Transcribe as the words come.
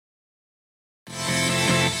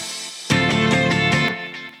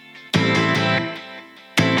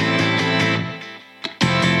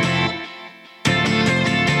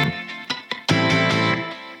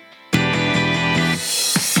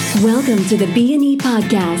Welcome to the B&E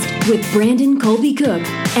Podcast with Brandon Colby Cook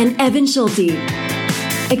and Evan Schulte.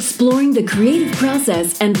 Exploring the creative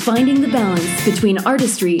process and finding the balance between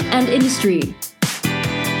artistry and industry.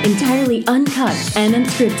 Entirely uncut and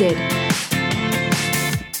unscripted.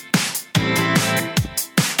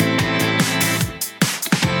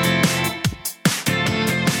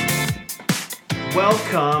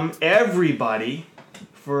 Welcome, everybody,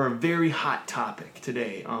 for a very hot topic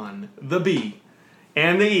today on the B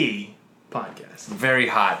and the E podcast. Very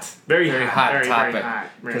hot. Very hot very, topic. very hot.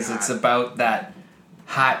 Because it's about that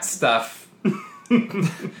hot stuff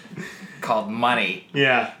called money.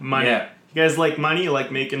 Yeah, money. Yeah. You guys like money? You like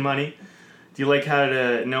making money? Do you like how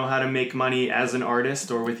to make money as an artist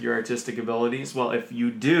or with your artistic abilities? Well, if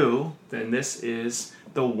you do, then this is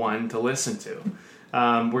the one to listen to.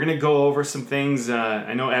 We're going to go over some things.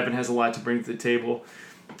 I know Evan has a lot to bring to the table.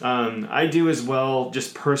 I do as well.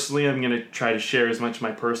 Just personally, I'm going to try to share as much of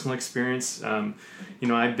my personal experience.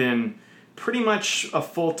 I've been pretty much a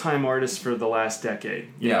full-time artist for the last decade.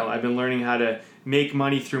 You know, I've been learning how to make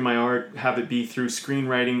money through my art, have it be through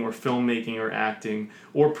screenwriting or filmmaking or acting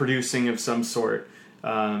or producing of some sort.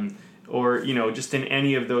 Or just in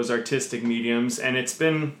any of those artistic mediums. And it's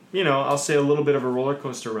been, I'll say a little bit of a roller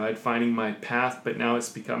coaster ride finding my path, but now it's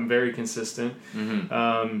become very consistent.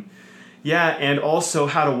 Mm-hmm. And also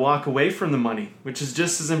how to walk away from the money, which is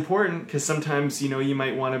just as important because sometimes, you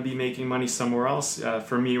might want to be making money somewhere else.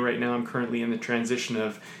 For me right now, I'm currently in the transition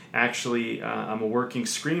of actually, I'm a working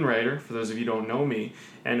screenwriter, for those of you who don't know me,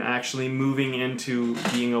 and actually moving into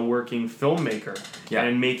being a working filmmaker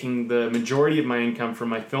and making the majority of my income from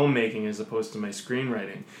my filmmaking as opposed to my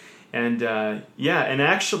screenwriting. And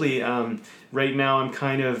actually, right now I'm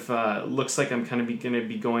kind of, looks like I'm kind of going to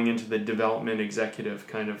be going into the development executive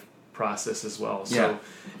kind of process as well. So,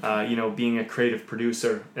 being a creative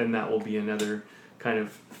producer, and that will be another kind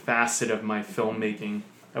of facet of my filmmaking.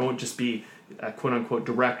 I won't just be a quote-unquote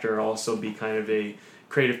director, I'll also be kind of a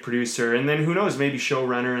creative producer, and then who knows, maybe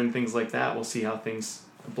showrunner and things like that. We'll see how things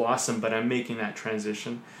blossom, but I'm making that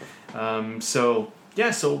transition. So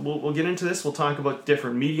we'll get into this. We'll talk about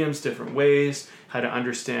different mediums, different ways, how to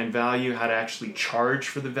understand value, how to actually charge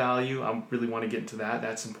for the value. I really want to get into that.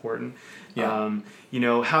 That's important. How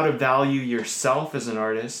to value yourself as an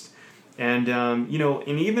artist. And, and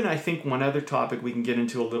even I think one other topic we can get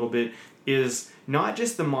into a little bit is not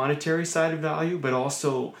just the monetary side of value, but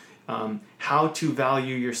also how to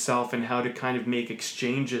value yourself and how to kind of make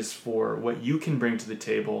exchanges for what you can bring to the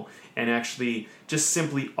table and actually just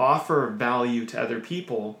simply offer value to other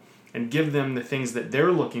people and give them the things that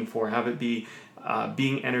they're looking for, have it be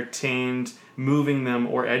being entertained, moving them,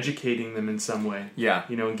 or educating them in some way. Yeah.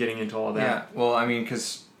 And getting into all that. Yeah, well, I mean,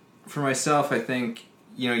 because for myself, I think,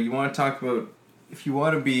 you want to talk about, if you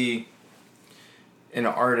want to be an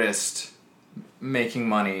artist making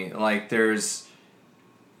money, like there's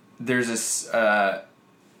this, I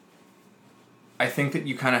think that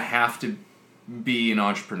you kind of have to be an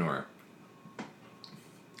entrepreneur.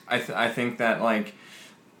 I think that, like,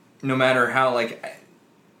 no matter how, like,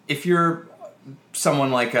 if you're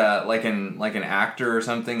someone like an actor or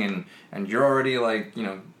something, and you're already, like,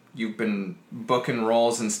 you've been booking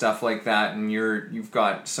roles and stuff like that, and you've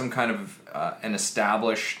got some kind of an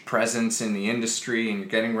established presence in the industry, and you're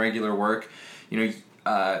getting regular work,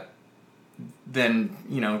 then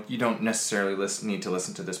you don't necessarily need to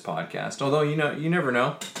listen to this podcast. Although you never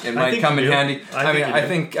know, it might come in handy. I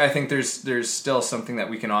think there's still something that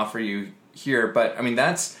we can offer you here, but I mean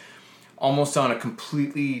that's almost on a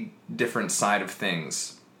completely different side of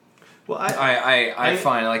things. Well, I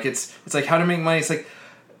find like it's like how to make money. It's like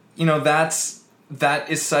that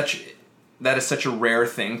is such a rare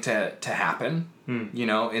thing to happen.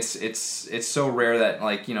 It's so rare that,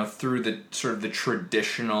 like, through the sort of the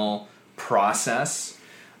traditional process,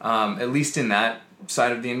 at least in that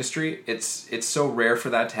side of the industry, it's so rare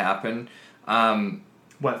for that to happen.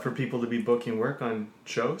 What, for people to be booking work on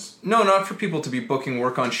shows? No, not for people to be booking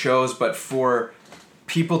work on shows, but for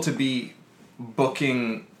people to be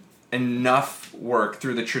booking enough work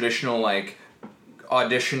through the traditional, like,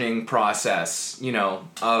 auditioning process,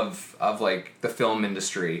 of like the film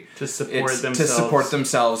industry to support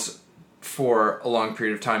themselves for a long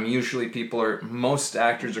period of time. Usually most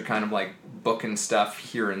actors are kind of like booking stuff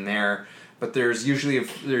here and there, but there's usually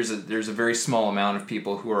there's a very small amount of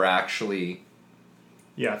people who are actually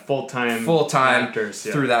full-time actors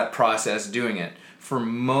through that process doing it. For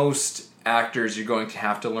most actors, you're going to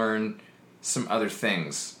have to learn some other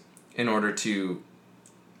things in order to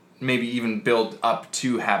maybe even build up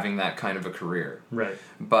to having that kind of a career. Right.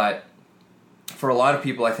 But for a lot of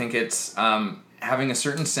people, I think it's having a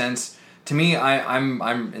certain sense to me, I'm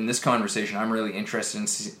in this conversation, I'm really interested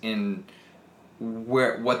in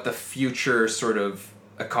what the future sort of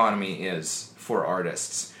economy is for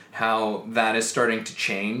artists, how that is starting to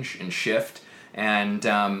change and shift, and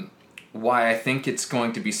why I think it's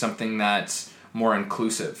going to be something that's more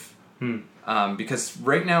inclusive. Because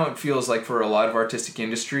right now it feels like for a lot of artistic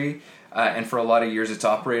industry, and for a lot of years it's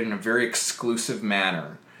operated in a very exclusive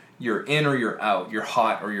manner. You're in or you're out, you're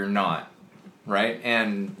hot or you're not, right?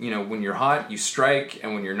 And when you're hot, you strike,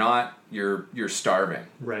 and when you're not, you're starving.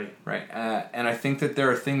 Right. And I think that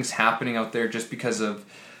there are things happening out there just because of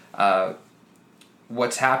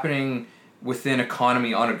what's happening within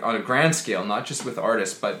economy on a grand scale, not just with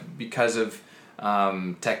artists, but because of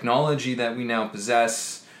technology that we now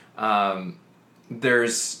possess.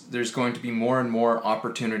 There's going to be more and more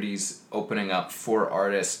opportunities opening up for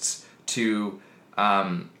artists to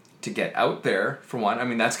get out there, for one. I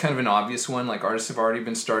mean, that's kind of an obvious one. Like, artists have already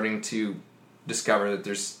been starting to discover that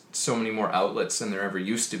there's so many more outlets than there ever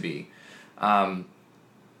used to be.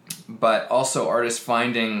 But also artists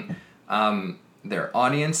finding their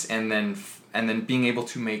audience and then being able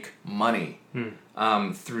to make money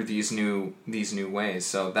through these new ways.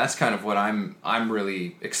 So that's kind of what I'm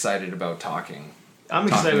really excited about talking. I'm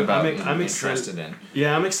excited in.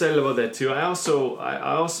 Yeah, I'm excited about that too. I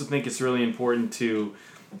also think it's really important to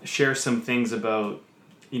share some things about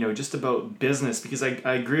just about business, because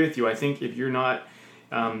I agree with you. I think if you're not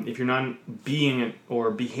being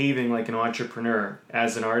or behaving like an entrepreneur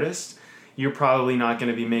as an artist, you're probably not going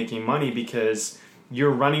to be making money because you're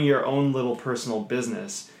running your own little personal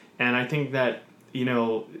business. And I think that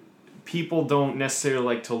people don't necessarily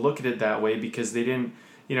like to look at it that way because they didn't.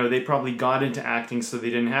 They probably got into acting so they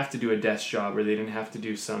didn't have to do a desk job, or they didn't have to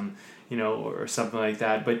do some, or something like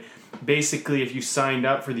that. But basically, if you signed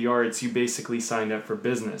up for the arts, you basically signed up for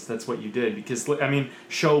business. That's what you did. Because,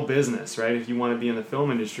 show business, right? If you want to be in the film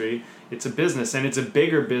industry, it's a business. And it's a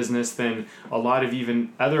bigger business than a lot of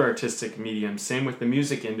even other artistic mediums. Same with the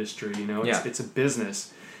music industry, It's a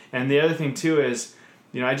business. And the other thing, too, is,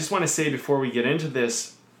 I just want to say before we get into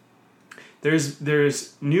this,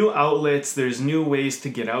 there's new outlets, there's new ways to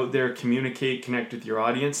get out there, communicate, connect with your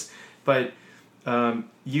audience, but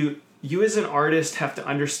you as an artist have to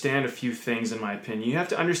understand a few things, in my opinion. You have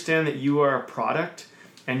to understand that you are a product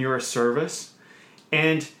and you're a service,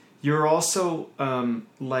 and you're also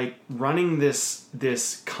running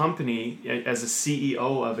this company as a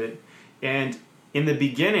CEO of it. And in the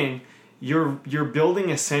beginning, you're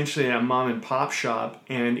building essentially a mom and pop shop,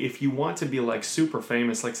 and if you want to be like super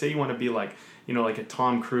famous, like say you want to be like like a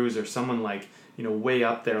Tom Cruise or someone like way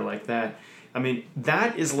up there like that, I mean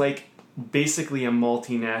that is like basically a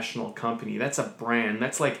multinational company. That's a brand.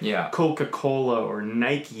 That's like Coca-Cola or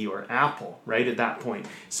Nike or Apple, right, at that point.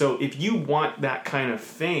 So if you want that kind of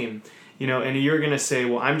fame, and you're going to say,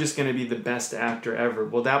 well, I'm just going to be the best actor ever,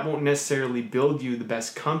 well, that won't necessarily build you the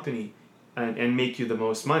best company and make you the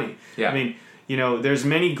most money. Yeah. I mean, there's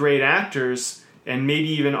many great actors and maybe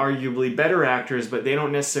even arguably better actors, but they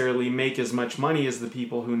don't necessarily make as much money as the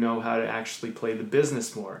people who know how to actually play the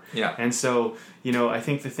business more. Yeah. And so, I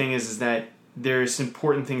think the thing is that there's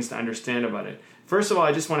important things to understand about it. First of all,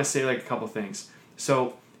 I just want to say like a couple things.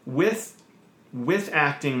 So with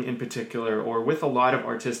acting in particular, or with a lot of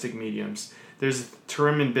artistic mediums, there's a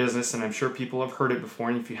term in business, and I'm sure people have heard it before,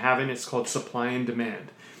 and if you haven't, it's called supply and demand.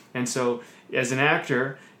 And so, as an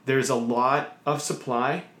actor, there's a lot of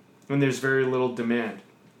supply and there's very little demand.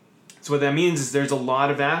 So what that means is there's a lot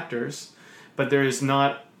of actors, but there's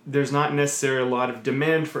not necessarily a lot of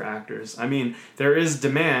demand for actors. I mean, there is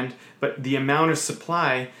demand, but the amount of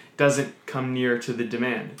supply doesn't come near to the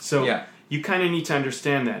demand. So you kind of need to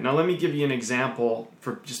understand that. Now, let me give you an example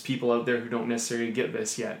for just people out there who don't necessarily get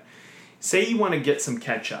this yet. Say you want to get some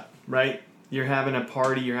ketchup, right? You're having a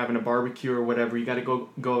party, you're having a barbecue or whatever, you got to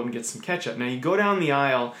go out and get some ketchup. Now, you go down the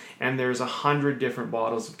aisle, and there's 100 different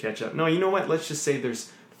bottles of ketchup. No, you know what? Let's just say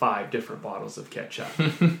there's 5 different bottles of ketchup.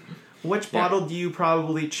 Which bottle do you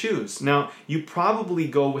probably choose? Now, you probably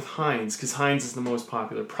go with Heinz, because Heinz is the most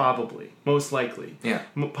popular, probably, most likely. Yeah.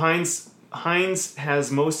 Heinz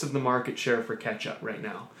has most of the market share for ketchup right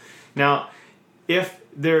now. Now, if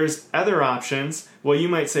there's other options, well, you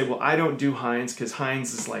might say, well, I don't do Heinz because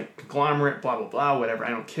Heinz is like conglomerate, blah, blah, blah, whatever. I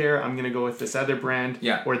don't care. I'm going to go with this other brand,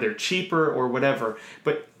 or they're cheaper or whatever.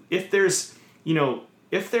 But if there's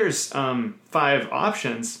 5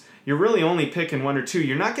 options, you're really only picking 1 or 2.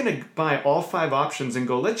 You're not going to buy all 5 options and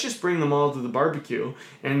go, let's just bring them all to the barbecue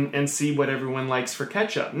and see what everyone likes for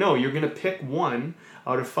ketchup. No, you're going to pick 1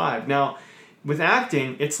 out of 5. Now, with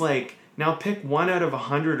acting, it's like, Now pick 1 out of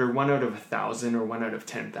 100 or 1 out of 1,000 or 1 out of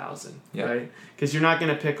 10,000, right? Because you're not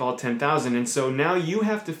going to pick all 10,000. And so now you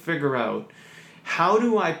have to figure out, how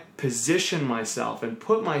do I position myself and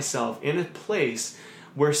put myself in a place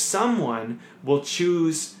where someone will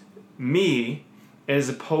choose me as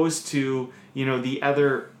opposed to, the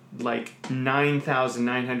other like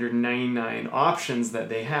 9,999 options that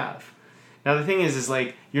they have. Now the thing is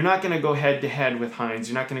like, you're not going to go head to head with Heinz.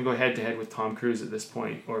 You're not going to go head to head with Tom Cruise at this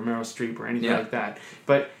point, or Meryl Streep, or anything like that.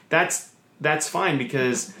 But that's fine,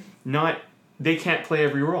 because they can't play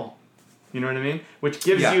every role. You know what I mean? Which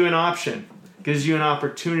gives you an option, gives you an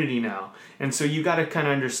opportunity now. And so you got to kind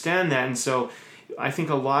of understand that. And so I think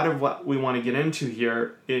a lot of what we want to get into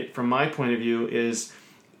here, from my point of view, is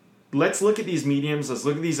let's look at these mediums, let's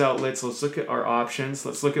look at these outlets, let's look at our options,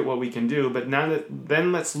 let's look at what we can do. But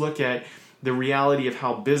then let's look at the reality of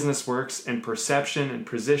how business works, and perception and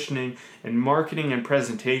positioning and marketing and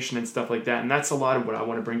presentation and stuff like that. And that's a lot of what I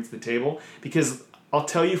want to bring to the table, because I'll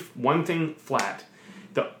tell you one thing flat.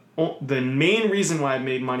 The main reason why I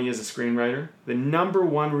made money as a screenwriter, the number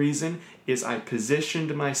one reason, is I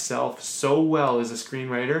positioned myself so well as a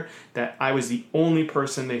screenwriter that I was the only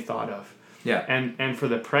person they thought of. Yeah. And for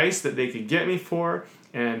the price that they could get me for,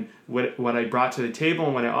 and what I brought to the table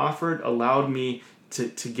and what I offered, allowed me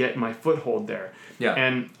to get my foothold there. Yeah.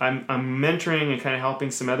 And I'm mentoring and kind of helping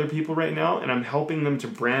some other people right now, and I'm helping them to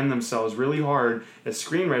brand themselves really hard as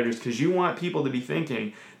screenwriters, because you want people to be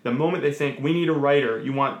thinking, the moment they think, we need a writer,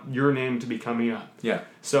 you want your name to be coming up. Yeah.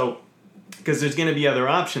 So, because there's going to be other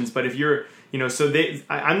options, but if you're,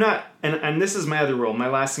 I'm not, and this is my other role, my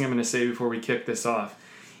last thing I'm going to say before we kick this off,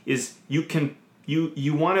 is you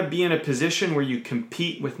want to be in a position where you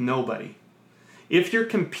compete with nobody. If you're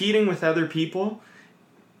competing with other people,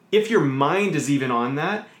 if your mind is even on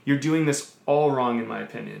that, you're doing this all wrong, in my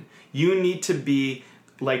opinion. You need to be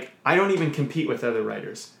like, I don't even compete with other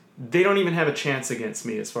writers. They don't even have a chance against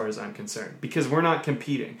me as far as I'm concerned, because we're not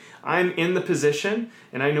competing. I'm in the position,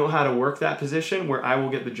 and I know how to work that position where I will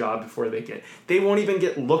get the job before they get. They won't even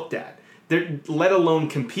get looked at. Let alone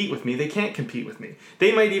compete with me. They can't compete with me.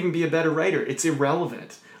 They might even be a better writer. It's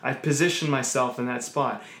irrelevant. I've positioned myself in that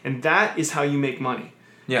spot. And that is how you make money.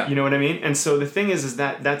 Yeah. You know what I mean? And so the thing is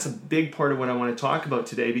that that's a big part of what I want to talk about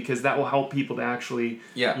today, because that will help people to actually,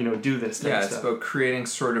 do this type of stuff. It's about creating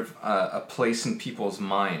sort of a place in people's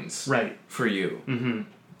minds. Right. For you. Mm-hmm.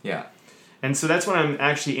 Yeah. And so that's what I'm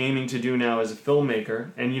actually aiming to do now as a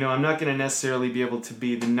filmmaker. And, I'm not going to necessarily be able to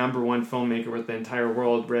be the number one filmmaker with the entire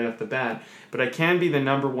world right off the bat, but I can be the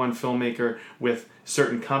number one filmmaker with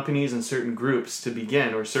certain companies and certain groups to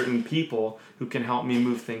begin, or certain people who can help me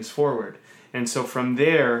move things forward. And so from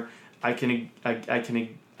there, I can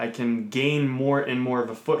gain more and more of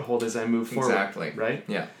a foothold as I move forward. Exactly. Right?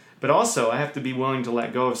 Yeah. But also, I have to be willing to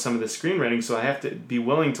let go of some of the screenwriting, so I have to be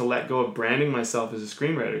willing to let go of branding myself as a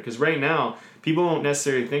screenwriter. Because right now, people don't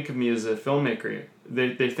necessarily think of me as a filmmaker.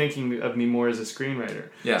 They're thinking of me more as a screenwriter.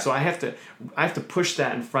 Yeah. So I have to push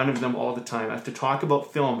that in front of them all the time. I have to talk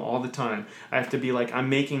about film all the time. I have to be like, I'm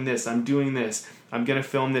making this, I'm doing this, I'm going to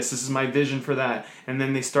film this is my vision for that. And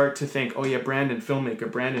then they start to think, oh yeah, Brandon,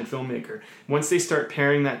 filmmaker. Once they start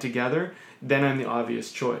pairing that together, then I'm the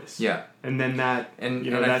obvious choice. Yeah. And then that, and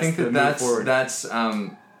that's I think the that's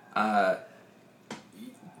move forward.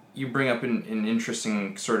 You bring up an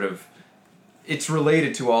interesting sort of, it's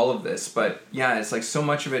related to all of this, but yeah, it's like so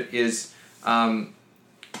much of it is like,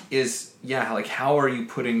 how are you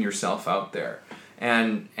putting yourself out there?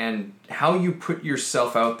 And how you put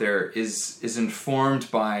yourself out there is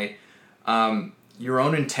informed by your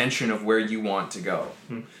own intention of where you want to go.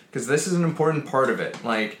 Because this is an important part of it.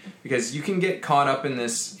 Like, because you can get caught up in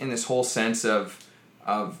this whole sense of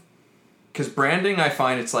because branding, I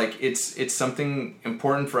find it's something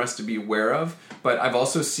important for us to be aware of. But I've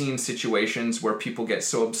also seen situations where people get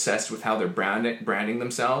so obsessed with how they're branding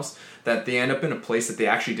themselves that they end up in a place that they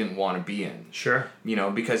actually didn't want to be in. Sure.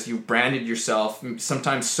 Because you branded yourself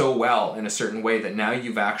sometimes so well in a certain way that now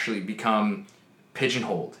you've actually become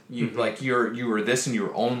pigeonholed. You were this and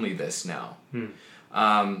you're only this now.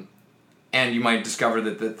 And you might discover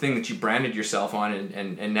that the thing that you branded yourself on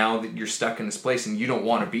and now that you're stuck in this place and you don't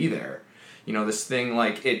want to be there. This thing,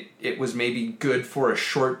 like, it was maybe good for a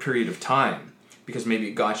short period of time because maybe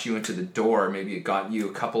it got you into the door, maybe it got you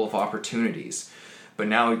a couple of opportunities. But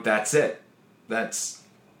now that's it. That's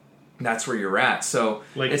where you're at. So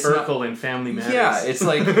like Urkel in Family Matters. Yeah, it's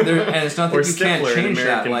like, and it's not that you can't change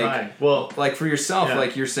that. Like, Pie. Well, like for yourself,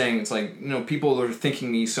 like you're saying, it's like, people are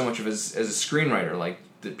thinking me so much of as a screenwriter. Like,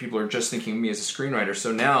 that people are just thinking of me as a screenwriter.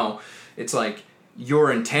 So now it's like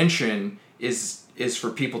your intention is for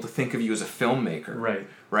people to think of you as a filmmaker. Right.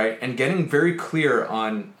 right? And getting very clear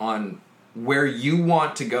on where you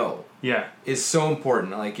want to go. Yeah. Is so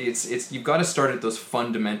important. Like it's you've got to start at those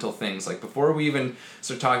fundamental things. Like before we even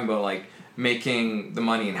start talking about like making the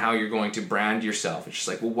money and how you're going to brand yourself, it's just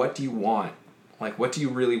like, well, what do you want? Like, what do you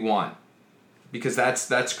really want? Because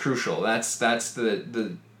that's crucial. That's that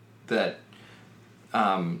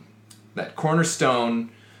cornerstone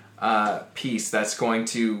piece that's going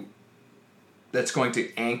to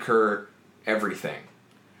anchor everything,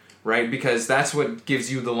 right? Because that's what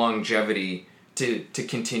gives you the longevity to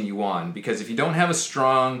continue on. Because if you don't have a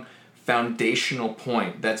strong foundational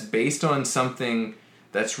point that's based on something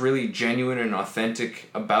that's really genuine and authentic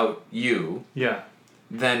about you,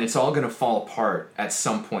 then it's all going to fall apart at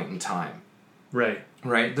some point in time. Right.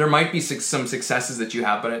 There might be some successes that you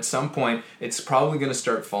have, but at some point it's probably going to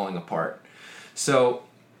start falling apart. So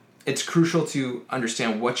it's crucial to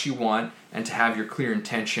understand what you want and to have your clear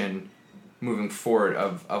intention moving forward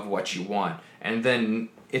of what you want. And then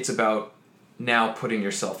it's about now putting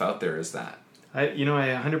yourself out there as that. I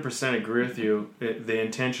 100% agree with you. The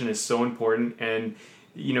intention is so important, and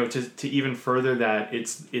to even further that,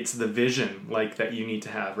 it's the vision like that you need to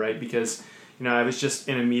have, right? Because I was just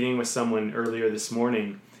in a meeting with someone earlier this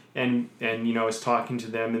morning, and I was talking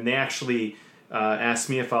to them, and they actually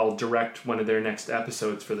asked me if I'll direct one of their next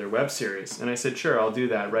episodes for their web series, and I said sure, I'll do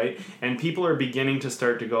that, right? And people are beginning to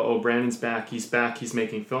start to go, oh, Brandon's back, he's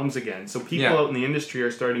making films again. So people out in the industry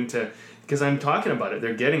are starting to, because I'm talking about it,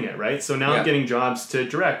 they're getting it, right? So now I'm getting jobs to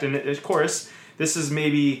direct, and of course this is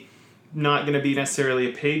maybe not going to be necessarily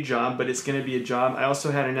a paid job, but it's going to be a job. I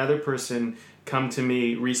also had another person come to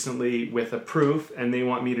me recently with a proof, and they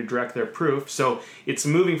want me to direct their proof. So it's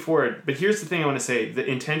moving forward. But here's the thing I want to say. The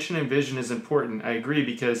intention and vision is important. I agree,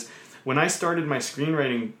 because when I started my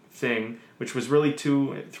screenwriting thing, which was really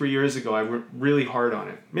 2-3 years ago, I went really hard on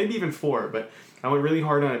it. Maybe even 4, but I went really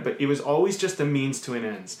hard on it. But it was always just a means to an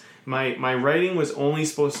end. My writing was only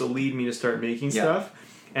supposed to lead me to start making stuff.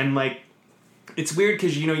 And like, it's weird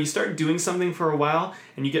because, you start doing something for a while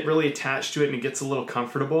and you get really attached to it and it gets a little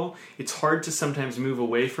comfortable. It's hard to sometimes move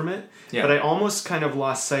away from it. Yeah. But I almost kind of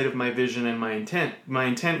lost sight of my vision and my intent. My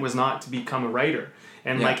intent was not to become a writer.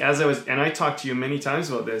 And like, and I talked to you many times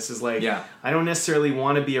about this, is like, I don't necessarily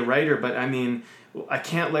want to be a writer, but I mean, I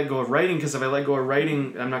can't let go of writing, because if I let go of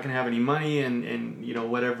writing, I'm not going to have any money and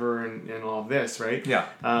whatever and all of this, right? Yeah.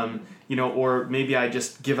 Or maybe I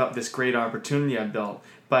just give up this great opportunity I've built.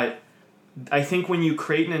 But I think when you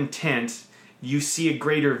create an intent, you see a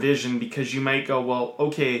greater vision, because you might go, well,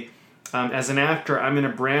 okay, as an actor, I'm going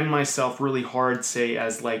to brand myself really hard, say,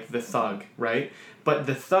 as like the thug, right? But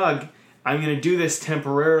the thug, I'm going to do this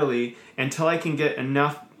temporarily until I can get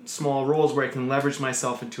enough small roles where I can leverage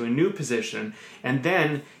myself into a new position. And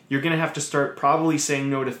then you're going to have to start probably saying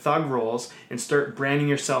no to thug roles and start branding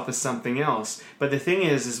yourself as something else. But the thing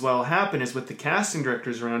is what will happen is, with the casting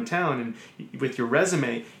directors around town and with your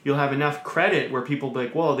resume, you'll have enough credit where people will be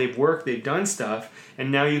like, well, they've worked, they've done stuff,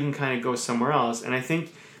 and now you can kind of go somewhere else. And I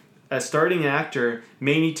think a starting actor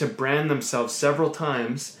may need to brand themselves several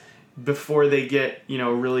times before they get,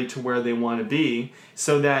 really to where they want to be,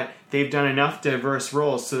 so that they've done enough diverse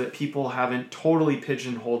roles so that people haven't totally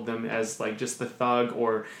pigeonholed them as like just the thug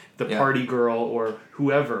or the party girl or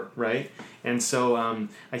whoever, right? And so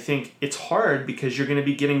I think it's hard, because you're going to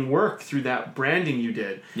be getting work through that branding you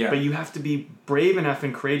did, but you have to be brave enough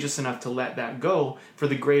and courageous enough to let that go for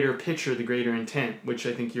the greater picture, the greater intent, which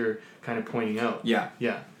I think you're kind of pointing out. Yeah.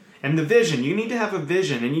 And the vision, you need to have a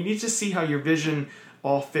vision, and you need to see how your vision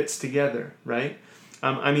all fits together, right?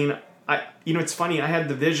 It's funny, I had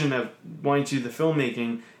the vision of wanting to do the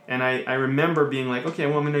filmmaking, and I remember being like, okay,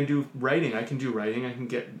 well, I'm going to do writing. I can do writing. I can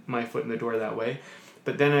get my foot in the door that way.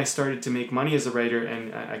 But then I started to make money as a writer,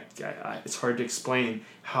 and I it's hard to explain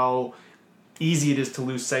how easy it is to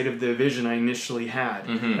lose sight of the vision I initially had.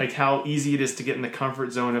 Mm-hmm. Like how easy it is to get in the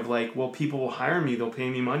comfort zone of like, well, people will hire me. They'll pay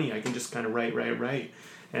me money. I can just kind of write.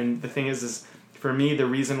 And the thing is for me, the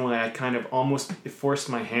reason why I kind of almost forced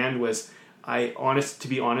my hand was to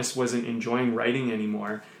be honest, wasn't enjoying writing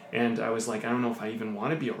anymore. And I was like, I don't know if I even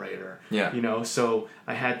want to be a writer. Yeah. So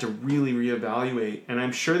I had to really reevaluate. And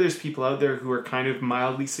I'm sure there's people out there who are kind of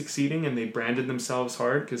mildly succeeding and they branded themselves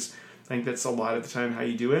hard, because I think that's a lot of the time how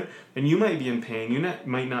you do it. And you might be in pain. You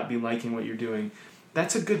might not be liking what you're doing.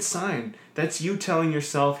 That's a good sign. That's you telling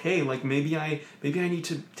yourself, hey, like maybe I need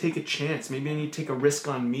to take a chance. Maybe I need to take a risk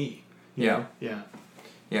on me. You know? Yeah.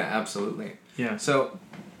 Yeah, absolutely. Yeah. So,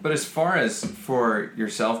 but as far as for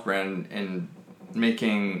yourself, Brandon, and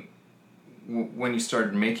making when you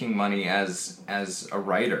started making money as a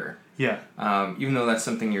writer. Yeah. Even though that's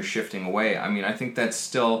something you're shifting away, I mean, I think there's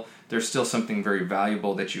still something very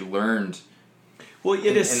valuable that you learned. Well,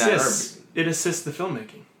 it assists the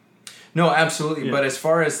filmmaking. No, absolutely. Yeah. But as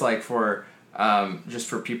far as like for just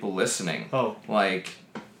for people listening, like,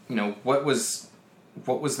 you know, what was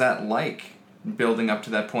that like building up to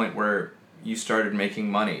that point where you started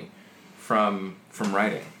making money from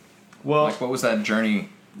writing? Well, like, what was that journey?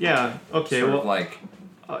 Yeah. Okay. Sort of like.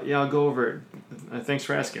 I'll go over it. Thanks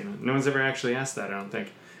for asking. No one's ever actually asked that, I don't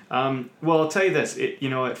think. Well, I'll tell you this.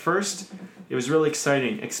 At first, it was really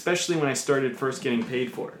exciting, especially when I started first getting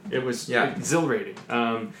paid for it. It was exhilarating.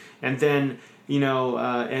 And then,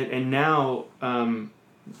 and now,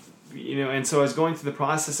 and so I was going through the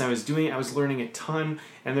process. I was learning a ton.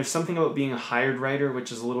 And there's something about being a hired writer,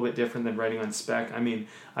 which is a little bit different than writing on spec. I mean,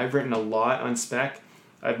 I've written a lot on spec.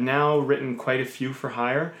 I've now written quite a few for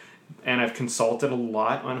hire, and I've consulted a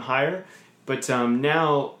lot on hire. But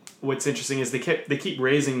now what's interesting is they keep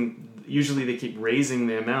raising. Usually they keep raising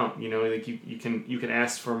the amount. Like you can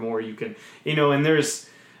ask for more. You can and there's.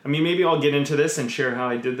 I mean, maybe I'll get into this and share how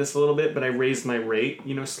I did this a little bit. But I raised my rate,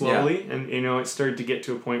 slowly, and it started to get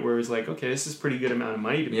to a point where it was like, okay, this is a pretty good amount of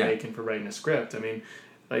money to be making for writing a script. I mean,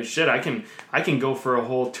 like shit, I can go for a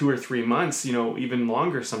whole 2 or 3 months, even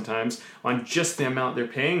longer sometimes, on just the amount they're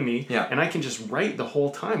paying me, and I can just write the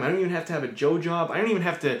whole time. I don't even have to have a Joe job. I don't even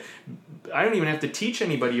have to teach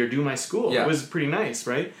anybody or do my school. It was pretty nice,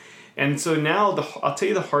 right? And so now I'll tell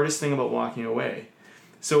you the hardest thing about walking away.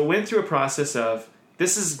 So it went through a process of,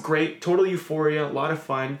 this is great, total euphoria, a lot of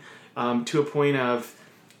fun, to a point of,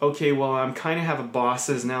 okay, well, I'm kind of have a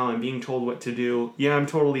bosses now. I'm being told what to do. Yeah, I'm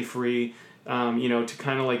totally free. To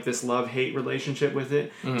kind of like this love-hate relationship with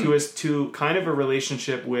it, to kind of a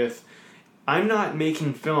relationship with, I'm not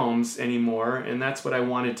making films anymore, and that's what I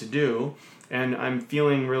wanted to do, and I'm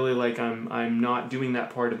feeling really like I'm not doing that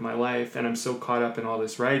part of my life, and I'm so caught up in all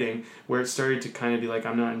this writing, where it started to kind of be like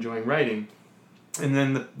I'm not enjoying writing. And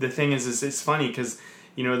then the thing is it's funny, because,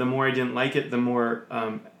 the more I didn't like it, the more,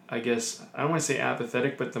 I guess, I don't want to say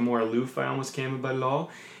apathetic, but the more aloof I almost came about it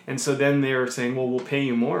all. And so then they're saying, well, we'll pay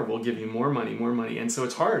you more. We'll give you more money. And so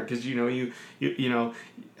it's hard because,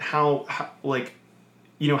 how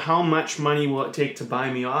much money will it take to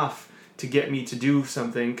buy me off to get me to do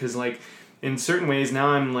something? Because, like, in certain ways now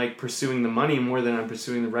I'm, like, pursuing the money more than I'm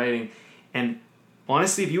pursuing the writing. And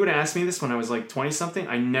honestly, if you would have asked me this when I was, like, 20-something,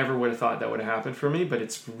 I never would have thought that would have happened for me. But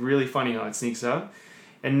it's really funny how it sneaks up.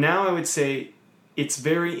 And now I would say it's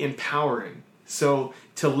very empowering. So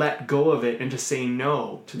to let go of it and to say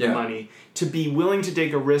no to the money, to be willing to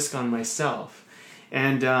take a risk on myself.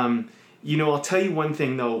 And, I'll tell you one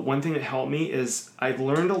thing, though. One thing that helped me is I've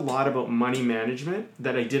learned a lot about money management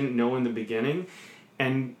that I didn't know in the beginning.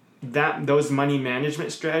 And those money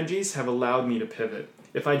management strategies have allowed me to pivot.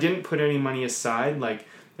 If I didn't put any money aside, like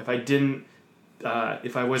if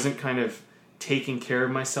I wasn't kind of taking care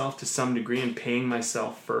of myself to some degree and paying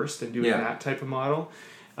myself first and doing that type of model,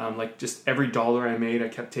 like just every dollar I made, I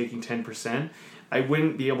kept taking 10%, I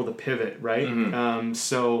wouldn't be able to pivot, right? Mm-hmm.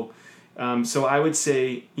 So I would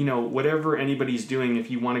say, whatever anybody's doing,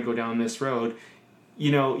 if you want to go down this road,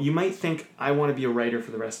 you might think, I want to be a writer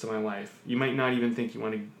for the rest of my life. You might not even think you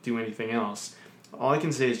want to do anything else. All I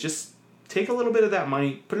can say is just take a little bit of that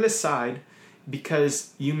money, put it aside,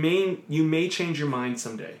 because you may change your mind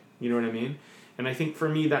someday. You know what I mean? And I think for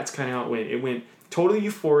me, that's kind of how it went. It went total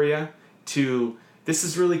euphoria to, this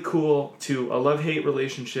is really cool, to a love-hate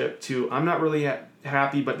relationship, to I'm not really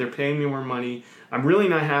happy, but they're paying me more money. I'm really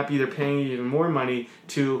not happy, they're paying me even more money,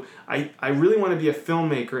 to I really want to be a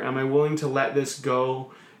filmmaker. Am I willing to let this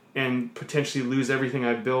go and potentially lose everything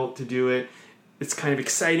I've built to do it? It's kind of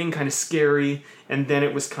exciting, kind of scary. And then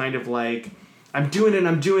it was kind of like, I'm doing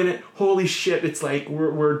it. Holy shit. It's like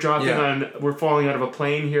we're we're falling out of a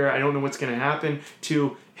plane here. I don't know what's going to happen.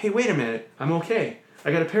 To, hey, wait a minute. I'm okay.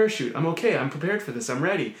 I got a parachute. I'm okay. I'm prepared for this. I'm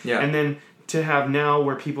ready. Yeah. And then to have now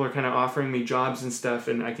where people are kind of offering me jobs and stuff,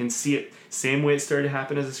 and I can see it same way it started to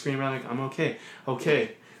happen as a screenwriter. I'm like, I'm okay.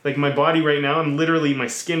 Okay. Like my body right now, my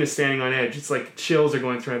skin is standing on edge. It's like chills are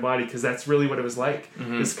going through my body because that's really what it was like.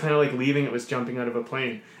 Mm-hmm. It's kind of like leaving. It was jumping out of a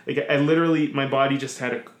plane. Like my body just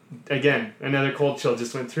had another cold chill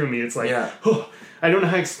just went through me. It's like, I don't know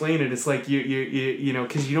how to explain it. It's like you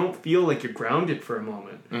because you don't feel like you're grounded for a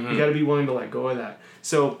moment. Mm-hmm. You got to be willing to let go of that.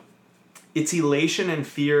 So it's elation and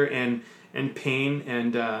fear and pain.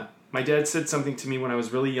 And my dad said something to me when I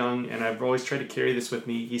was really young, and I've always tried to carry this with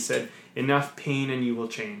me. He said, enough pain and you will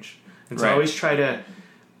change. And so I always try to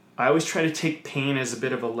I always try to take pain as a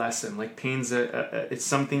bit of a lesson. Like pain's it's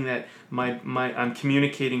something that I'm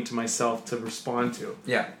communicating to myself to respond to.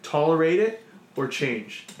 Yeah. Tolerate it or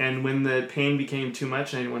change. And when the pain became too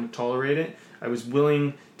much and I didn't want to tolerate it, I was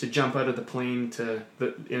willing to jump out of the plane to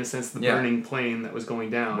in a sense, the burning plane that was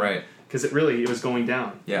going down. Right. Because it was going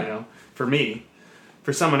down. Yeah. You know, for me,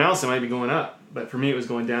 for someone else it might be going up, but for me it was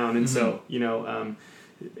going down. And so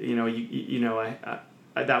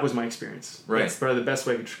that was my experience. Right. That's probably the best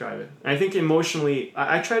way I could describe it. And I think emotionally,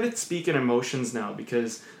 I try to speak in emotions now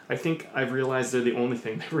because I think I've realized they're the only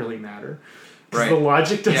thing that really matter. Because the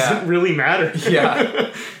logic doesn't really matter.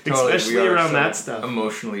 Yeah. Totally. Especially around that stuff.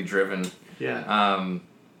 Emotionally driven. Yeah.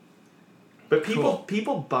 But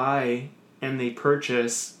people buy and they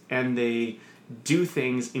purchase and they do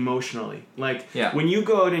things emotionally. Like when you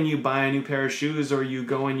go out and you buy a new pair of shoes or you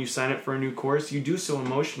go and you sign up for a new course, you do so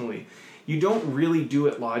emotionally. You don't really do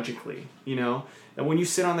it logically, you know? And when you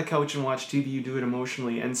sit on the couch and watch TV, you do it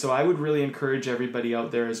emotionally. And so I would really encourage everybody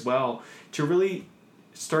out there as well to really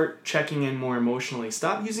start checking in more emotionally.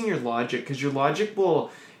 Stop using your logic, because your logic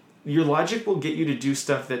will get you to do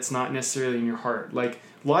stuff that's not necessarily in your heart. Like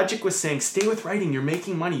logic was saying, stay with writing, you're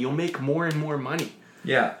making money, you'll make more and more money.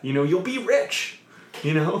 Yeah. You know, you'll be rich,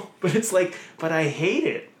 you know? But it's like, but I hate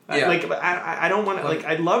it. Yeah. I don't want to, like,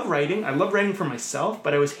 I love writing for myself,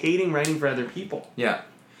 but I was hating writing for other people. Yeah.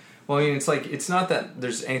 Well, I mean, it's like, it's not that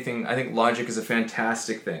there's anything, I think logic is a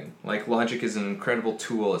fantastic thing. Like, logic is an incredible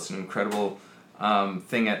tool, it's an incredible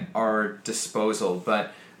thing at our disposal,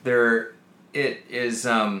 but it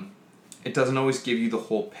doesn't always give you the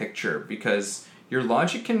whole picture, because your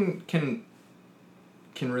logic can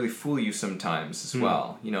really fool you sometimes as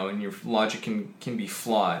well, you know, and your logic can be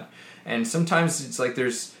flawed. And sometimes it's like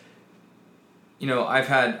there's, you know, I've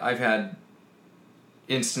had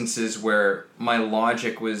instances where my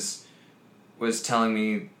logic was telling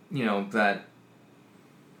me, you know, that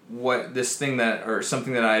what this thing that, or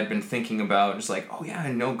something that I had been thinking about, just like, oh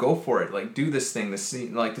yeah, no, go for it, like do this thing,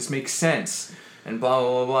 this makes sense, and blah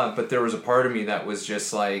blah blah blah. But there was a part of me that was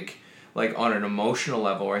just like on an emotional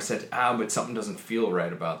level where I said, but something doesn't feel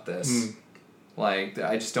right about this. Like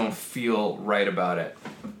I just don't feel right about it.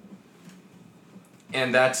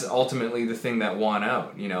 And that's ultimately the thing that won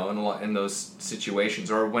out, you know, in those situations.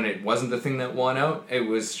 Or when it wasn't the thing that won out, it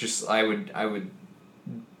was just, I would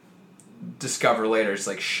discover later, it's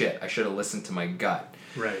like, shit, I should have listened to my gut.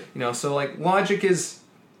 Right. You know, so like logic is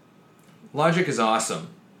awesome.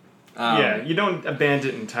 You don't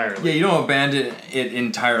abandon it entirely. Yeah, you don't abandon it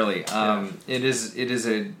entirely. It is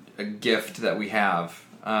a gift that we have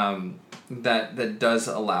that does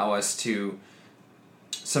allow us to.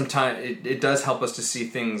 Sometimes it does help us to see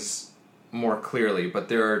things more clearly, but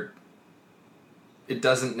it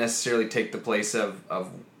doesn't necessarily take the place of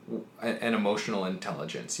an emotional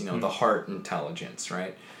intelligence, you know, the heart intelligence,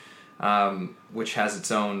 right? Which has its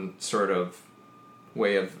own sort of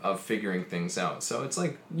way of figuring things out. So it's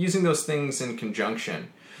like using those things in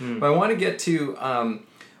conjunction. But I want to get to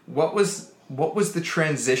what was the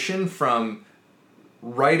transition from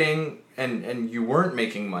writing, and you weren't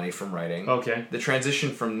making money from writing. Okay. The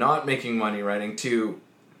transition from not making money writing to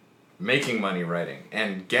making money writing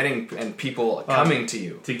and people coming to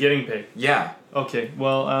you. To getting paid. Yeah. Okay.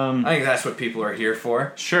 Well, I think that's what people are here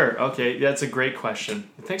for. Sure. Okay. That's a great question.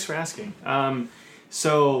 Thanks for asking.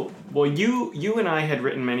 So, well, you and I had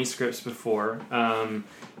written many scripts before.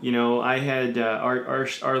 You know, I had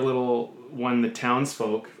our little one, The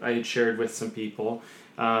Townsfolk, I had shared with some people.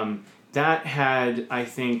 That had, I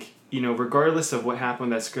think, you know, regardless of what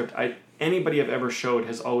happened with that script, anybody I've ever showed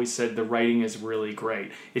has always said the writing is really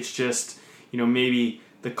great. It's just, you know, maybe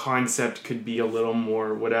the concept could be a little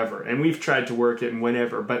more whatever. And we've tried to work it and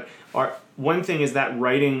whatever. But one thing is that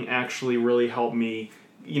writing actually really helped me,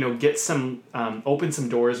 you know, get some, open some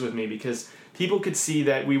doors with me, because people could see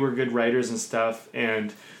that we were good writers and stuff.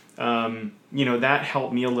 And, you know, that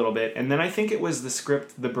helped me a little bit. And then I think it was the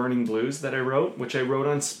script, The Burning Blues, that I wrote, which I wrote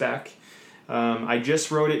on spec. I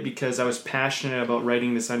just wrote it because I was passionate about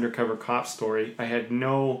writing this undercover cop story. I had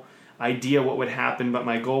no idea what would happen, but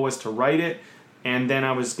my goal was to write it, and then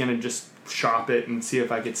I was going to just shop it and see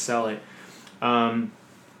if I could sell it.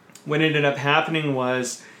 What ended up happening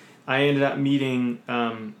was I ended up meeting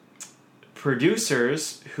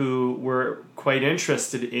producers who were quite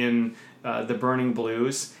interested in The Burning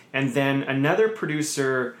Blues, and then another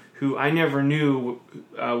producer who I never knew,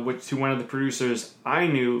 to one of the producers I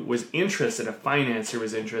knew was interested, a financer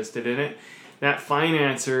was interested in it. That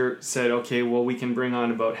financer said, okay, well, we can bring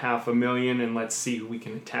on about $500,000 and let's see who we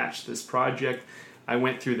can attach to this project. I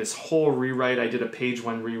went through this whole rewrite. I did a page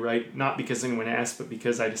 1 rewrite, not because anyone asked, but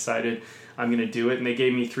because I decided I'm going to do it. And they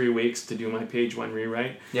gave me 3 weeks to do my page 1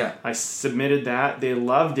 rewrite. Yeah. I submitted that. They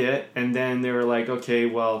loved it. And then they were like, okay,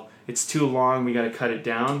 well, it's too long. We got to cut it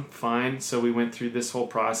down. Fine. So we went through this whole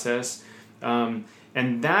process. And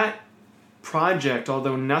that project,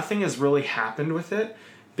 although nothing has really happened with it,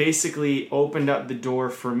 basically opened up the door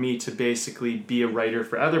for me to basically be a writer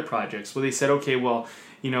for other projects. Well, they said, okay, well,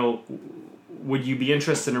 you know, would you be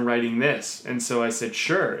interested in writing this? And so I said,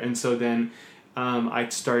 sure. And so then I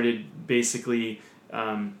started basically,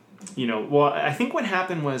 you know, well, I think what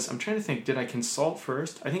happened was, I'm trying to think, did I consult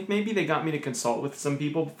first? I think maybe they got me to consult with some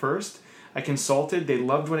people first. I consulted. They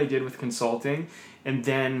loved what I did with consulting. And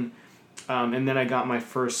then I got my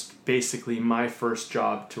first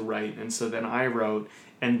job to write. And so then I wrote.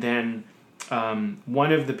 And then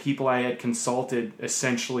one of the people I had consulted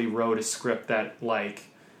essentially wrote a script that, like,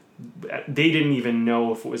 they didn't even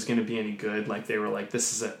know if it was going to be any good. Like, they were like,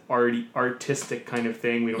 this is an artistic kind of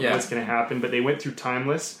thing. We don't know what's going to happen. But they went through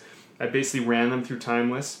Timeless. I basically ran them through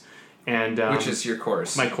Timeless. And which is your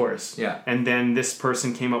course. My course. Yeah. And then this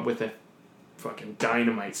person came up with a fucking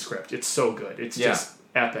dynamite script. It's so good. It's just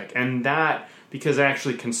epic. And that, because I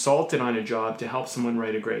actually consulted on a job to help someone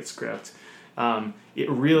write a great script, it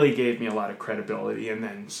really gave me a lot of credibility. And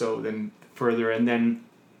then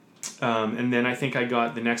I think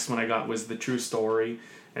the next one I got was The True Story,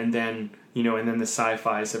 and then, you know, and then the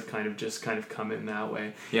sci-fis have kind of come in that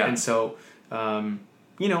way. Yeah. And so,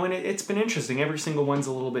 you know, and it's been interesting. Every single one's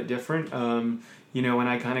a little bit different. You know, and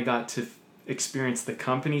I kind of got to experience the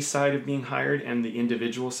company side of being hired and the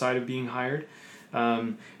individual side of being hired.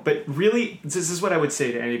 But really, this is what I would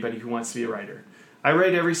say to anybody who wants to be a writer. I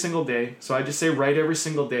write every single day, so I just say write every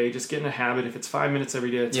single day. Just get in a habit. If it's 5 minutes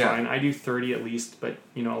every day, that's fine. I do 30 at least, but,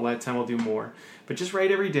 you know, a lot of time I'll do more. But just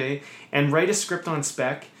write every day and write a script on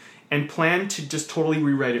spec and plan to just totally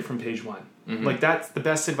rewrite it from page 1. Mm-hmm. Like, that's the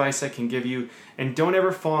best advice I can give you. And don't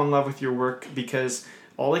ever fall in love with your work, because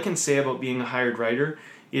all I can say about being a hired writer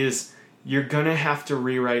is you're going to have to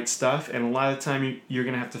rewrite stuff, and a lot of the time you're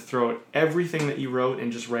going to have to throw out everything that you wrote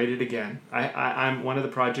and just write it again. I'm one of the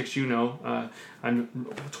projects, you know, I'm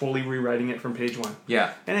totally rewriting it from page 1.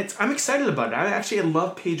 Yeah. And I'm excited about it. I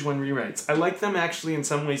love page 1 rewrites. I like them actually in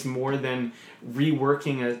some ways more than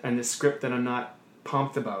reworking a script that I'm not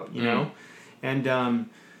pumped about, you know? And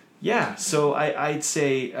so I'd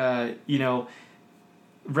say, you know,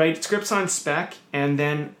 write scripts on spec, and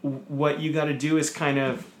then what you got to do is kind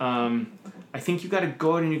of, I think you got to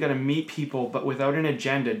go out and you got to meet people, but without an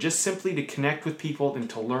agenda, just simply to connect with people and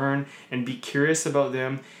to learn and be curious about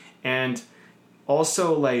them. And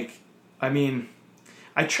also, like, I mean,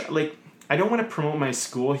 I don't want to promote my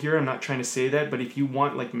school here. I'm not trying to say that, but if you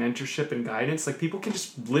want, like, mentorship and guidance, like, people can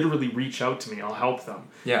just literally reach out to me. I'll help them,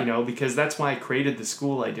 you know, because that's why I created the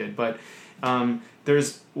school I did. But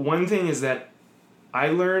there's one thing is that I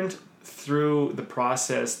learned through the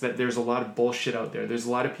process that there's a lot of bullshit out there. There's a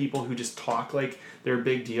lot of people who just talk like they're a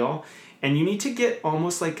big deal. And you need to get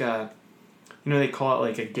almost like a, you know, they call it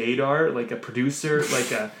like a gaydar, like a producer, like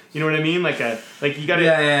a, you know what I mean? Like you gotta...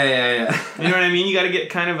 Yeah. You know what I mean? You gotta get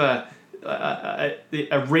kind of a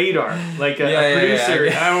radar, like a producer.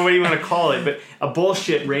 I don't know what you want to call it, but a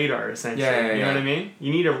bullshit radar, essentially. You know what I mean?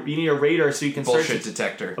 You need a radar so you can bullshit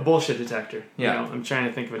detector. A bullshit detector. Yeah. You know, I'm trying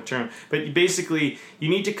to think of a term, but basically, you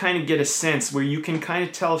need to kind of get a sense where you can kind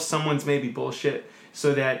of tell if someone's maybe bullshit,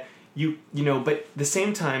 so that you know. But at the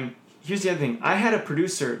same time, here's the other thing. I had a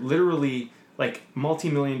producer, literally like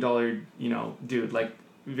multi-million-dollar, you know, dude, like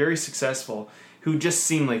very successful, who just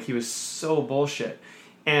seemed like he was so bullshit,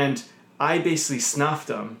 and I basically snuffed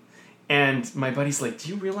him, and my buddy's like, do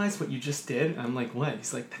you realize what you just did? I'm like, what?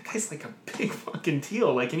 He's like, that guy's like a big fucking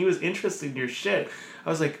deal, like, and he was interested in your shit. I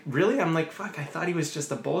was like, really? I'm like, fuck, I thought he was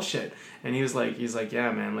just a bullshit. And he's like,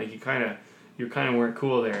 yeah, man, like, you kind of weren't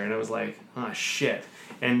cool there. And I was like, oh, shit.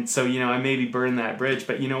 And so, you know, I maybe burned that bridge,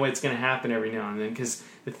 but you know what's going to happen every now and then, because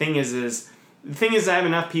the thing is I have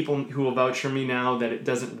enough people who will vouch for me now that it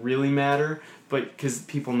doesn't really matter, but because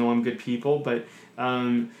people know I'm good people, but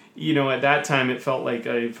you know, at that time it felt like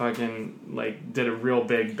I fucking like did a real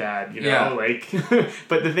big bad, you know, like,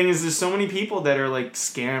 but the thing is, there's so many people that are like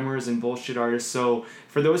scammers and bullshit artists. So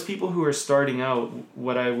for those people who are starting out,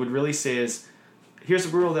 what I would really say is, here's a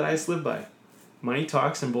rule that I just live by: money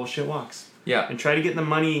talks and bullshit walks. Yeah. And try to get the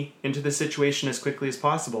money into the situation as quickly as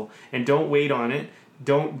possible, and don't wait on it.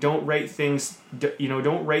 Don't write things, you know,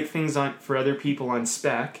 don't write things on for other people on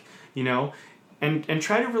spec, you know. And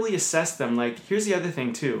try to really assess them. Like, here's the other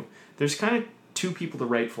thing, too. There's kind of two people to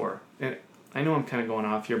write for. I know I'm kind of going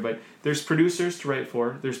off here, but there's producers to write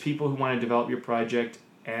for. There's people who want to develop your project,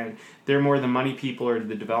 and they're more the money people or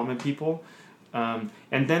the development people. And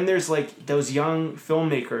then there's like those young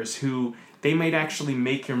filmmakers who they might actually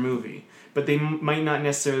make your movie, but they might not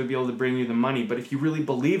necessarily be able to bring you the money. But if you really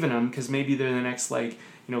believe in them, because maybe they're the next like,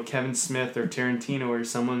 you know, Kevin Smith or Tarantino or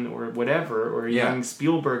someone or whatever, or a young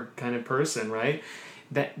Spielberg kind of person, right?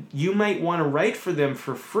 That you might want to write for them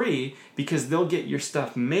for free because they'll get your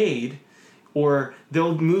stuff made, or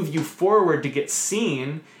they'll move you forward to get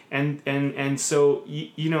seen. And so,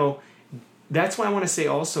 you know, that's why I want to say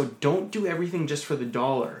also, don't do everything just for the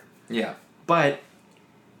dollar. Yeah. But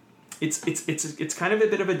it's kind of a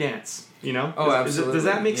bit of a dance, you know? Oh, absolutely. Does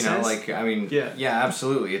that make sense? Like, I mean, yeah,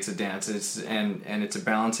 absolutely. It's a dance. And it's a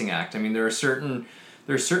balancing act. I mean, there are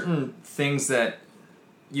certain things that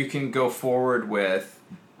you can go forward with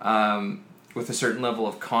a certain level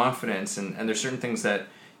of confidence, and there's certain things that,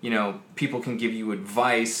 you know, people can give you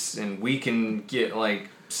advice, and we can get like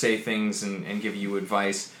say things and give you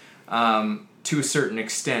advice to a certain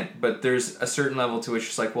extent, but there's a certain level to which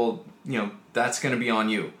it's like, well, you know, that's going to be on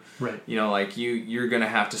you. Right. You know, like you're going to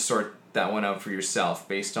have to sort that one out for yourself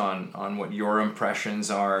based on what your impressions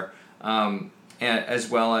are, and as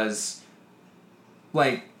well as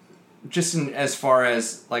like just as far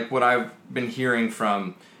as like what I've been hearing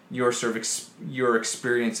from your sort of your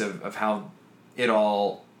experience of how it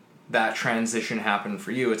all, that transition happened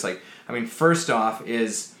for you. It's like, I mean, first off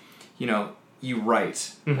is, you know, you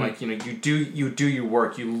write, like, you know, you do your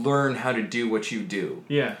work, you learn how to do what you do.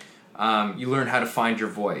 Yeah. You learn how to find your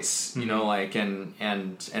voice, you know, like, and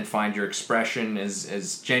find your expression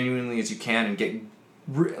as genuinely as you can, and get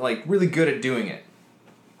really good at doing it.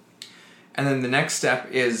 And then the next step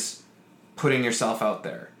is putting yourself out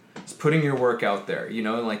there. It's putting your work out there, you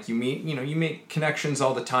know, like you make connections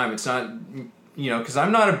all the time. It's not, you know, because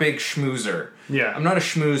I'm not a big schmoozer. Yeah. I'm not a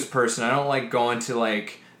schmooze person. I don't like going to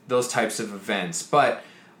like those types of events, but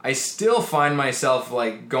I still find myself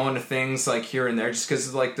like going to things like here and there just because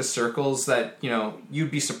of like the circles that, you know,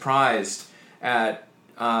 you'd be surprised at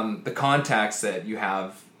the contacts that you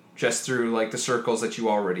have just through like the circles that you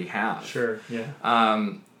already have. Sure. Yeah.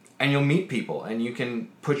 And you'll meet people, and you can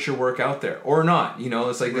put your work out there or not. You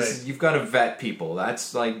know, it's like this. You've got to vet people.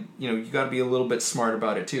 That's like, you know, you got to be a little bit smart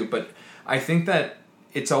about it too. But I think that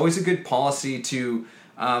it's always a good policy to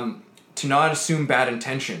not assume bad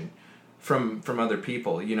intention from other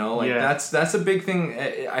people. You know, like that's a big thing.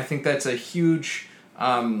 I think that's a huge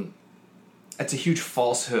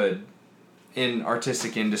falsehood in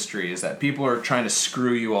artistic industry, is that people are trying to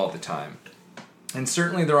screw you all the time. And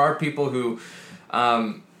certainly there are people who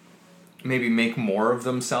maybe make more of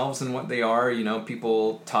themselves than what they are. You know,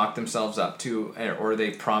 people talk themselves up to, or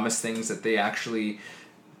they promise things that they actually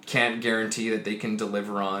can't guarantee that they can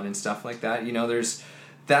deliver on and stuff like that. You know,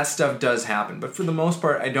 that stuff does happen. But for the most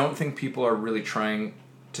part, I don't think people are really trying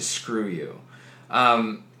to screw you.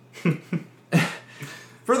 For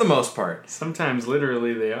the most part. Sometimes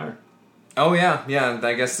literally they are. Oh, yeah.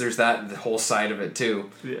 I guess there's the whole side of it, too.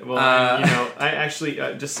 Yeah, well, you know, I actually,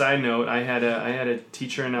 just side note, I had a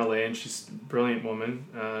teacher in LA, and she's a brilliant woman,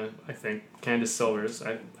 I think, Candace Silvers.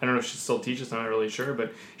 I don't know if she still teaches, I'm not really sure,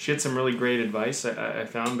 but she had some really great advice, I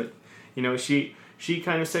found. But, you know, she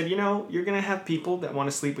kind of said, you know, you're going to have people that want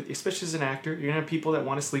to sleep with you, especially as an actor. You're going to have people that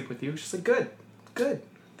want to sleep with you. She's like, good.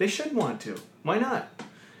 They should want to. Why not?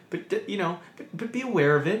 But, you know, but be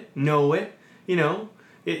aware of it. Know it. You know.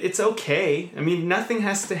 It's okay. I mean, nothing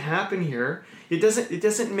has to happen here. It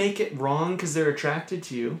doesn't make it wrong because they're attracted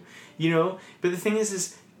to you, you know. But the thing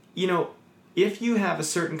is, you know, if you have a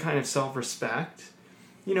certain kind of self-respect,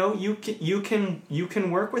 you know, you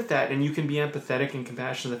can work with that, and you can be empathetic and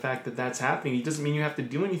compassionate to the fact that that's happening. It doesn't mean you have to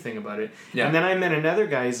do anything about it. Yeah. And then I met another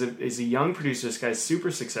guy. He's a young producer. This guy's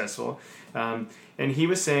super successful, and he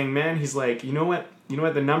was saying, man, he's like, you know what?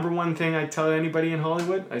 The number one thing I tell anybody in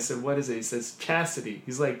Hollywood? I said, what is it? He says, chastity.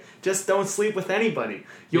 He's like, just don't sleep with anybody.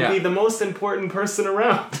 You'll be the most important person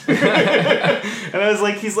around. And I was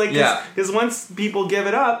like, he's like, because once people give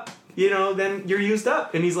it up, you know, then you're used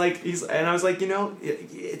up. And and I was like, you know,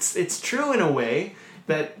 it's true in a way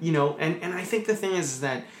that, you know, and I think the thing is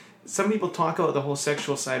that some people talk about the whole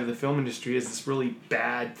sexual side of the film industry as this really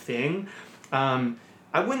bad thing. I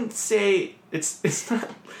wouldn't say it's not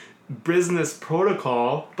business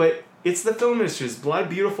protocol, but it's the film industry. There's a lot of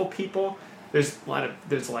beautiful people. There's a lot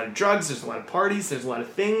of drugs. There's a lot of parties. There's a lot of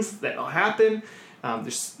things that'll happen.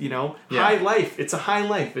 There's, you know, high life. It's a high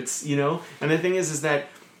life. It's, you know, and the thing is that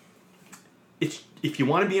if you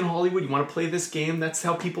want to be in Hollywood, you want to play this game, that's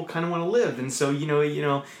how people kind of want to live. And so, you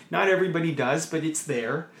know, not everybody does, but it's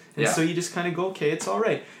there. And so you just kind of go, okay, it's all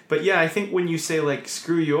right. But yeah, I think when you say, like,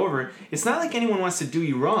 screw you over, it's not like anyone wants to do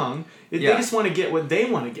you wrong. They just want to get what they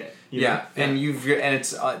want to get. You know?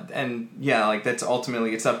 Like, that's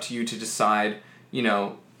ultimately, it's up to you to decide, you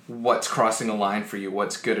know, what's crossing a line for you,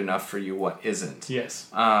 what's good enough for you, what isn't. Yes.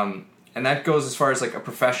 And that goes as far as, like, a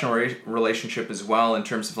professional relationship as well, in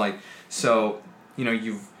terms of, like, so, you know,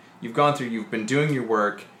 you've gone through, you've been doing your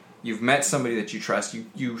work, you've met somebody that you trust,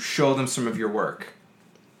 you show them some of your work.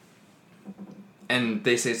 And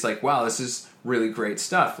they say, it's like, wow, this is really great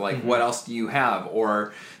stuff. Like, what else do you have?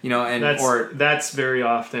 Or, you know, and that's very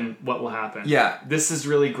often what will happen. Yeah, this is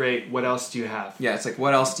really great. What else do you have? Yeah, it's like,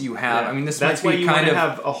 what else do you have? Yeah. I mean, that's why you want to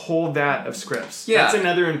have a whole vat of scripts. Yeah, that's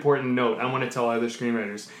another important note I want to tell other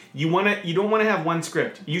screenwriters. You don't want to have one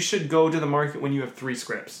script. You should go to the market when you have 3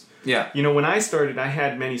 scripts. Yeah, you know, when I started, I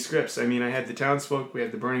had many scripts. I mean, I had The Townsfolk, we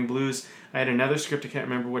had The Burning Blues. I had another script, I can't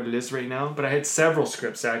remember what it is right now, but I had several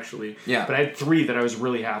scripts, actually. Yeah. But I had 3 that I was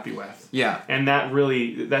really happy with. Yeah. And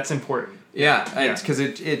that's important. Yeah, because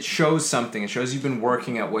it shows something. It shows you've been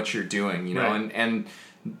working at what you're doing, you know, right. and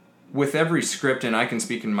with every script, and I can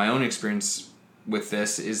speak in my own experience with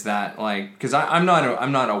this, is that, like, because I'm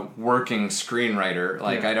not a working screenwriter,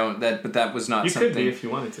 like, I don't, but that was not something. You could be if you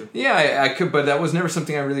wanted to. Yeah, I could, but that was never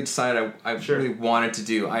something I really decided I Sure. really wanted to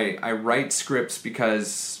do. I write scripts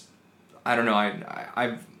because, I don't know,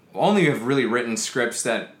 I've only have really written scripts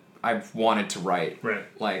that I've wanted to write. Right.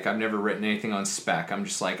 Like, I've never written anything on spec. I'm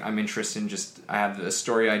just like, I'm interested in I have a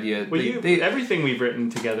story idea. Well, everything we've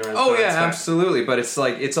written together on Oh, yeah, spec. absolutely. But it's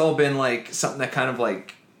like, it's all been like something that kind of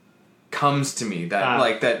like comes to me, that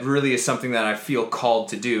like, that really is something that I feel called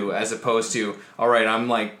to do, as opposed to, all right, I'm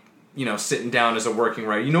like, you know, sitting down as a working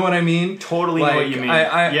writer. You know what I mean? Totally like, know what you mean.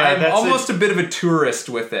 I'm almost a bit of a tourist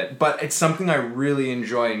with it, but it's something I really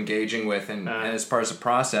enjoy engaging with, and as far as the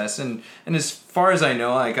process, and as far as I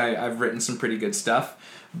know, like, I've written some pretty good stuff,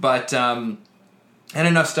 but and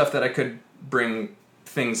enough stuff that I could bring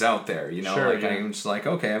things out there. You know, sure, like, I'm just like,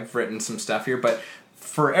 okay, I've written some stuff here, but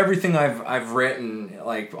for everything I've written,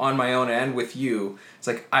 like, on my own and with you, it's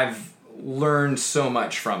like I've learned so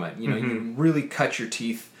much from it. You know, you really cut your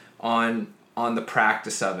teeth on the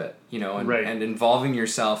practice of it, you know, and, right. and involving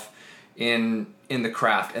yourself in the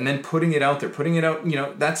craft, and then putting it out, you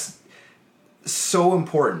know, that's so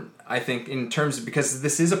important, I think, in terms of, because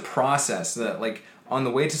this is a process that, like, on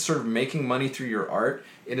the way to sort of making money through your art,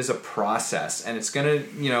 it is a process, and it's gonna,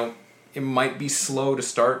 you know, it might be slow to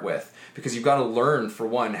start with, because you've got to learn, for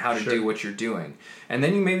one, how to sure. do what you're doing, and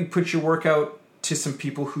then you maybe put your work out to some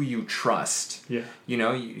people who you trust, you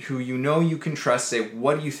know, who you know you can trust. Say,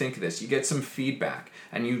 what do you think of this? You get some feedback,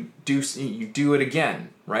 and you do it again,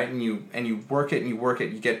 right? And you work it and you work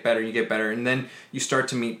it. You get better, and then you start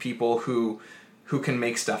to meet people who can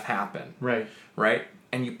make stuff happen, right?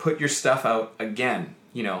 And you put your stuff out again.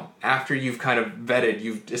 You know, after you've kind of vetted,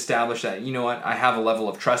 you've established that, you know what, I have a level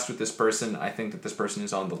of trust with this person. I think that this person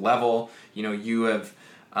is on the level. You know, you have,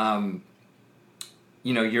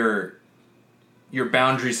 you know, your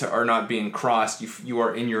boundaries are not being crossed. You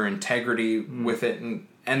are in your integrity with it.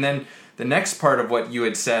 And then the next part of what you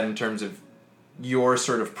had said in terms of your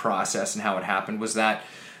sort of process and how it happened was that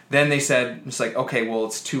then they said, it's like, okay, well,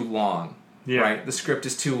 it's too long, right? The script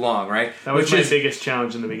is too long, right? That was my biggest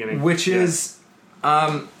challenge in the beginning. Which is,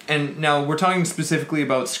 and now we're talking specifically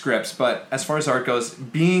about scripts, but as far as art goes,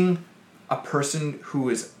 being a person who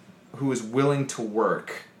is willing to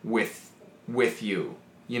work with you,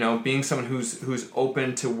 you know, being someone who's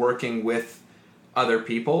open to working with other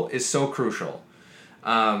people is so crucial.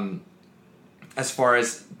 As far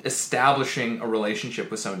as establishing a relationship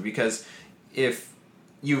with someone, because if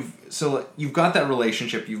you've got that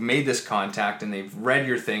relationship, you've made this contact, and they've read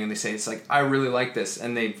your thing, and they say, it's like, I really like this,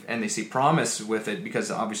 and they see promise with it, because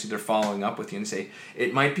obviously they're following up with you, and say,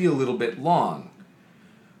 it might be a little bit long,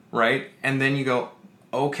 right? And then you go,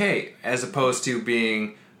 okay, as opposed to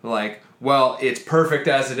being like, well, it's perfect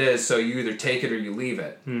as it is, so you either take it or you leave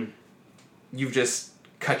it. You've just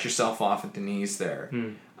cut yourself off at the knees there.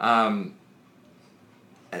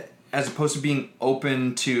 As opposed to being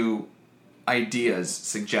open to ideas,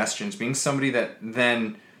 suggestions, being somebody that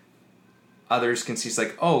then others can see, it's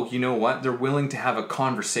like, oh, you know what? They're willing to have a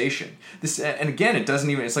conversation. This, and again, it doesn't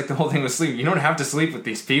even, it's like the whole thing with sleep. You don't have to sleep with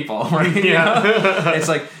these people, right? It's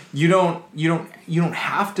like, you don't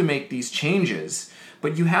have to make these changes,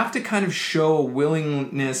 but you have to kind of show a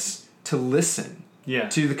willingness to listen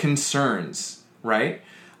to the concerns, right?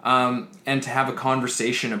 And to have a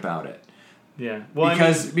conversation about it. Yeah. Well,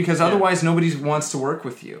 because otherwise nobody wants to work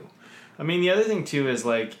with you, I mean, the other thing too is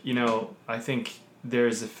like, you know, I think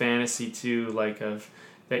there's a fantasy too, like of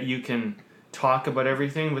that you can talk about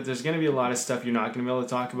everything, but there's going to be a lot of stuff you're not going to be able to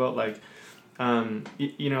talk about. Like,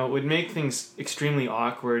 you know, it would make things extremely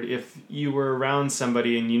awkward if you were around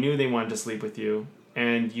somebody and you knew they wanted to sleep with you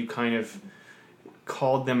and you kind of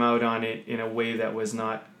called them out on it in a way that was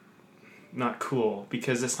not cool,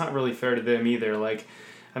 because it's not really fair to them either. Like,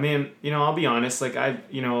 I mean, you know, I'll be honest, like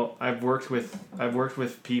I've worked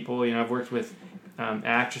with people, you know, I've worked with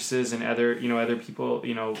actresses and other people,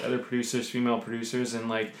 you know, other producers, female producers, and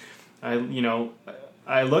like I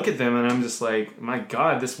look at them and I'm just like, my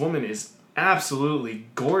God, this woman is absolutely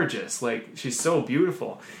gorgeous. Like, she's so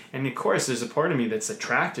beautiful. And of course there's a part of me that's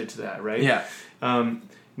attracted to that, right? Yeah.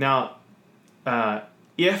 Now,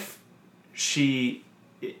 if she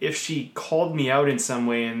called me out in some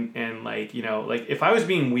way and like, you know, like if I was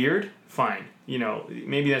being weird, fine, you know,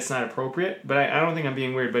 maybe that's not appropriate, but I don't think I'm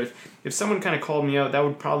being weird. But if someone kind of called me out, that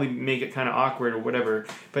would probably make it kind of awkward or whatever.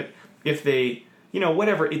 But if they, you know,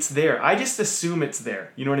 whatever, it's there. I just assume it's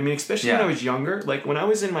there. You know what I mean? Especially when I was younger, like when I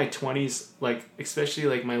was in my 20s, like especially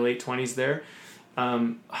like my late 20s there,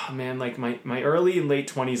 oh man, like my early and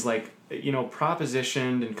late 20s, like, you know,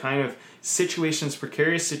 propositioned and kind of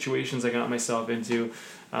precarious situations I got myself into.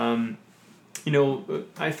 You know,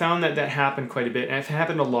 I found that happened quite a bit, and it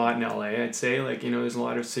happened a lot in LA, I'd say. Like, you know, there's a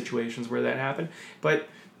lot of situations where that happened. But,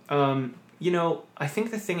 you know, I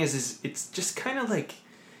think the thing is it's just kind of like,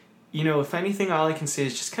 you know, if anything, all I can say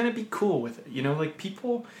is just kind of be cool with it. You know, like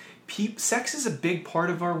sex is a big part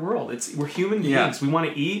of our world. We're human beings. We want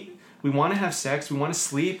to eat. We want to have sex. We want to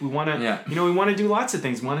sleep. We want to, you know, we want to do lots of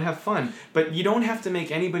things. We want to have fun. But you don't have to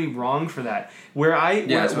make anybody wrong for that. We're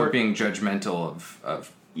being judgmental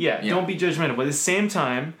of don't be judgmental. But at the same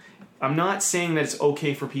time, I'm not saying that it's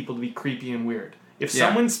okay for people to be creepy and weird. If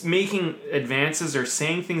someone's making advances or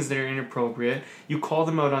saying things that are inappropriate, you call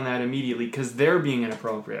them out on that immediately because they're being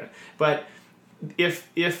inappropriate. But if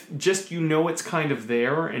just, you know, it's kind of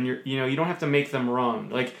there and you don't have to make them wrong.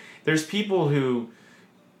 Like, there's people who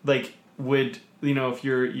like would, you know, if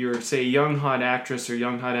you're say a young hot actress or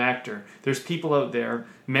young hot actor, there's people out there,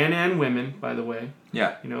 men and women, by the way.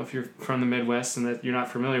 Yeah. You know, if you're from the Midwest and that you're not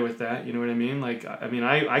familiar with that, you know what I mean? Like, I mean,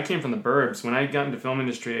 I came from the burbs. When I got into film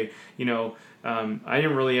industry, you know, I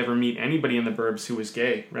didn't really ever meet anybody in the burbs who was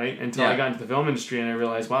gay, right? Until I got into the film industry and I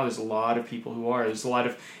realized, wow, there's a lot of people who are. There's a lot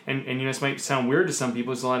of, and you know, this might sound weird to some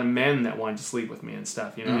people, there's a lot of men that wanted to sleep with me and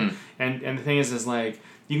stuff, you know? Mm-hmm. And the thing is like,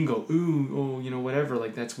 you can go, you know, whatever,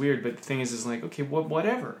 like, that's weird. But the thing is like, okay,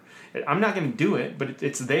 whatever. I'm not going to do it, but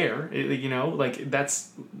it's there. You know, like,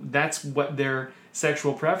 that's what their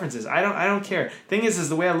sexual preference is. I don't care. Thing is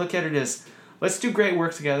the way I look at it is, let's do great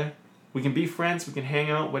work together. We can be friends. We can hang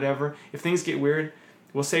out, whatever. If things get weird,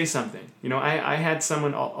 we'll say something. You know, I had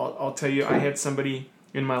someone, I'll tell you, I had somebody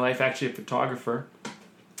in my life, actually a photographer,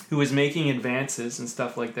 who was making advances and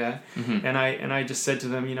stuff like that. Mm-hmm. And I just said to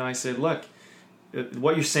them, you know, I said, look,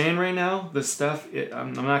 what you're saying right now, the stuff,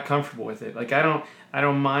 I'm not comfortable with it. Like, I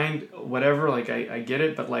don't mind whatever, like, I get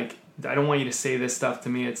it, but like, I don't want you to say this stuff to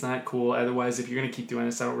me. It's not cool. Otherwise, if you're going to keep doing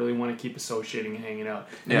this, I don't really want to keep associating and hanging out.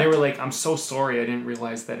 And they were like, I'm so sorry. I didn't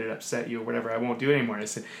realize that it upset you or whatever. I won't do it anymore. And I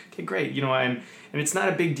said, okay, great. You know, and it's not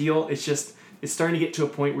a big deal. It's just, it's starting to get to a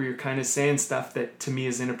point where you're kind of saying stuff that to me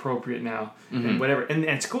is inappropriate now, mm-hmm. and whatever. And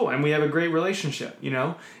it's cool. And we have a great relationship, you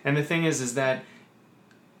know? And the thing is that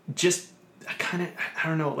just, I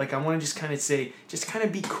don't know, like, I want to just kind of say, just kind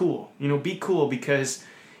of be cool, you know, be cool, because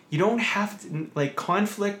you don't have to, like,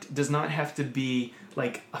 conflict does not have to be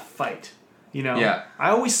like a fight, you know? Yeah. I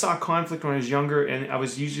always saw conflict when I was younger, and I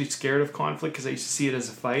was usually scared of conflict because I used to see it as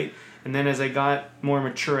a fight. And then as I got more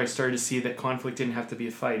mature, I started to see that conflict didn't have to be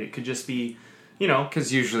a fight. It could just be, you know.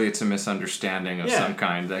 Because usually it's a misunderstanding of some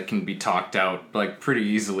kind that can be talked out, like, pretty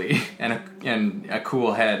easily. And a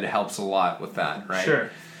cool head helps a lot with that, right? Sure.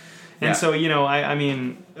 And so, you know, I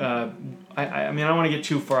mean, I don't want to get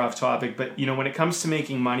too far off topic, but, you know, when it comes to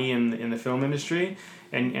making money in the film industry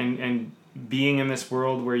and being in this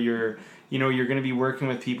world where you're going to be working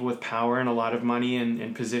with people with power and a lot of money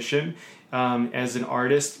and position, as an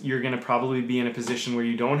artist, you're going to probably be in a position where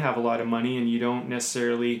you don't have a lot of money and you don't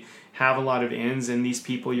necessarily have a lot of ends, and these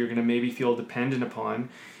people you're going to maybe feel dependent upon.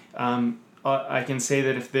 I can say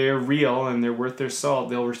that if they're real and they're worth their salt,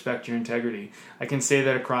 they'll respect your integrity. I can say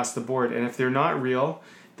that across the board. And if they're not real,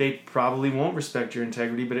 they probably won't respect your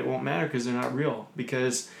integrity, but it won't matter because they're not real.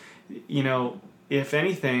 Because, you know, if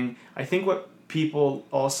anything, I think what people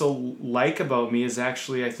also like about me is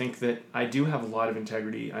actually, I think that I do have a lot of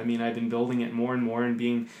integrity. I mean, I've been building it more and more and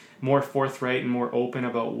being more forthright and more open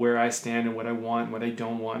about where I stand and what I want and what I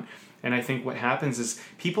don't want. And I think what happens is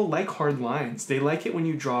people like hard lines. They like it when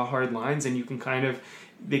you draw hard lines and they can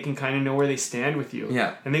kind of know where they stand with you.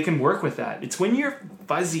 Yeah. And they can work with that. It's when you're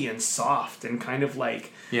fuzzy and soft and kind of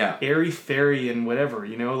like airy-fairy and whatever,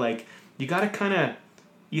 like you got to kind of,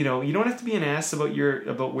 you don't have to be an ass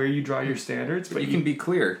about where you draw your standards, but you can be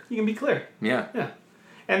clear. You can be clear. Yeah. Yeah.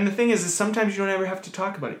 And the thing is sometimes you don't ever have to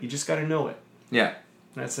talk about it. You just got to know it. Yeah.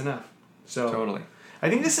 That's enough. So totally. I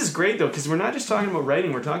think this is great though, because we're not just talking about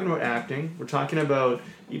writing. We're talking about acting. We're talking about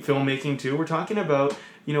filmmaking too. We're talking about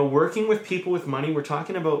working with people with money. We're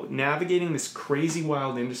talking about navigating this crazy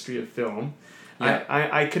wild industry of film. Yeah.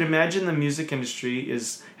 I could imagine the music industry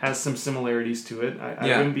has some similarities to it.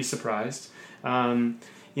 I wouldn't be surprised.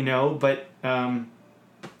 But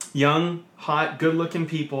young, hot, good-looking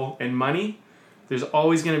people and money. There's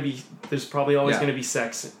probably always going to be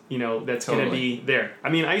sex, that's going to be there. I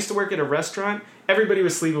mean, I used to work at a restaurant. Everybody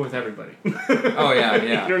was sleeping with everybody. Oh, yeah. You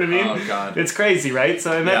know what I mean? Oh, God. It's crazy, right?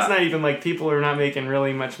 So, and that's not even like people are not making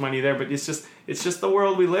really much money there, but it's just the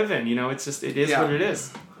world we live in, it is what it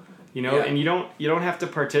is. And you don't have to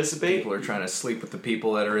participate. People are trying to sleep with the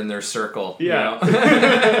people that are in their circle. Yeah.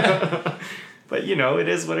 But, it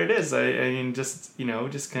is what it is. I mean, just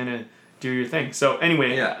kind of do your thing. So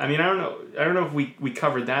anyway, I mean, I don't know if we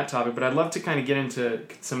covered that topic, but I'd love to kind of get into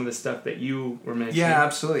some of the stuff that you were mentioning. Yeah,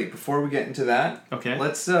 absolutely. Before we get into that, okay,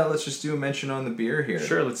 let's just do a mention on the beer here.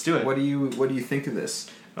 Sure, let's do it. What do you think of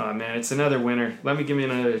this? Oh man, it's another winner. Give me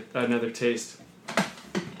another taste.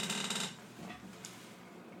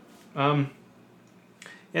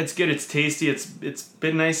 It's good. It's tasty. It's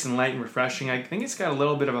been nice and light and refreshing. I think it's got a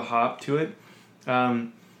little bit of a hop to it.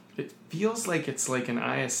 It feels like it's like an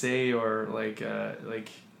ISA or like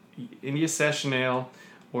India Session Ale,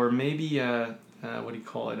 or maybe what do you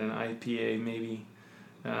call it? An IPA maybe.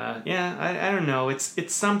 I don't know.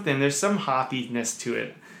 It's something. There's some hoppiness to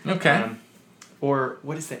it. Okay. Or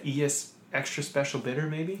what is that? ES Extra Special Bitter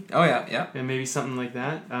maybe? Oh yeah. And maybe something like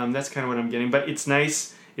that. That's kind of what I'm getting. But it's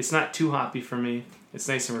nice. It's not too hoppy for me. It's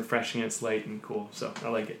nice and refreshing. It's light and cool. So I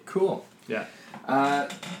like it. Cool. Yeah.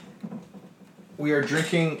 We are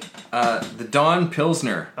drinking the Dawn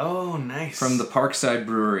Pilsner. Oh, nice. From the Parkside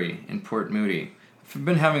Brewery in Port Moody. I've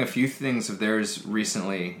been having a few things of theirs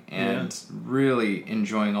recently and really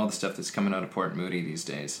enjoying all the stuff that's coming out of Port Moody these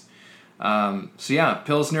days.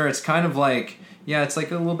 Pilsner, it's kind of like, it's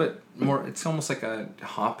like a little bit more, it's almost like a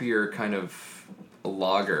hoppier kind of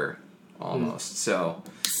lager almost. So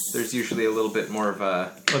there's usually a little bit more of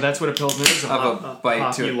a... Oh, that's what a Pilsner is? A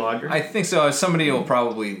bite to it. Lager? I think so. Somebody will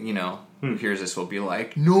probably, who hears this will be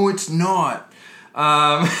like, no, it's not.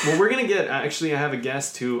 Well, we're going to get... Actually, I have a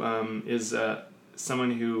guest who is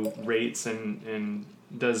someone who rates and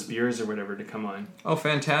does beers or whatever to come on. Oh,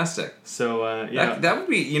 fantastic. So, That would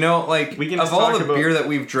be, we can of all the beer that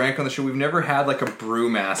we've drank on the show, we've never had, like, a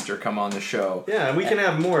brewmaster come on the show. Yeah, we can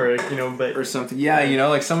have more, but... Or something. Yeah,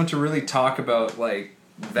 like, someone to really talk about, like,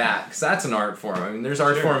 that. Because that's an art form. I mean, there's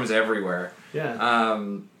art forms everywhere. Yeah.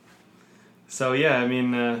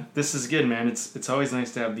 This is good, man. It's always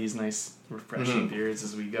nice to have these nice, refreshing beers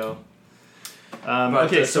as we go.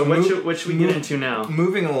 Okay, so what should we get into now?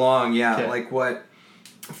 Moving along, like what...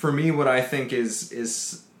 For me, what I think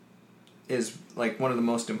is like one of the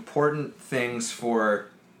most important things for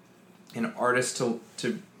an artist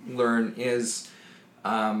to learn is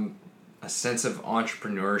a sense of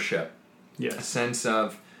entrepreneurship. Yes. A sense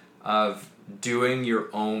of doing your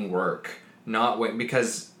own work, not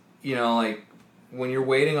because like when you're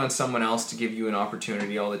waiting on someone else to give you an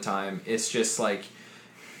opportunity all the time, it's just like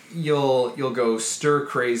you'll go stir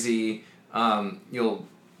crazy.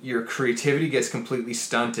 Your creativity gets completely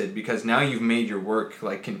stunted because now you've made your work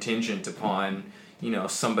like contingent upon,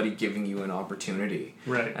 somebody giving you an opportunity.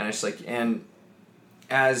 Right. And it's like, and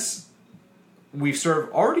as we've sort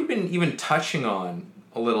of already been even touching on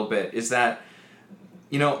a little bit, is that,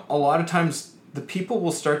 a lot of times people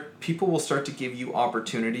will start to give you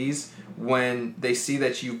opportunities when they see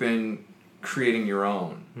that you've been creating your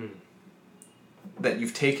own. That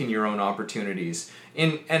you've taken your own opportunities.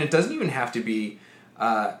 And it doesn't even have to be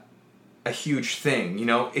a huge thing,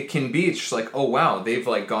 it can be, it's just like, oh wow, they've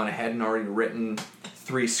like gone ahead and already written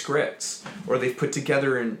 3 scripts, or they've put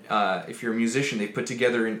together if you're a musician, they've put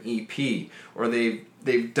together an EP, or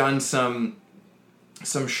they've done some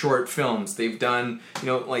short films, they've done,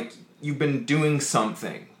 like you've been doing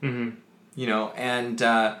something, and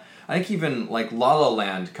I think even like La La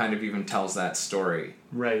Land kind of even tells that story.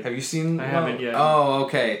 Right. Have you seen? I haven't yet. Oh,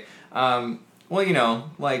 okay. Well,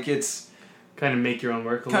 like it's kind of make your own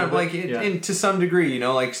work a little bit. Kind of like, and to some degree,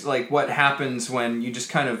 like what happens when you just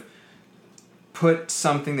kind of put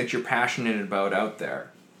something that you're passionate about out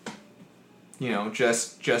there.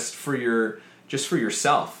 just for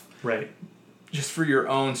yourself. Right. Just for your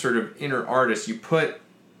own sort of inner artist, you put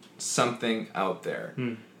something out there.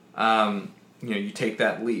 You take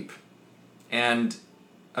that leap, and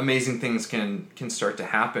amazing things can start to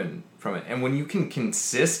happen from it. And when you can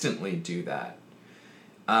consistently do that,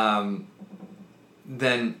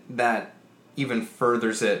 then that even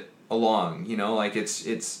furthers it along.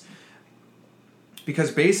 It's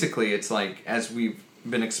because basically it's like, as we've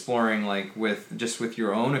been exploring, like with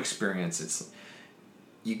your own experience, it's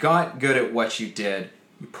you got good at what you did.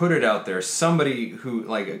 You put it out there. Somebody who,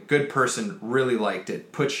 like a good person, really liked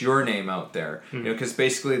it. Puts your name out there. Because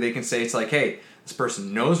basically they can say, it's like, hey, this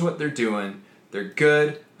person knows what they're doing. They're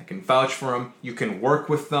good. I can vouch for them. You can work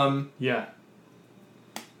with them. Yeah.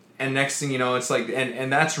 And next thing you know, it's like,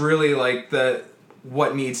 and that's really like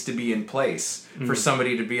what needs to be in place for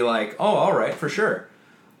somebody to be like, oh, all right, for sure.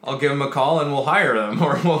 I'll give them a call and we'll hire them,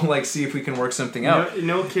 or we'll like see if we can work something out.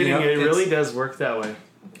 No kidding. It really does work that way.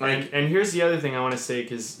 And here's the other thing I want to say,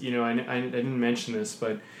 because I didn't mention this,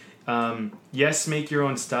 but yes, make your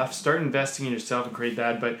own stuff. Start investing in yourself and create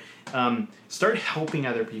that, but start helping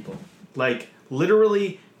other people. Like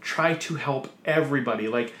literally try to help everybody.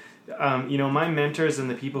 Like my mentors and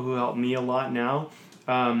the people who help me a lot now.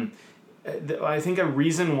 I think a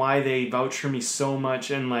reason why they vouch for me so much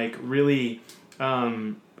and like really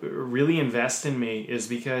invest in me is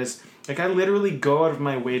because like I literally go out of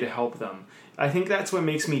my way to help them. I think that's what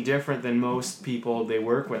makes me different than most people they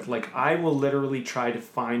work with. Like, I will literally try to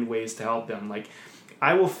find ways to help them. Like,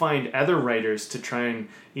 I will find other writers to try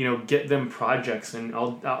and, get them projects, and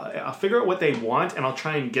I'll figure out what they want, and I'll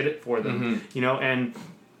try and get it for them, and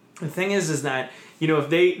the thing is that,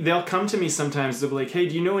 if they'll come to me sometimes, they'll be like, hey,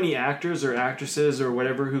 do you know any actors or actresses or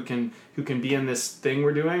whatever who can be in this thing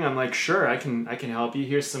we're doing? I'm like, sure, I can help you.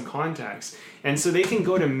 Here's some contacts. And so they can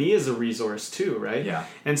go to me as a resource too, right? Yeah.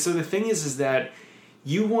 And so the thing is that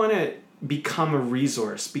you want to become a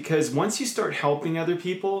resource, because once you start helping other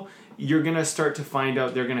people, you're going to start to find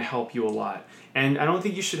out they're going to help you a lot. And I don't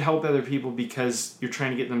think you should help other people because you're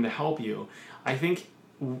trying to get them to help you. I think,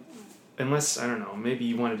 unless, I don't know, maybe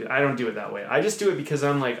you want to do, I don't do it that way. I just do it because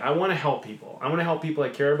I'm like, I want to help people. I want to help people I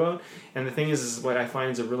care about. And the thing is what I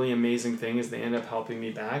find is a really amazing thing is they end up helping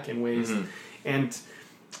me back in ways, and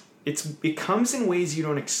it comes in ways you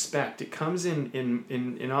don't expect. It comes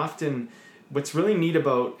in often. What's really neat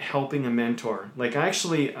about helping a mentor, like I'm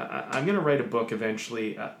going to write a book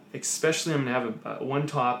eventually, especially I'm going to have one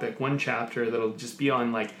topic, one chapter that'll just be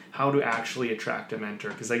on like how to actually attract a mentor,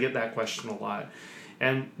 because I get that question a lot.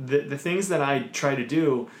 And the things that I try to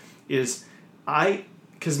do is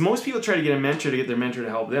because most people try to get a mentor to get their mentor to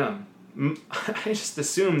help them. I just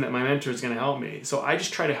assume that my mentor is going to help me. So I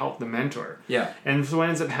just try to help the mentor. Yeah. And so what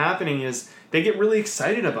ends up happening is they get really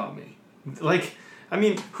excited about me. Like, I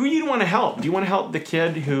mean, who do you want to help? Do you want to help the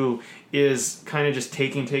kid who is kind of just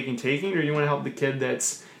taking, or do you want to help the kid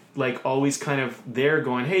that's like always kind of there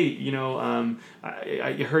going, hey,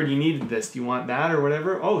 I heard you needed this. Do you want that or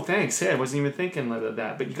whatever? Oh, thanks. Hey, I wasn't even thinking of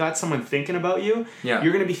that. But you got someone thinking about you. Yeah.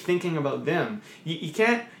 You're going to be thinking about them. You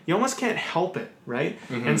almost can't help it, right?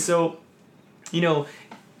 Mm-hmm. And so,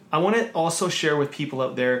 I want to also share with people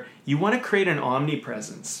out there, you want to create an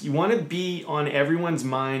omnipresence. You want to be on everyone's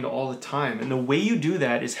mind all the time. And the way you do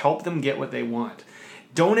that is help them get what they want.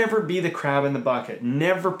 Don't ever be the crab in the bucket.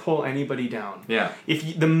 Never pull anybody down. Yeah.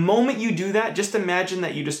 The moment you do that, just imagine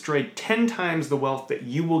that you destroyed 10 times the wealth that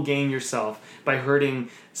you will gain yourself by hurting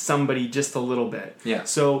somebody just a little bit. Yeah.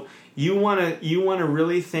 So you want to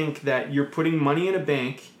really think that you're putting money in a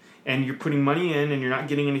bank, and you're putting money in and you're not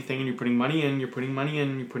getting anything, and you're putting money in, you're putting money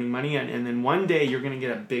in, you're putting money in, and then one day you're going to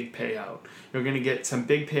get a big payout. You're going to get some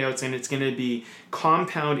big payouts, and it's going to be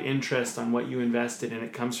compound interest on what you invested, and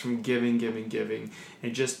it comes from giving,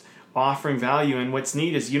 and just offering value. And what's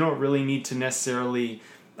neat is you don't really need to necessarily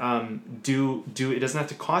do it doesn't have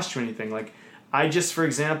to cost you anything. Like I just, for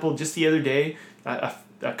example, just the other day, a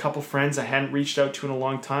couple friends I hadn't reached out to in a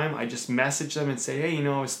long time, I just messaged them and say, hey,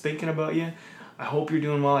 I was thinking about you. I hope you're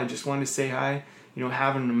doing well. I just wanted to say hi.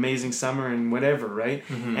 Have an amazing summer and whatever, right?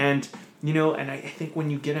 Mm-hmm. And, and I think when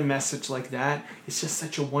you get a message like that, it's just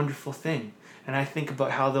such a wonderful thing. And I think about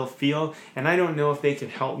how they'll feel. And I don't know if they can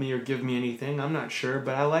help me or give me anything. I'm not sure,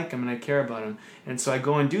 but I like them and I care about them. And so I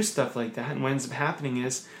go and do stuff like that. And what ends up happening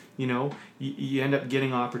is, you end up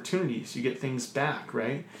getting opportunities. You get things back,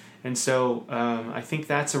 right? And so I think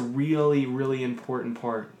that's a really, really important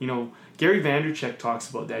part. Gary Vaynerchuk talks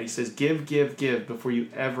about that. He says, give before you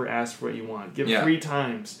ever ask for what you want. Give 3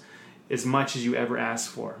 times as much as you ever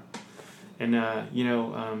ask for. And,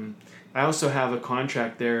 I also have a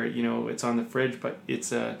contract there, it's on the fridge, but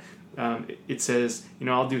it's it says,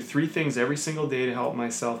 I'll do 3 things every single day to help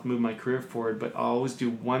myself move my career forward, but I'll always do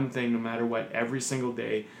one thing no matter what every single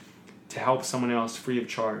day to help someone else free of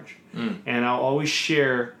charge. And I'll always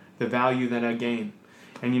share the value that I gain.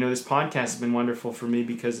 And, this podcast has been wonderful for me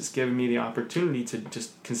because it's given me the opportunity to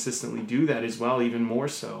just consistently do that as well, even more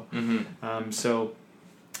so. So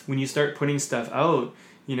when you start putting stuff out,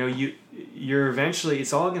 you're eventually,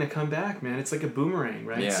 it's all going to come back, man. It's like a boomerang,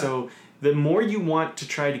 right? Yeah. So the more you want to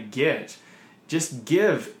try to get, just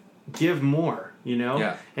give more,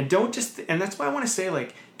 Yeah. And don't just, and that's why I want to say,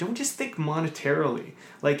 like, don't just think monetarily.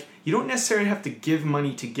 Like, you don't necessarily have to give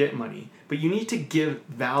money to get money, but you need to give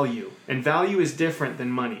value. And value is different than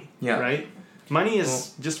money, right? Money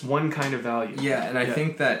is just one kind of value. Yeah, and I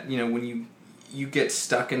think that, when you get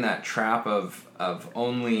stuck in that trap of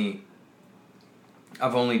only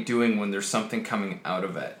doing when there's something coming out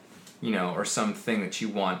of it, or something that you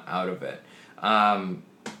want out of it.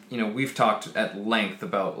 We've talked at length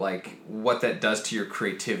about like what that does to your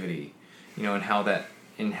creativity, and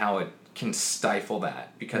how it can stifle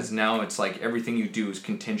that, because now it's like everything you do is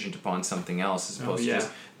contingent upon something else as opposed to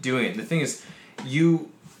just doing it. The thing is,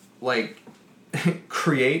 you like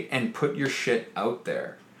create and put your shit out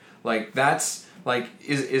there. Like that's like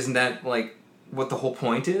isn't that like what the whole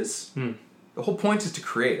point is? The whole point is to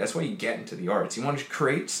create. That's why you get into the arts. You want to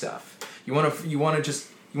create stuff. You want to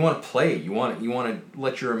play. You want to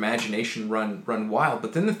let your imagination run wild.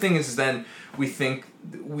 But then the thing is, then we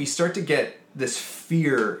start to get this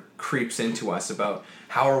fear creeps into us about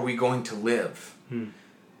how are we going to live?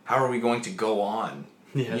 How are we going to go on?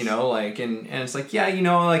 Yes. And it's like,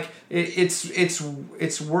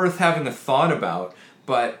 it's worth having a thought about,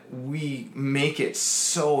 but we make it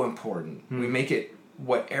so important. We make it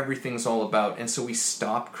what everything's all about, and so we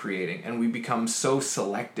stop creating, and we become so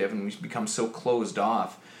selective, and we become so closed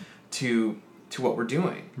off to what we're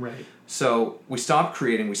doing. Right. So we stop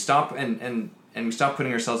creating, we stop and we stop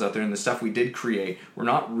putting ourselves out there, and the stuff we did create, we're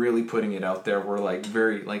not really putting it out there. We're like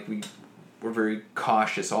we're very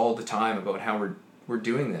cautious all the time about how we're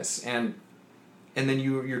doing this, and then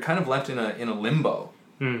you're kind of left in a limbo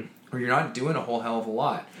where you're not doing a whole hell of a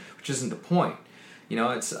lot, which isn't the point.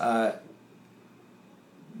 It's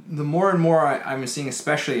the more and more I'm seeing,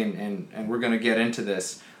 especially, and we're going to get into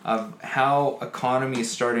this, of how economy is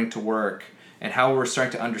starting to work and how we're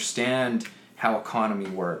starting to understand how economy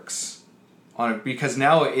works on it, because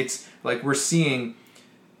now it's like we're seeing,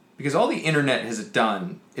 because all the internet has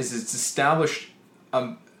done is it's established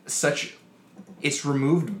it's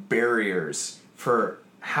removed barriers for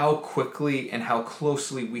how quickly and how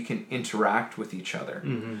closely we can interact with each other,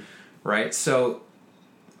 right? So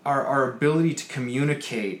our ability to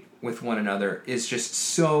communicate with one another is just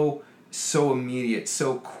so immediate,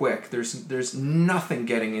 so quick. There's nothing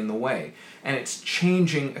getting in the way, and it's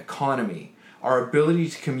changing economy. Our ability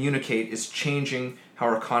to communicate is changing how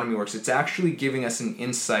our economy works. It's actually giving us an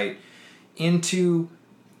insight into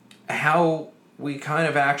how we kind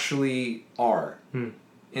of actually are, in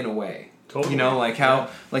a way. Totally.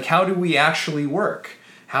 How do we actually work?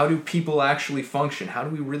 How do people actually function? How do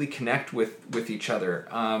we really connect with each other?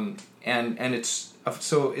 And it's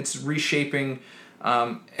reshaping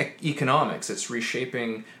economics. It's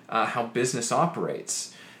reshaping how business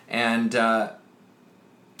operates, and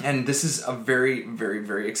this is a very, very,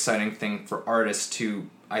 very exciting thing for artists to,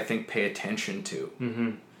 I think, pay attention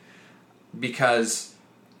to, because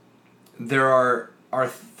there are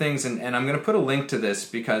things, and I'm going to put a link to this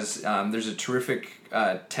because there's a terrific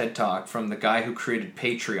TED Talk from the guy who created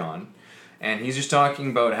Patreon, and he's just talking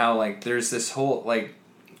about how there's this whole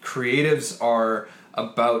creatives are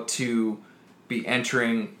about to be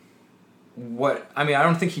entering I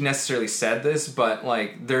don't think he necessarily said this, but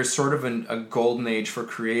there's sort of a golden age for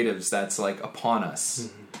creatives that's upon us,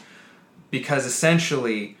 because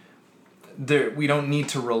essentially we don't need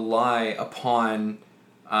to rely upon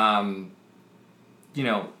all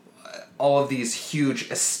of these huge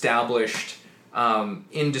established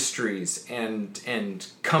industries and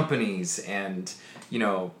companies and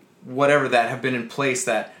whatever that have been in place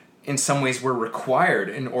that in some ways were required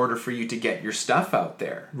in order for you to get your stuff out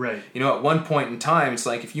there. Right. At one point in time, it's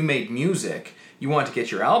if you made music, you want to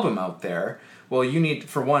get your album out there, well, you need,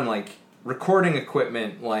 for one, recording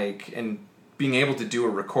equipment, and being able to do a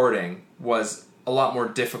recording was a lot more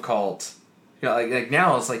difficult.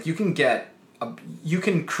 Now it's you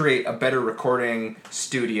can create a better recording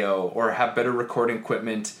studio or have better recording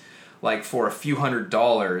equipment for a few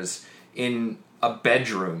 $100s in a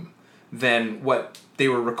bedroom than what they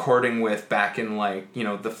were recording with back in like, you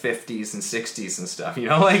know, the 50s and 60s and stuff, you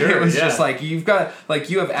know, like sure, it was just like you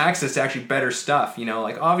have access to actually better stuff, you know,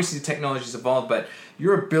 like obviously technology's evolved, but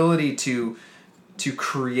your ability to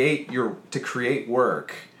create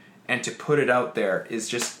work and to put it out there is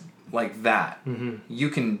just like that. Mm-hmm. You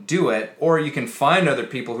can do it, or you can find other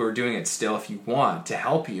people who are doing it still if you want to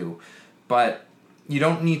help you, but you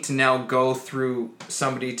don't need to now go through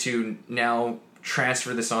somebody to now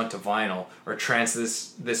transfer this onto vinyl, or transfer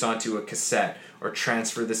this onto a cassette, or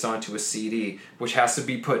transfer this onto a CD, which has to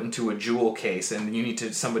be put into a jewel case, and you need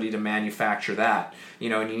somebody to manufacture that, you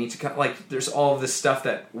know, and you need to, like, there's all of this stuff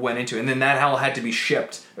that went into it, and then that all had to be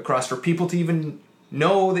shipped across for people to even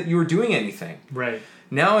know that you were doing anything. Right.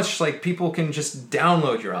 Now it's just like people can just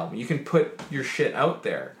download your album. You can put your shit out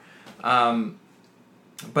there.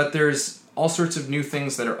 But there's all sorts of new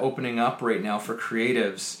things that are opening up right now for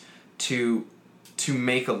creatives to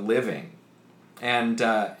make a living, and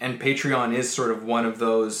Patreon is sort of one of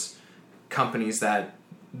those companies that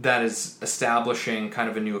is establishing kind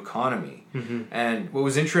of a new economy. Mm-hmm. And what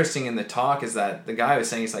was interesting in the talk is that the guy was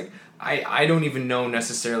saying, he's like, I don't even know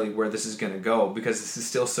necessarily where this is going to go because this is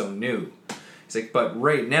still so new. He's like, but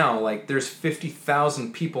right now, like, there's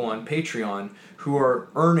 50,000 people on Patreon who are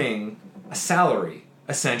earning a salary.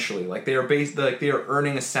 Essentially, like they are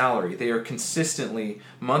earning a salary. They are consistently,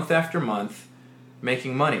 month after month,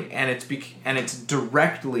 making money, and it's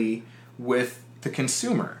directly with the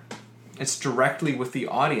consumer. It's directly with the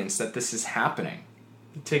audience that this is happening.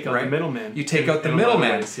 You take out the middleman. You take out the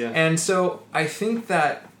middleman, and so I think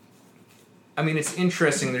that, I mean, it's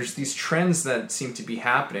interesting. There's these trends that seem to be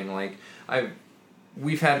happening. Like I've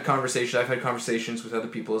had conversations with other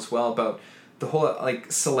people as well about the whole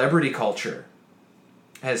like celebrity culture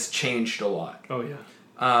has changed a lot. Oh yeah.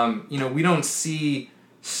 You know, we don't see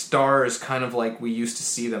stars kind of like we used to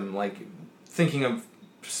see them, like thinking of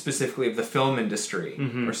specifically of the film industry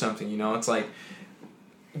or something, you know, it's like,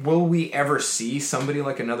 will we ever see somebody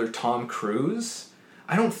like another Tom Cruise?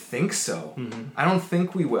 I don't think so. I don't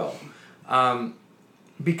think we will.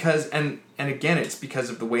 Because, and again, it's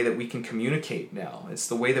because of the way that we can communicate now. It's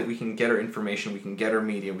the way that we can get our information, we can get our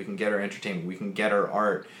media, we can get our entertainment, we can get our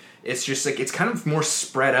art. It's just like, it's kind of more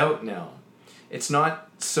spread out now. It's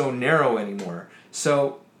not so narrow anymore.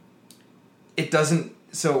 So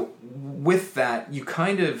with that, you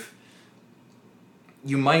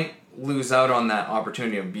might lose out on that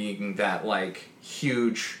opportunity of being that like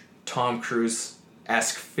huge Tom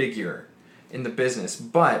Cruise-esque figure in the business.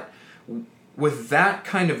 But with that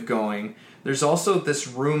kind of going, there's also this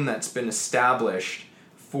room that's been established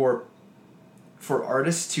for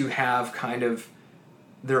artists to have kind of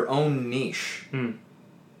their own niche.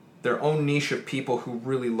 Their own niche of people who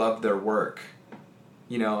really love their work.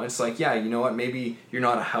 You know, it's like, yeah, you know what, maybe you're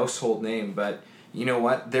not a household name, but you know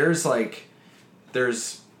what, there's a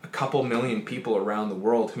couple million people around the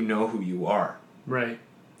world who know who you are. Right.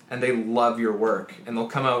 And they love your work, and they'll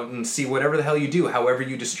come out and see whatever the hell you do, however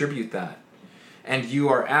you distribute that. And you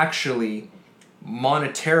are actually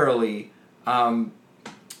monetarily,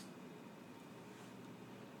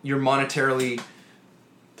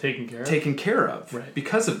 taken care of right.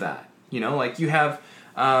 because of that. You know, like you have,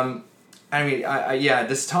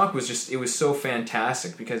 this talk was just, it was so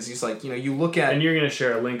fantastic because he's like, you know, you look at... And you're going to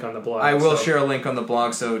share a link on the blog. I will share a link on the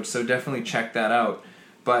blog, so definitely check that out.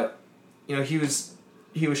 But, you know, he was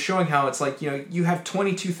showing how it's like, you know, you have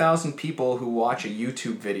 22,000 people who watch a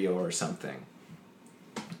YouTube video or something.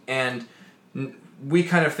 And we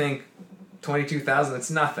kind of think 22,000, that's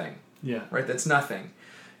nothing. Yeah. Right? That's nothing.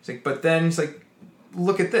 It's like, but then he's like,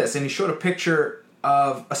 look at this. And he showed a picture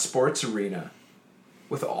of a sports arena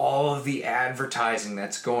with all of the advertising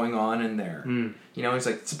that's going on in there. You know, he's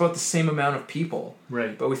like, it's about the same amount of people.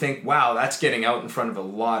 Right. But we think, wow, that's getting out in front of a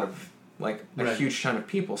lot of, like, a huge ton of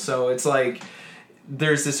people. So it's like,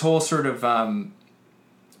 there's this whole sort of,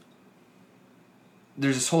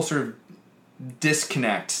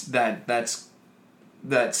 disconnect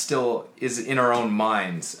that still is in our own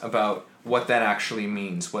minds about what that actually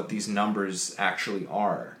means, what these numbers actually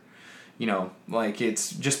are. You know, like,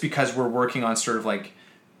 it's just because we're working on sort of like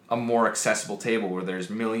a more accessible table where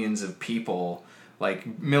there's millions of people, like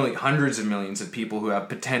hundreds of millions of people who have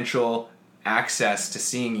potential access to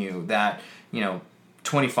seeing you, that, you know,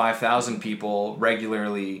 25,000 people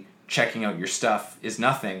regularly checking out your stuff is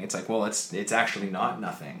nothing. It's like, well, it's actually not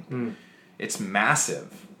nothing. It's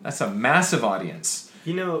massive. That's a massive audience.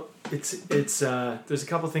 You know, it's there's a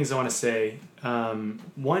couple things I want to say.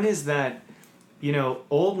 One is that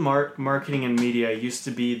old marketing and media used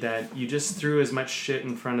to be that you just threw as much shit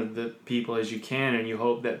in front of the people as you can and you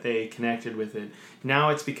hope that they connected with it. Now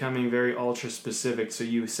it's becoming very ultra specific, so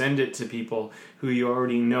you send it to people who you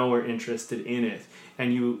already know are interested in it,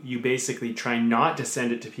 and you basically try not to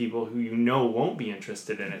send it to people who you know won't be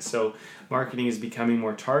interested in it. So marketing is becoming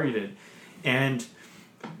more targeted, and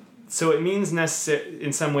so it means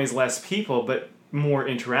in some ways less people, but more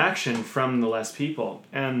interaction from the less people.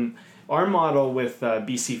 And our model with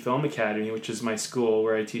BC Film Academy, which is my school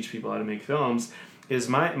where I teach people how to make films, is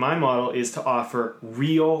my model is to offer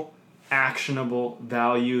real, actionable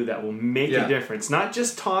value that will make a difference. Not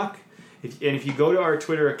just talk. If you go to our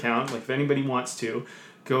Twitter account, like if anybody wants to,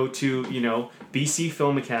 go to, BC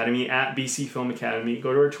Film Academy, at BC Film Academy,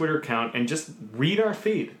 go to our Twitter account and just read our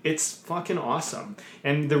feed. It's fucking awesome.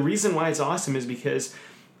 And the reason why it's awesome is because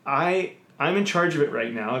I'm in charge of it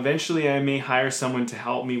right now. Eventually I may hire someone to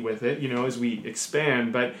help me with it, as we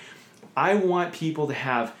expand. But I want people to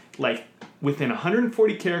have, like, within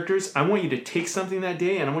 140 characters, I want you to take something that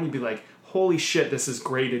day and I want you to be like, holy shit, this is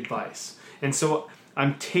great advice. And so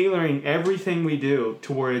I'm tailoring everything we do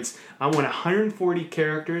towards, I want 140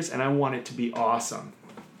 characters and I want it to be awesome.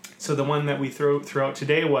 So the one that we threw out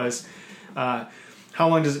today was, how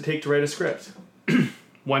long does it take to write a script?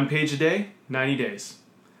 1 page a day, 90 days.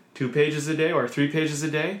 2 pages a day or 3 pages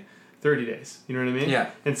a day, 30 days. You know what I mean?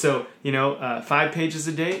 Yeah. And so, 5 pages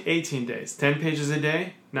a day, 18 days. 10 pages a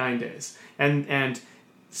day, 9 days. And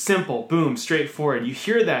simple, boom, straightforward. You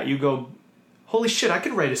hear that, you go, holy shit, I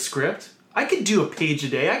could write a script. I could do a page a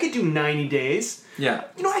day. I could do 90 days. Yeah.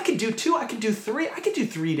 I could do 2. I could do 3. I could do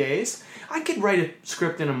 3 days. I could write a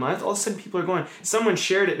script in a month. All of a sudden people are going, someone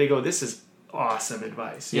shared it. They go, this is awesome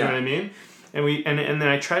advice. You know what I mean? And then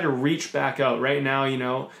I try to reach back out. Right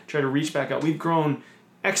now, try to reach back out. We've grown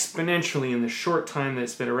exponentially in the short time that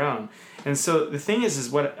it's been around. And so the thing is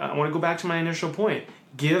what I want to go back to my initial point.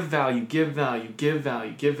 Give value, give value, give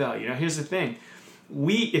value, give value. Now here's the thing.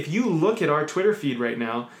 If you look at our Twitter feed right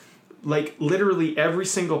now, like literally every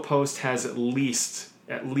single post has at least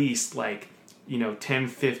like 10,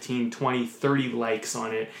 15, 20, 30 likes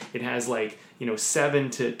on it. It has 7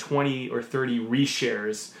 to 20 or 30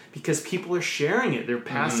 reshares because people are sharing it. They're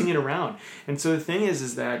passing it around. And so the thing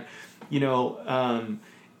is that,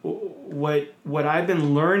 what I've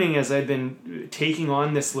been learning as I've been taking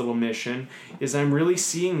on this little mission is I'm really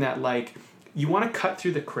seeing that, you want to cut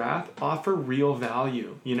through the crap, offer real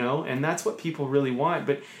value, and that's what people really want.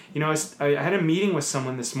 But, I had a meeting with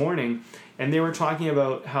someone this morning, and they were talking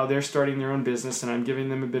about how they're starting their own business, and I'm giving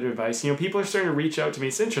them a bit of advice. People are starting to reach out to me.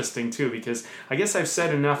 It's interesting, too, because I guess I've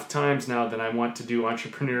said enough times now that I want to do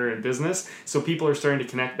entrepreneur and business, so people are starting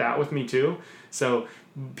to connect that with me, too. So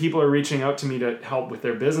people are reaching out to me to help with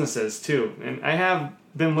their businesses, too. And I have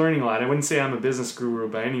been learning a lot. I wouldn't say I'm a business guru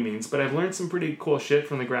by any means, but I've learned some pretty cool shit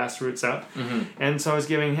from the grassroots up. And so I was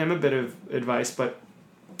giving him a bit of advice, but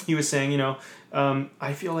he was saying,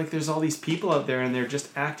 I feel like there's all these people out there and they're just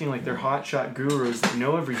acting like they're hotshot gurus that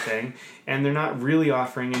know everything and they're not really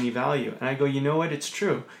offering any value. And I go, you know what? It's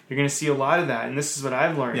true. You're going to see a lot of that. And this is what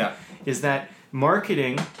I've learned is that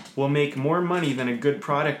marketing will make more money than a good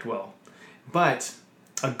product will. But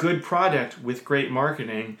a good product with great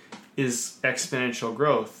marketing is exponential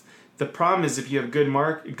growth. The problem is if you have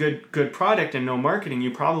good product and no marketing,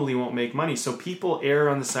 you probably won't make money. So people err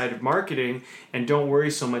on the side of marketing and don't worry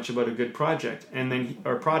so much about a good project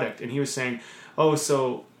or product. And he was saying,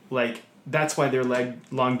 that's why their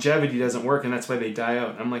longevity doesn't work and that's why they die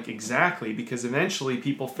out. And I'm like, exactly, because eventually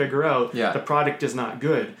people figure out the product is not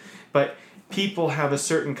good. But people have a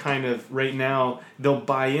certain kind of, right now, they'll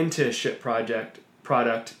buy into a shit product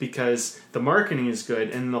because the marketing is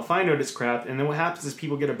good and they'll find out it's crap, and then what happens is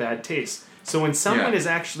people get a bad taste. So when someone is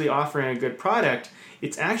actually offering a good product,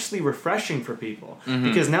 it's actually refreshing for people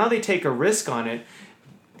because now they take a risk on it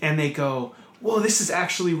and they go, whoa, this is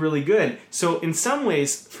actually really good. So in some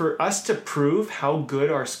ways, for us to prove how good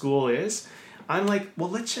our school is, I'm like,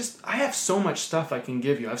 well, I have so much stuff I can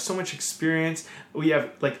give you. I have so much experience. We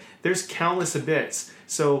have, there's countless of bits.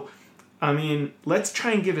 So let's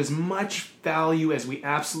try and give as much value as we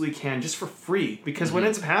absolutely can just for free. Because what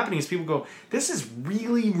ends up happening is people go, this is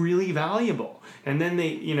really, really valuable. And then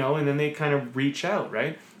they kind of reach out,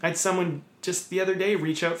 right? I had someone just the other day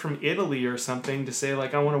reach out from Italy or something to say,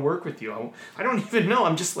 I want to work with you. I don't even know.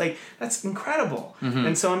 I'm just like, that's incredible.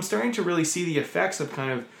 And so I'm starting to really see the effects of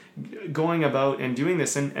kind of going about and doing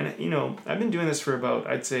this. And I've been doing this for about,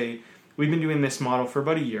 I'd say, we've been doing this model for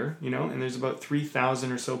about a year, and there's about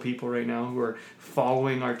 3,000 or so people right now who are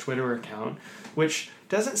following our Twitter account, which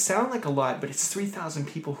doesn't sound like a lot, but it's 3,000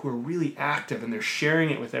 people who are really active, and they're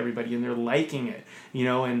sharing it with everybody, and they're liking it, you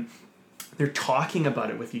know, and they're talking about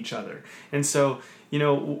it with each other. And so,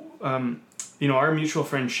 our mutual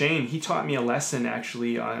friend Shane, he taught me a lesson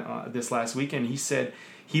actually this last weekend. He said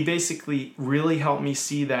he basically really helped me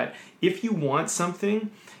see that if you want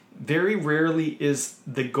something, very rarely is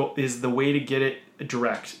the way to get it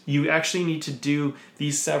direct. You actually need to do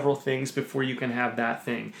these several things before you can have that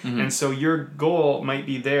thing. Mm-hmm. And so your goal might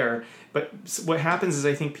be there, but what happens is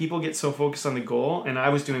I think people get so focused on the goal, and I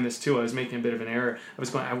was doing this too. I was making a bit of an error. I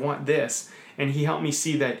was going, I want this. And he helped me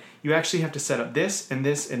see that you actually have to set up this and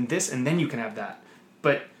this and this, and then you can have that.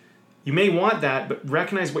 But you may want that, but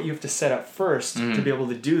recognize what you have to set up first to be able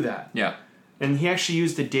to do that. Yeah. And he actually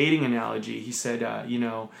used a dating analogy. He said,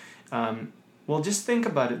 well, just think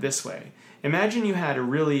about it this way. Imagine you had a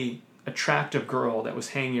really attractive girl that was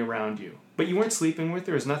hanging around you, but you weren't sleeping with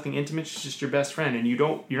her. There's nothing intimate. She's just your best friend, and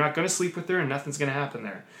you're not going to sleep with her, and nothing's going to happen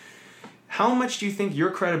there. How much do you think your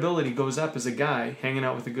credibility goes up as a guy hanging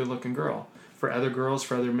out with a good-looking girl? For other girls,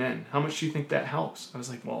 for other men, how much do you think that helps? I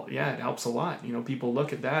was like, well, yeah, it helps a lot. People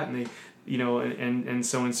look at that and they, and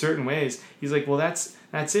so in certain ways, he's like, well, that's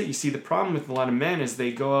it. You see, the problem with a lot of men is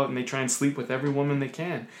they go out and they try and sleep with every woman they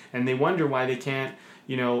can, and they wonder why they can't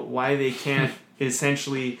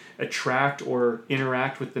essentially attract or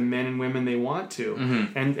interact with the men and women they want to.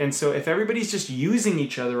 Mm-hmm. And so if everybody's just using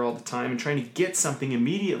each other all the time and trying to get something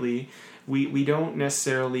immediately, we don't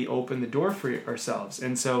necessarily open the door for ourselves.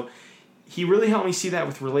 And so he really helped me see that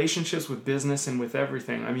with relationships, with business, and with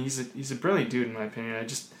everything. I mean, he's a brilliant dude in my opinion.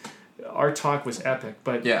 Our talk was epic,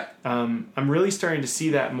 but yeah. I'm really starting to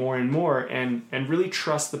see that more and more, and really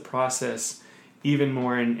trust the process even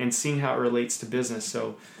more, and seeing how it relates to business.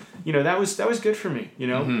 So, that was good for me,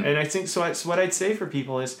 Mm-hmm. And I think so what I'd say for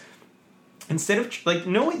people is, instead of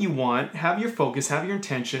know what you want, have your focus, have your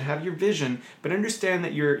intention, have your vision, but understand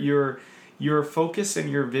that your focus and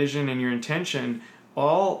your vision and your intention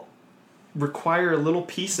all require little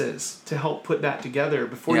pieces to help put that together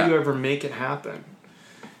before you ever make it happen.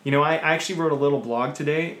 I actually wrote a little blog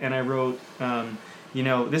today, and I wrote,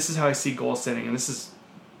 this is how I see goal setting, and this is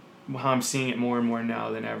how I'm seeing it more and more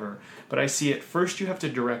now than ever. But I see it, first you have to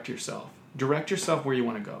direct yourself. Direct yourself where you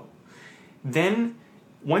want to go. Then,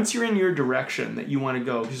 once you're in your direction that you want to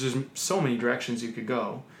go, because there's so many directions you could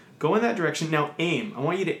go in that direction. Now aim. I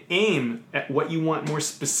want you to aim at what you want more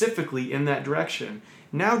specifically in that direction.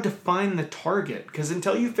 Now define the target, because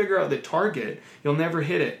until you figure out the target, you'll never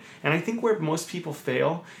hit it. And I think where most people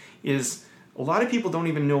fail is a lot of people don't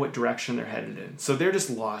even know what direction they're headed in. So they're just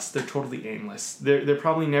lost. They're totally aimless. They're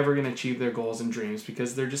probably never going to achieve their goals and dreams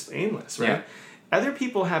because they're just aimless, right? Yeah. Other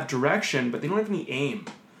people have direction, but they don't have any aim.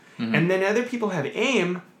 Mm-hmm. And then other people have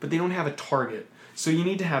aim, but they don't have a target. So you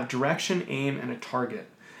need to have direction, aim, and a target.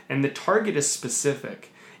 And the target is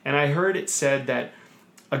specific. And I heard it said that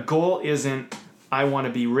a goal isn't, I want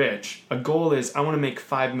to be rich. A goal is, I want to make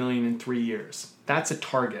 $5 million in 3 years. That's a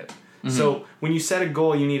target. Mm-hmm. So when you set a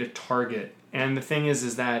goal, you need a target. And the thing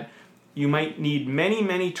is that you might need many,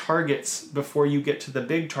 many targets before you get to the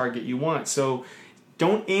big target you want. So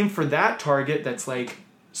don't aim for that target that's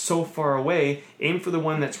so far away. Aim for the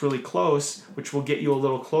one that's really close, which will get you a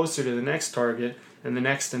little closer to the next target and the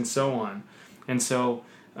next, and so on. And so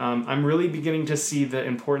I'm really beginning to see the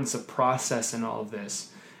importance of process in all of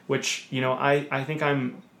this, which, I think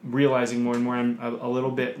I'm realizing more and more. I'm a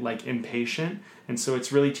little bit impatient. And so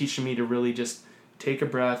it's really teaching me to really just take a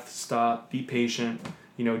breath, stop, be patient.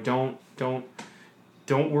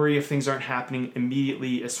 Don't worry if things aren't happening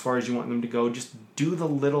immediately as far as you want them to go. Just do the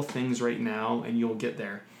little things right now and you'll get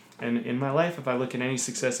there. And in my life, if I look at any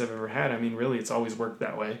success I've ever had, I mean, really, it's always worked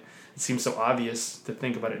that way. It seems so obvious to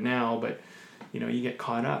think about it now, but, you get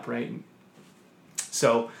caught up, right?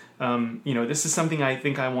 So, this is something I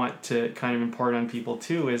think I want to kind of impart on people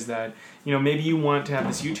too, is that, maybe you want to have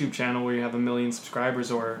this YouTube channel where you have 1 million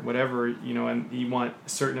subscribers or whatever, and you want a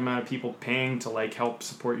certain amount of people paying to help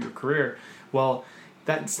support your career. Well,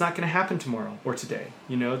 that's not going to happen tomorrow or today.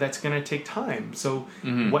 That's going to take time. So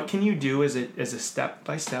what can you do as a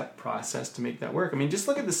step-by-step process to make that work? I mean, just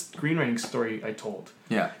look at the screenwriting story I told.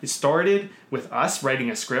 Yeah. It started with us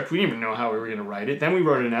writing a script. We didn't even know how we were going to write it. Then we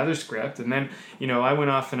wrote another script. And then, I went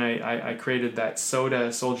off and I created that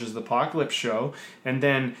Soda Soldiers of the Apocalypse show. And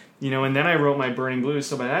then, and then I wrote my Burning Blues.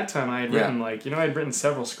 So by that time I had written I'd written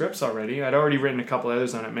several scripts already. I'd already written a couple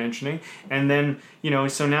others on it mentioning. And then,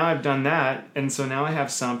 so now I've done that. And so now I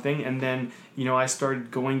have something. And then, I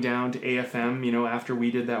started going down to AFM, after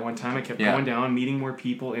we did that one time. I kept going down, meeting more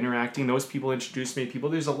people, interacting. Those people introduced me to people.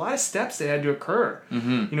 There's a lot of steps that had to occur,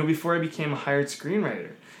 before I became a hired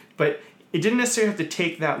screenwriter. But it didn't necessarily have to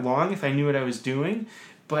take that long if I knew what I was doing,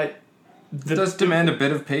 but it does demand a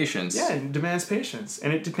bit of patience. Yeah, it demands patience.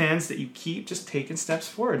 And it demands that you keep just taking steps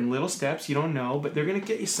forward. And little steps, you don't know, but they're going to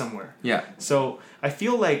get you somewhere. Yeah. So I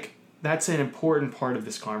feel like that's an important part of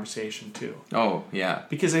this conversation, too. Oh, yeah.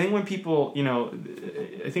 Because I think when people, you know,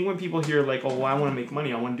 hear like, oh, well, I want to make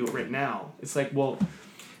money, I want to do it right now. It's like, well,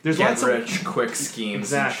 there's lots of quick schemes.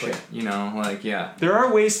 Exactly. And shit, you know, like, yeah. There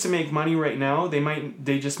are ways to make money right now.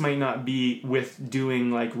 They just might not be with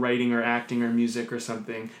doing like writing or acting or music or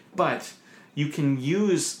something. But you can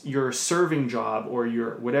use your serving job or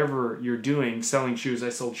your whatever you're doing, selling shoes. I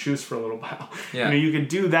sold shoes for a little while. Yeah. You know, you could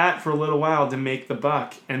do that for a little while to make the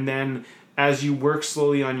buck, and then as you work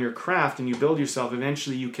slowly on your craft and you build yourself,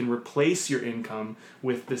 eventually you can replace your income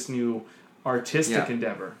with this new artistic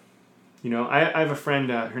endeavor. You know, I have a friend,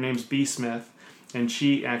 her name's B. Smith, and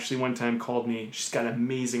she actually one time called me. She's got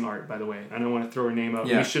amazing art, by the way. I don't want to throw her name out.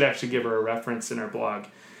 Yeah. We should actually give her a reference in our blog.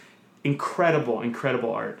 Incredible,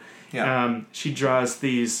 incredible art. Yeah. She draws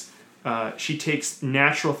these, she takes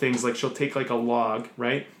natural things, like she'll take like a log,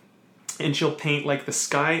 right? And she'll paint like the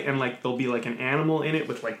sky, and like there'll be like an animal in it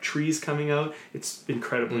with like trees coming out. It's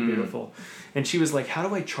incredibly beautiful. And she was like, how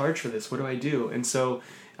do I charge for this? What do I do? And so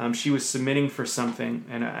she was submitting for something,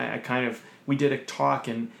 and we did a talk,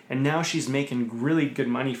 and now she's making really good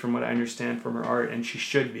money from what I understand from her art, and she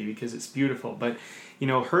should be because it's beautiful. But, you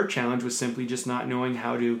know, her challenge was simply just not knowing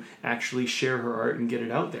how to actually share her art and get it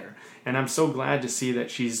out there. And I'm so glad to see that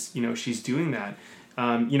she's doing that.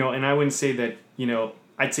 You know, and I wouldn't say that, you know,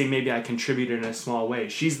 I'd say maybe I contributed in a small way.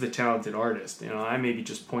 She's the talented artist. You know, I maybe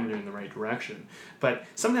just pointed her in the right direction. But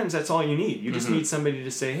sometimes that's all you need. You just need somebody to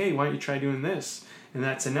say, hey, why don't you try doing this? And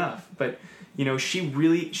that's enough. But, you know,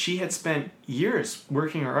 she had spent years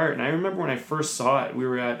working her art. And I remember when I first saw it, we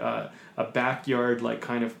were at a backyard, like,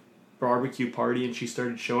 kind of barbecue party, and she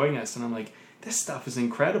started showing us. And I'm like, this stuff is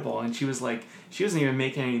incredible. And she was like, she wasn't even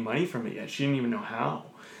making any money from it yet. She didn't even know how.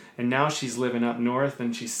 And now she's living up north,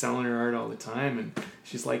 and she's selling her art all the time. And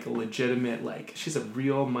she's like a legitimate, like, she's a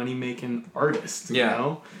real money-making artist, you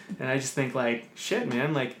know? And I just think, like, shit,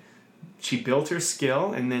 man, like, she built her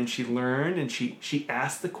skill, and then she learned, and she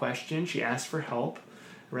asked the question, she asked for help,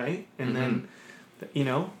 right? And then, you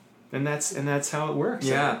know, and that's how it works.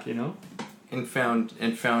 Yeah, I think, you know, and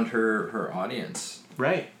found her audience,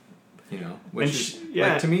 right? You know, which is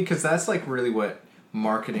like, to me, because that's like really what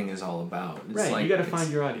marketing is all about. It's right, like, you got to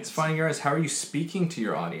find your audience. It's finding your audience. How are you speaking to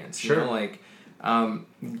your audience? Sure. You know, like,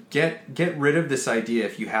 get rid of this idea,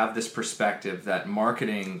 if you have this perspective that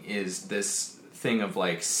marketing is this thing of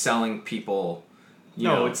like selling people.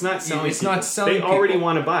 No, it's not selling. It's not selling. They already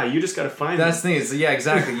want to buy. You just got to find them. That's the thing. Is, yeah,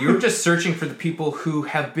 exactly. You're just searching for the people who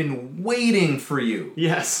have been waiting for you.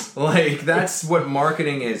 Yes. Like, that's what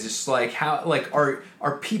marketing is. It's like, how, like,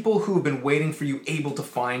 are people who have been waiting for you able to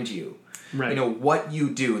find you? Right. You know what you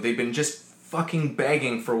do. They've been just fucking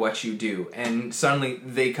begging for what you do, and suddenly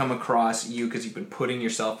they come across you because you've been putting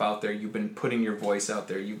yourself out there, you've been putting your voice out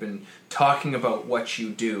there, you've been talking about what you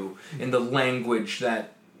do in the language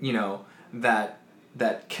that, you know, that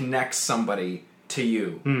connects somebody to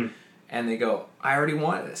you. And they go, I already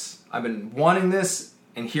want this. I've been wanting this,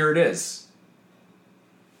 and here it is.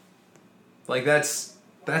 Like, that's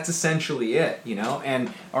essentially it, you know?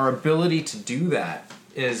 And our ability to do that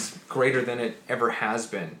is greater than it ever has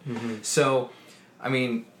been. So, I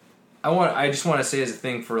mean, I just want to say as a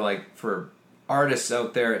thing for artists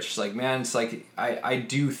out there, it's just like, man, it's like, I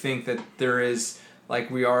do think that there is,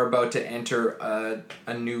 like, we are about to enter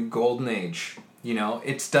a new golden age. You know,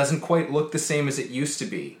 it doesn't quite look the same as it used to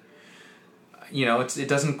be. You know, it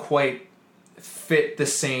doesn't quite fit the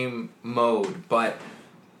same mode, but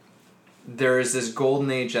there is this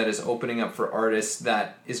golden age that is opening up for artists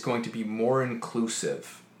that is going to be more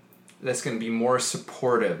inclusive, that's going to be more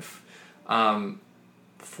supportive,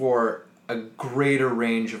 for a greater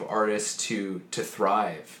range of artists to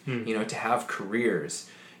thrive, you know, to have careers,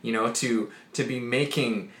 you know, to be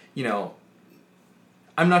making, you know,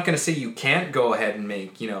 I'm not going to say you can't go ahead and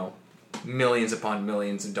make, you know, millions upon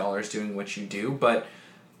millions of dollars doing what you do, but,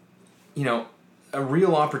 you know, a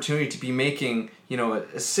real opportunity to be making, you know, a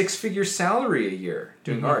 6-figure salary a year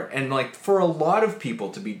doing art, and like for a lot of people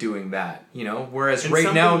to be doing that, you know, whereas and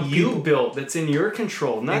right now you built that's in your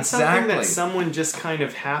control, not something that someone just kind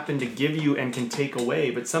of happened to give you and can take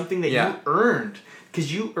away, but something that you earned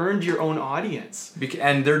because you earned your own audience,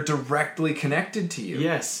 and they're directly connected to you.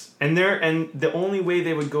 Yes, and the only way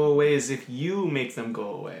they would go away is if you make them go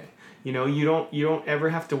away. You know, you don't ever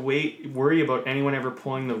have to worry about anyone ever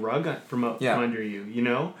pulling the rug from under you. You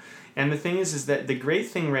know, and the thing is that the great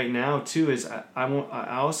thing right now too is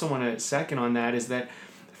I also want to second on that is that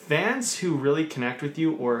fans who really connect with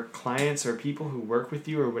you, or clients or people who work with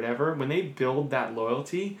you or whatever, when they build that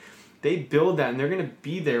loyalty, they build that and they're going to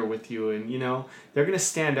be there with you, and they're going to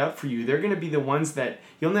stand up for you. They're going to be the ones that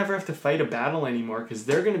you'll never have to fight a battle anymore, because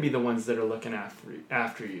they're going to be the ones that are looking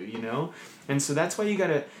after you, And so that's why you got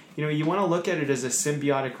to, you want to look at it as a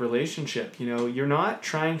symbiotic relationship. You're not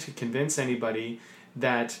trying to convince anybody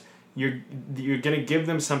that you're going to give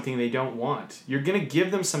them something they don't want. You're going to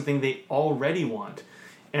give them something they already want.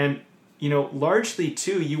 And largely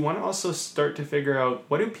too, you want to also start to figure out,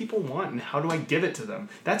 what do people want and how do I give it to them?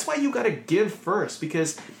 That's why you got to give first,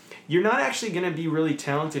 because you're not actually going to be really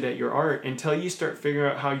talented at your art until you start figuring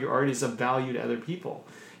out how your art is of value to other people.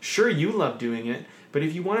 Sure, you love doing it, but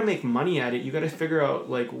if you want to make money at it, you got to figure out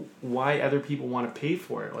why other people want to pay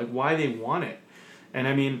for it, why they want it. And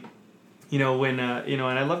I mean, when and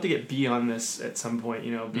I'd love to get B on this at some point.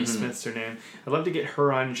 B Smith's her name. I'd love to get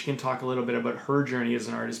her on, and she can talk a little bit about her journey as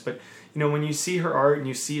an artist. But when you see her art and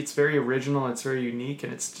you see it's very original, it's very unique,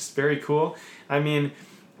 and it's just very cool. I mean,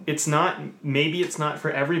 maybe it's not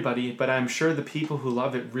for everybody, but I'm sure the people who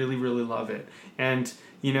love it really, really love it. And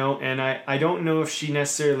and I don't know if she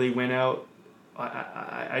necessarily went out.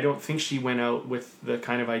 I don't think she went out with the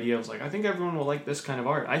kind of idea of I think everyone will like this kind of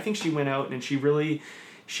art. I think she went out and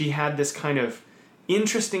she had this kind of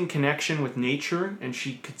interesting connection with nature, and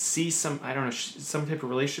she could see some type of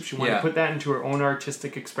relationship. She wanted to put that into her own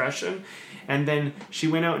artistic expression, and then she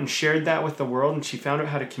went out and shared that with the world, and she found out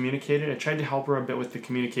how to communicate it. I tried to help her a bit with the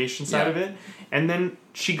communication side of it, and then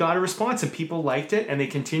she got a response, and people liked it, and they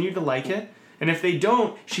continued to like it. And if they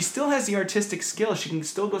don't, she still has the artistic skill. She can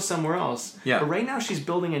still go somewhere else. Yeah. But right now she's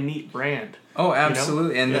building a neat brand. Oh,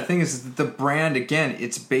 absolutely. And the thing is, the brand, again,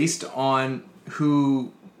 it's based on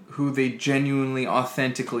who they genuinely,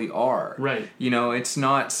 authentically are. Right. It's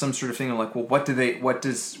not some sort of thing of what do they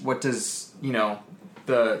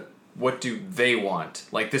want?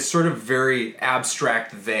 This sort of very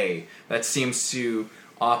abstract they that seems to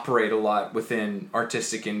operate a lot within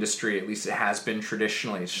artistic industry, at least it has been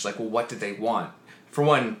traditionally. It's just what do they want? For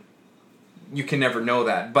one, you can never know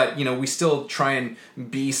that, but we still try and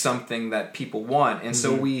be something that people want, and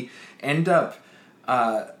so we end up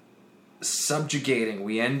subjugating,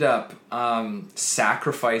 we end up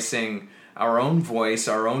sacrificing our own voice,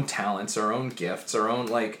 our own talents, our own gifts, our own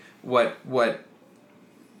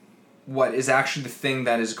what is actually the thing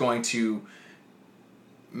that is going to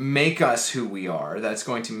make us who we are, that's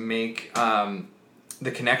going to make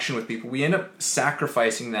the connection with people. We end up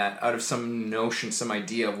sacrificing that out of some notion, some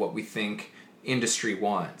idea of what we think industry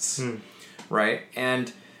wants, right?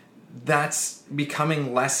 And that's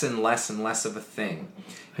becoming less and less and less of a thing.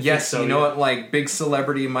 What, big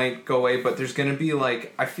celebrity might go away, but there's going to be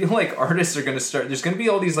I feel like artists are going to start, there's going to be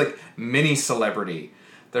all these mini celebrity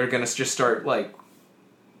that are going to just start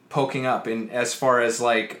poking up in as far as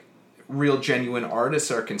real genuine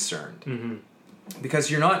artists are concerned, because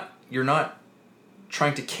you're not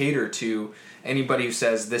trying to cater to anybody who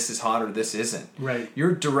says this is hot or this isn't. Right.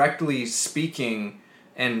 You're directly speaking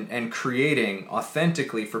and creating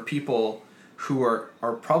authentically for people who are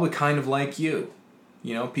probably kind of like you,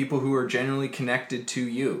 people who are genuinely connected to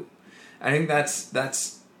you. I think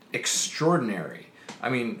that's extraordinary. I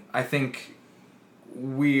mean, I think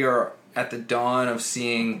we are at the dawn of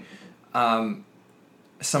seeing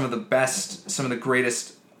some of the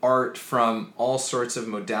greatest art from all sorts of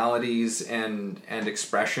modalities and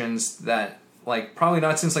expressions that probably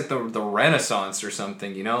not since the Renaissance or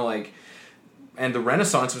something, and the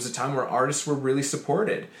Renaissance was a time where artists were really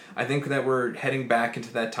supported. I think that we're heading back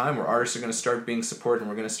into that time where artists are going to start being supported, and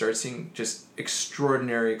we're going to start seeing just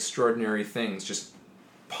extraordinary things just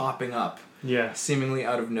popping up, seemingly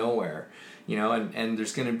out of nowhere, and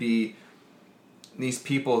there's going to be these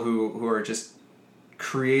people who are just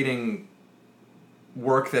creating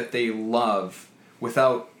work that they love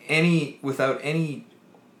without any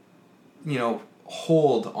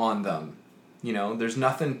hold on them. There's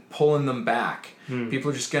nothing pulling them back.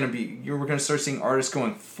 People are just going to we're going to start seeing artists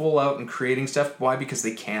going full out and creating stuff. Why? Because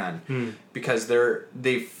they can. Because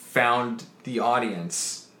they've found the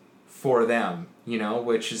audience for them,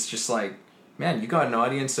 which is just man, you got an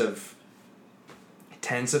audience of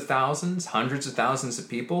tens of thousands, hundreds of thousands of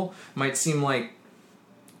people. It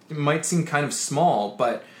might seem kind of small,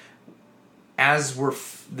 but as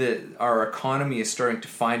our economy is starting to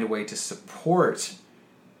find a way to support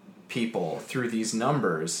people through these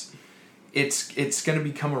numbers, it's going to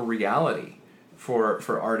become a reality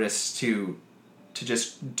for artists to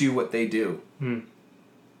just do what they do,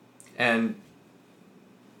 and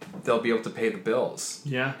they'll be able to pay the bills,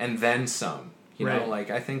 and then some.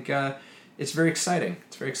 I think it's very exciting.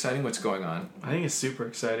 It's very exciting what's going on. I think it's super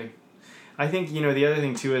exciting. I think, the other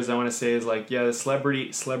thing too is I want to say is like, yeah, the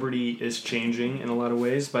celebrity is changing in a lot of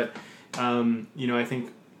ways, but I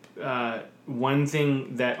think one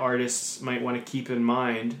thing that artists might want to keep in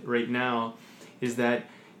mind right now is that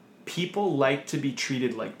people like to be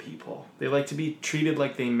treated like people. They like to be treated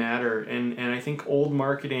like they matter, and I think old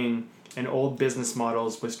marketing and old business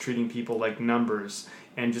models was treating people like numbers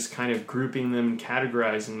and just kind of grouping them and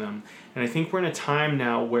categorizing them. And I think we're in a time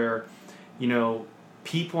now where,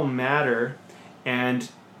 people matter, and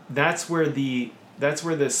that's where the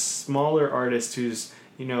smaller artist who's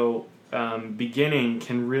beginning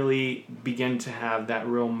can really begin to have that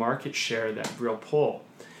real market share, that real pull.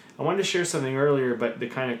 I wanted to share something earlier, but the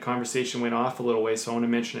kind of conversation went off a little way, so I want to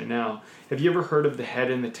mention it now. Have you ever heard of the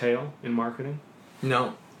head and the tail in marketing?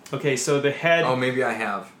 No. Okay, so the head... Oh, maybe I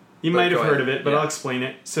have. You might have heard of it, but I'll explain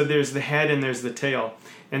it. So there's the head and there's the tail.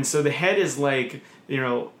 And so the head is like,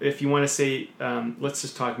 if you want to say, let's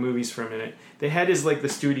just talk movies for a minute. The head is like the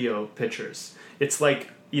studio pictures. It's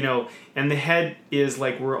like, and the head is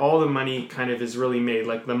like where all the money kind of is really made.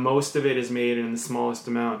 Like the most of it is made in the smallest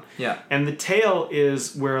amount. Yeah. And the tail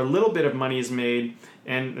is where a little bit of money is made,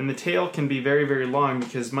 and the tail can be very, very long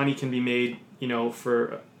because money can be made,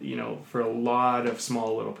 for a lot of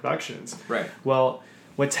small little productions. Right. Well,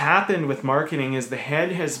 what's happened with marketing is the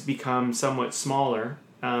head has become somewhat smaller,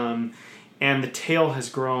 and the tail has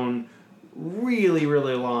grown really,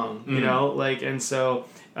 really long. And so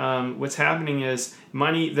what's happening is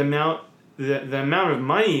money. The amount of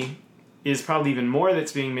money is probably even more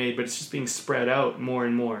that's being made, but it's just being spread out more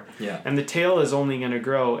and more. Yeah. And the tail is only going to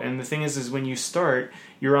grow. And the thing is when you start,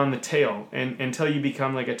 you're on the tail, and until you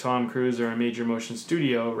become like a Tom Cruise or a major motion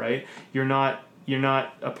studio, right? You're not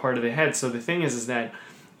a part of the head. So the thing is that,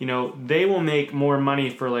 they will make more money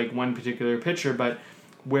for like one particular picture, but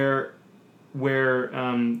where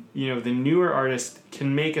the newer artist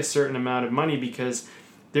can make a certain amount of money because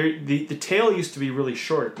the tail used to be really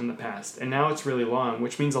short in the past, and now it's really long,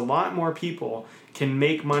 which means a lot more people can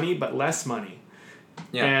make money but less money.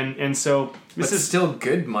 Yeah. And so this is still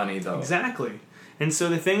good money though. Exactly. And so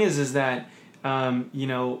the thing is that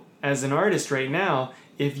as an artist right now,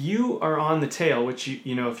 if you are on the tail, which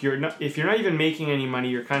if you're not even making any money,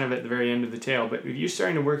 you're kind of at the very end of the tail. But if you're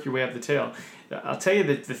starting to work your way up the tail, I'll tell you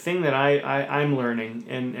that the thing that I'm learning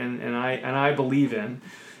and I believe in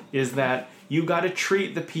is that you got to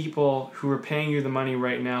treat the people who are paying you the money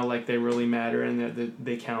right now like they really matter and that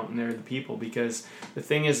they count and they're the people. Because the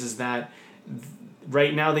thing is that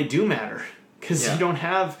right now they do matter because you don't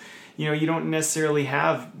have. You don't necessarily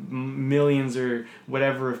have millions or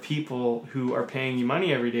whatever of people who are paying you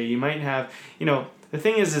money every day. You might have, the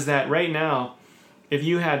thing is that right now, if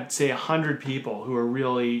you had, say, 100 people who are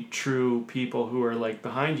really true people who are like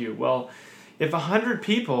behind you, well, if 100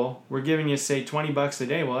 people were giving you, say, $20 a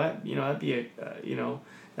day, well,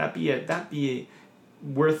 that'd be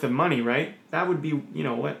worth of money, right? That would be, a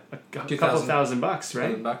couple $1,000,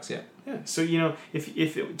 right? $1,000, yeah. Yeah. So if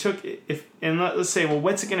it took let's say, well,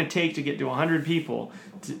 what's it going to take to get to 100 people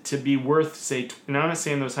to be worth, say, and I'm not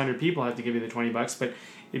saying those 100 people have to give you the $20, but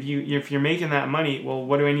if you're making that money, well,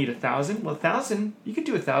 what do I need? 1,000? Well, 1,000, you could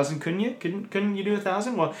do 1,000, couldn't you? Couldn't you do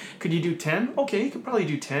 1,000? Well, could you do 10? Okay, you could probably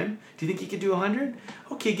do 10. Do you think you could do 100?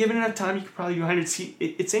 Okay, given enough time, you could probably do 100. See,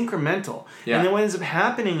 it's incremental. Yeah. And then what ends up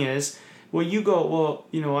happening is, well, you go, well,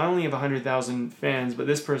 I only have 100,000 fans, but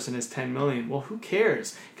this person has 10 million. Well, who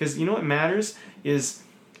cares? Because what matters is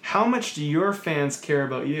how much do your fans care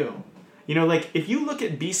about you? Like if you look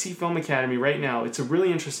at BC Film Academy right now, it's a really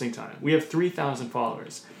interesting time. We have 3,000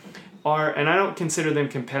 followers. And I don't consider them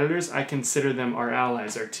competitors. I consider them our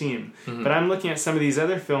allies, our team. Mm-hmm. But I'm looking at some of these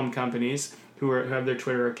other film companies who have their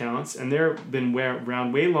Twitter accounts, and they've been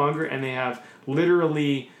around way longer, and they have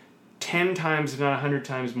literally 10 times, if not 100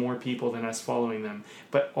 times more people than us following them.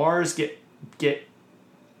 But ours get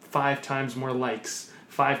 5 times more likes,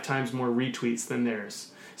 5 times more retweets than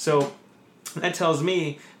theirs. So that tells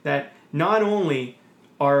me that not only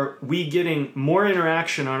are we getting more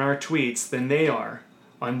interaction on our tweets than they are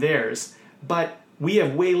on theirs, but we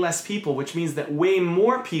have way less people, which means that way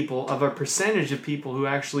more people of a percentage of people who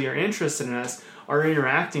actually are interested in us are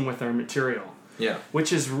interacting with our material. Yeah.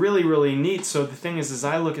 Which is really, really neat. So the thing is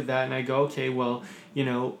I look at that and I go, okay, well,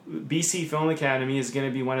 BC Film Academy is going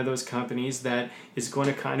to be one of those companies that is going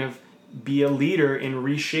to kind of be a leader in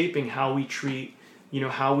reshaping how we treat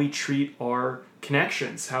our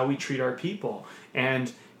connections, how we treat our people.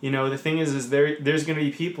 And, the thing is there's going to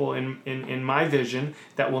be people in my vision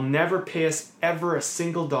that will never pay us ever a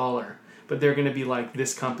single dollar, but they're going to be like,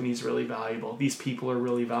 this company's really valuable. These people are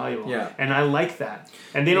really valuable. Yeah. And I like that.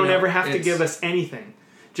 And they don't ever have to give us anything.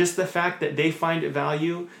 Just the fact that they find it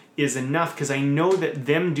value is enough, because I know that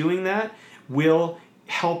them doing that will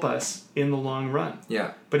help us in the long run.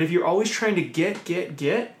 Yeah. But if you're always trying to get,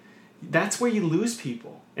 that's where you lose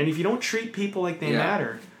people. And if you don't treat people like they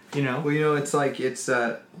matter, you know. Well, you know, it's like it's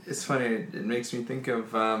funny. It makes me think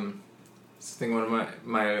of something one of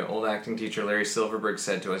my old acting teacher, Larry Silverberg,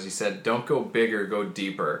 said to us. He said, "Don't go bigger, go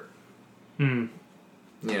deeper." You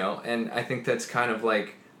know, and I think that's kind of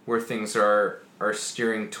like where things are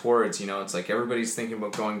steering towards. You know, it's like everybody's thinking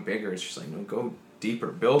about going bigger. It's just like, no, go deeper.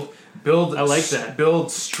 Build. I like that.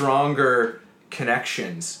 Build stronger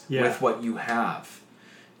connections with what you have.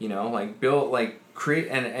 You know, like create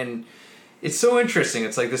and it's so interesting.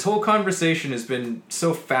 It's like this whole conversation has been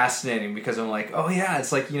so fascinating, because I'm like, oh yeah,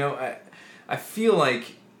 it's like, you know, I feel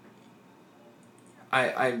like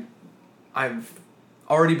I've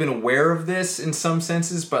already been aware of this in some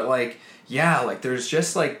senses, but like, yeah, like there's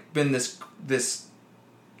just like been this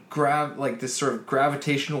sort of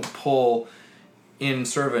gravitational pull in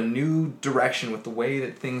sort of a new direction with the way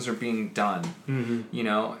that things are being done, you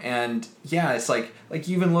know? And yeah, it's like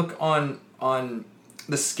you even look on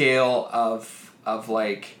the scale of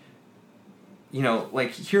like, you know,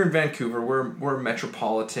 like here in Vancouver, we're a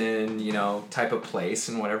metropolitan, you know, type of place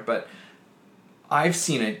and whatever, but I've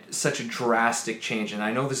seen such a drastic change, and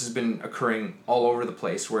I know this has been occurring all over the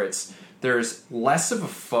place, where there's less of a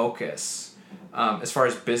focus as far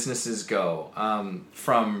as businesses go,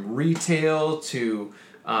 from retail to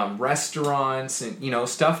restaurants, and, you know,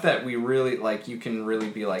 stuff that we really like. You can really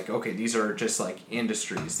be like, okay, these are just like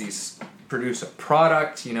industries. These produce a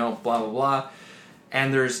product, you know, blah blah blah.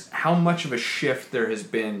 And there's how much of a shift there has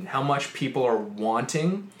been. How much people are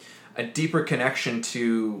wanting a deeper connection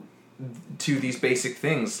to these basic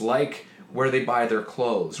things, like where they buy their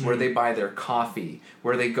clothes, where they buy their coffee,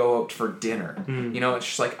 where they go out for dinner. You know, it's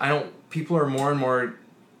just like, people are more and more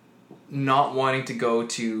not wanting to go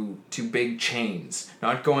to big chains,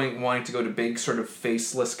 wanting to go to big sort of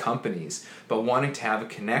faceless companies, but wanting to have a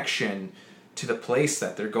connection to the place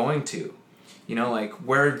that they're going to. You know, like,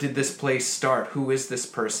 where did this place start? Who is this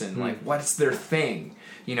person? Like, what's their thing?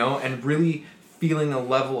 You know, and really feeling a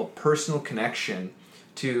level of personal connection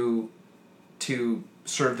to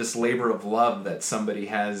sort of this labor of love that somebody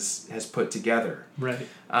has put together. Right.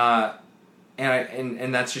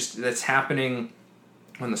 And that's happening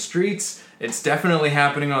on the streets. It's definitely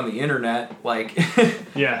happening on the internet. Like,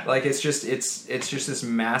 yeah. Like, it's just this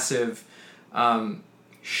massive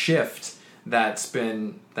shift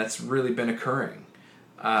that's really been occurring,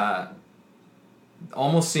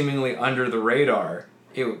 almost seemingly under the radar.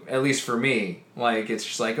 At least for me, like, it's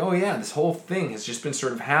just like, oh yeah, this whole thing has just been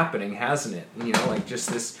sort of happening, hasn't it? You know, like, just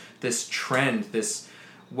this trend,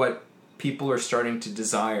 what people are starting to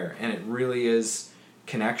desire, and it really is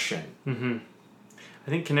connection. Mm-hmm. I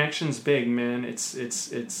think connection's big, man.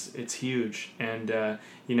 It's huge, and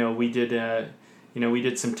you know, we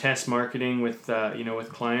did some test marketing with with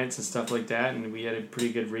clients and stuff like that, and we had a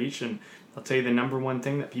pretty good reach. And I'll tell you, the number one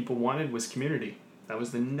thing that people wanted was community. That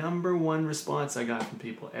was the number one response I got from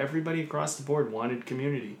people. Everybody across the board wanted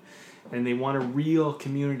community, and they want a real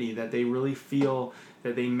community that they really feel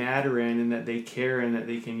that they matter in, and that they care, and that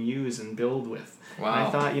they can use and build with. Wow. And I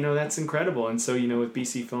thought, that's incredible. And so, with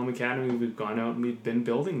BC Film Academy, we've gone out and we've been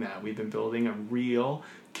building that. We've been building a real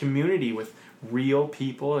community with real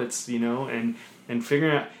people. It's, and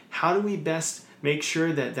figuring out how do we best make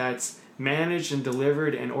sure that that's managed and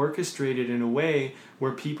delivered and orchestrated in a way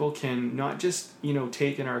where people can not just,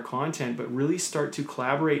 take in our content, but really start to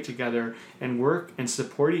collaborate together and work and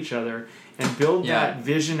support each other and build that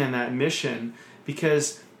vision and that mission.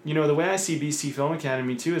 Because, the way I see BC Film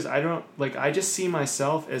Academy too is I just see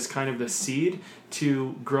myself as kind of the seed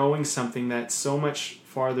to growing something that's so much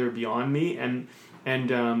farther beyond me. And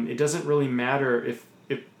it doesn't really matter if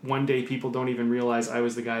one day people don't even realize I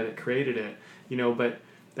was the guy that created it, but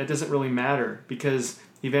that doesn't really matter, because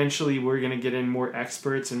eventually we're going to get in more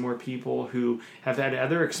experts and more people who have had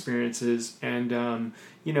other experiences and,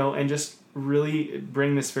 and just really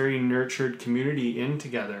bring this very nurtured community in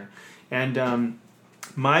together. And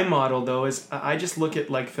my model, though, is I just look at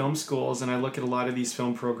like film schools, and I look at a lot of these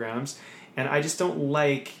film programs, and I just don't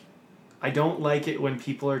like it when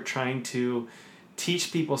people are trying to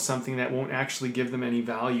teach people something that won't actually give them any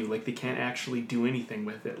value. Like, they can't actually do anything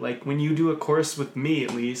with it. Like, when you do a course with me,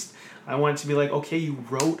 at least, I want it to be like, okay, you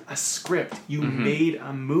wrote a script, you made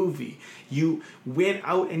a movie, you went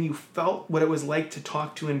out and you felt what it was like to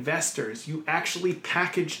talk to investors, you actually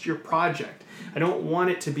packaged your project. I don't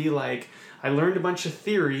want it to be like, I learned a bunch of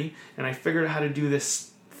theory and I figured out how to do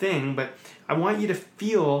this thing, but I want you to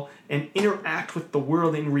feel and interact with the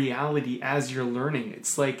world in reality as you're learning.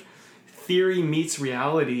 It's like theory meets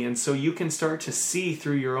reality, and so you can start to see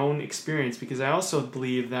through your own experience, because I also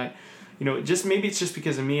believe that, just maybe it's just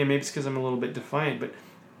because of me and maybe it's because I'm a little bit defiant, but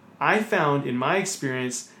I found in my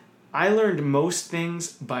experience, I learned most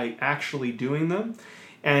things by actually doing them.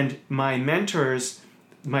 And my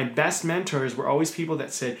best mentors were always people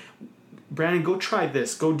that said, Brandon, go try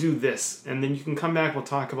this, go do this, and then you can come back, we'll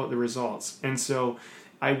talk about the results. And so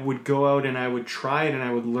I would go out and I would try it and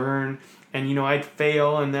I would learn, and I'd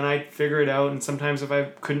fail and then I'd figure it out, and sometimes if I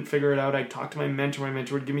couldn't figure it out, I'd talk to my mentor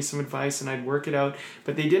would give me some advice and I'd work it out.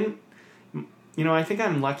 But they didn't, I think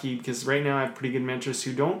I'm lucky because right now I have pretty good mentors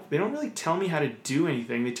who don't really tell me how to do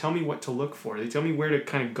anything. They tell me what to look for. They tell me where to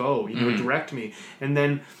kind of go, direct me. And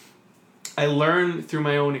then I learn through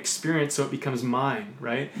my own experience, so it becomes mine,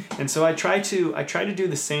 right? And so I try to do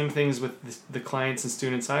the same things with the clients and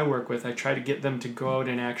students I work with. I try to get them to go out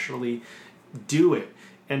and actually do it.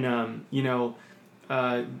 And and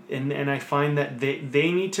I find that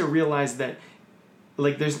they need to realize that,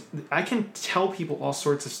 like, I can tell people all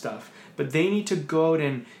sorts of stuff, but they need to go out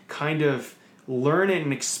and kind of learn it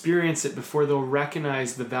and experience it before they'll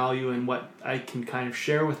recognize the value in what I can kind of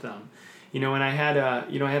share with them. And I had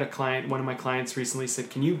a client, one of my clients recently said,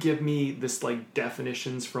 can you give me this, like,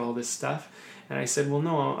 definitions for all this stuff? And I said, well,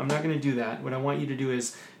 no, I'm not going to do that. What I want you to do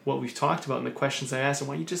is what we've talked about and the questions I asked. I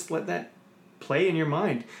want you to just let that play in your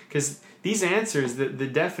mind, because these answers, the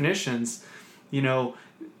definitions,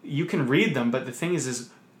 you can read them, but the thing is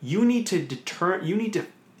you need to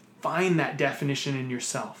find that definition in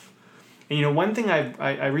yourself. And one thing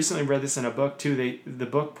I recently read this in a book too. The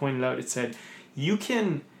book pointed out, it said you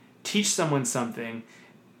can teach someone something,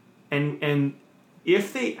 and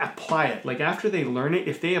if they apply it, like after they learn it,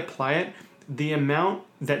 if they apply it, the amount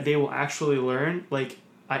that they will actually learn, like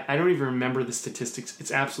I don't even remember the statistics.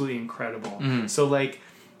 It's absolutely incredible. Mm-hmm. So like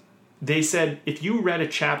they said, if you read a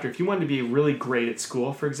chapter, if you wanted to be really great at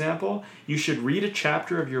school, for example, you should read a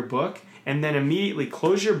chapter of your book and then immediately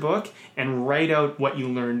close your book and write out what you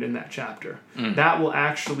learned in that chapter. Mm. That will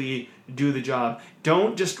actually do the job.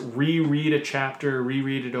 Don't just reread a chapter,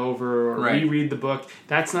 reread it over, or reread the book.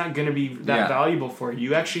 That's not going to be that valuable for you.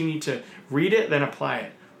 You actually need to read it, then apply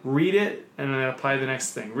it. Read it, and then apply the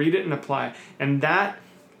next thing. Read it and apply. And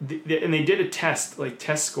they did a test, like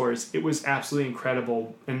test scores. It was absolutely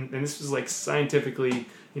incredible. And this was like scientifically,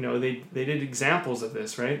 they did examples of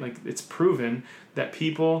this, right? Like it's proven that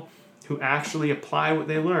people who actually apply what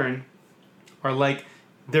they learn are like,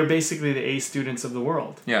 they're basically the A students of the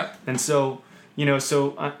world. Yeah. And so,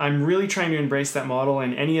 so I'm really trying to embrace that model,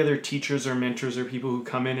 and any other teachers or mentors or people who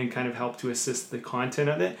come in and kind of help to assist the content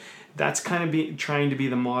of it, that's kind of trying to be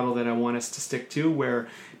the model that I want us to stick to, where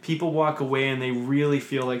people walk away and they really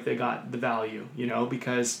feel like they got the value,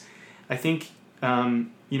 because I think, when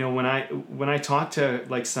I talk to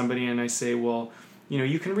like somebody and I say, well,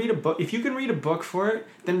 you can read a book. If you can read a book for it,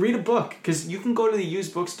 then read a book, because you can go to the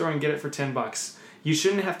used bookstore and get it for $10. You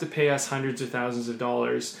shouldn't have to pay us hundreds of thousands of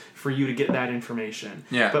dollars for you to get that information.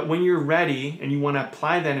 Yeah. But when you're ready and you want to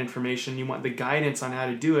apply that information, you want the guidance on how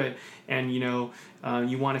to do it, and you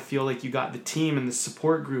want to feel like you got the team and the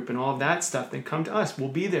support group and all of that stuff, then come to us. We'll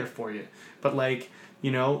be there for you. But like,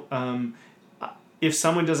 if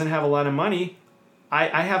someone doesn't have a lot of money,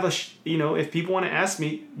 I have if people want to ask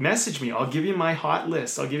me, message me. I'll give you my hot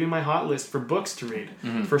list. I'll give you my hot list for books to read,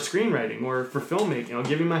 for screenwriting or for filmmaking. I'll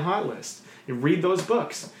give you my hot list. You read those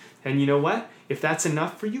books. And you know what? If that's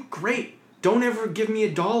enough for you, great. Don't ever give me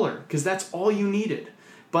 $1, because that's all you needed.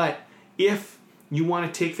 But if you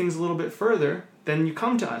want to take things a little bit further, then you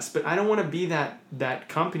come to us. But I don't want to be that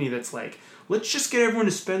company that's like, let's just get everyone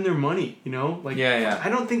to spend their money, I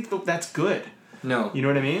don't think that's good. No. You know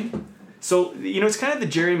what I mean? So, it's kind of the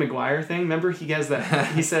Jerry Maguire thing. Remember, he has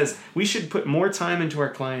that. He says we should put more time into our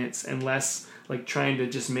clients and less like trying to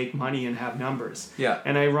just make money and have numbers. Yeah.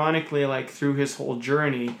 And ironically, like through his whole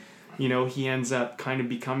journey, he ends up kind of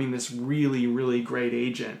becoming this really, really great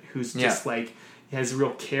agent who's just like has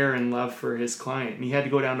real care and love for his client. And he had to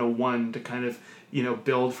go down to 1 to kind of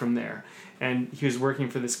build from there. And he was working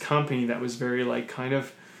for this company that was very like kind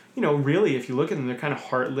of, really, if you look at them, they're kind of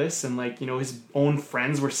heartless, and like, his own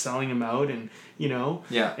friends were selling him out, and,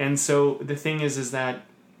 Yeah. And so the thing is that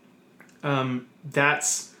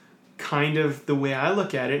that's kind of the way I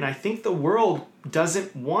look at it. And I think the world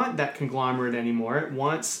doesn't want that conglomerate anymore. It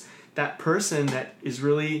wants that person that is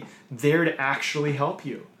really there to actually help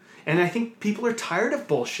you. And I think people are tired of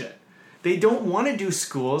bullshit. They don't want to do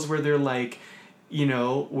schools where they're like,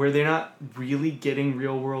 where they're not really getting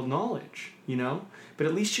real world knowledge, But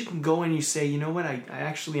at least you can go and you say, you know what, I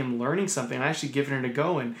actually am learning something. I actually giving it a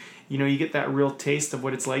go. And, you get that real taste of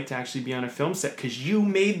what it's like to actually be on a film set because you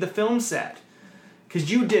made the film set. Because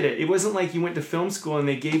you did it. It wasn't like you went to film school and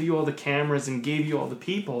they gave you all the cameras and gave you all the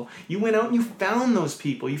people. You went out and you found those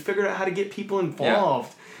people. You figured out how to get people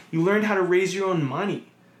involved. Yeah. You learned how to raise your own money,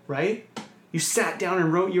 right? You sat down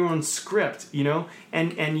and wrote your own script,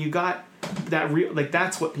 and you got that real, like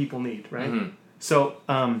that's what people need, right? Mm-hmm. So,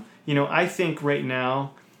 I think right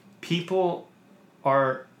now people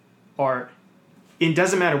are it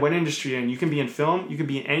doesn't matter what industry you're in. You can be in film, you can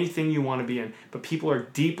be in anything you want to be in, but people are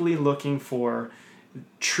deeply looking for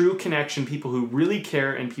true connection, people who really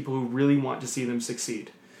care and people who really want to see them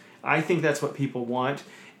succeed. I think that's what people want,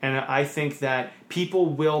 and I think that people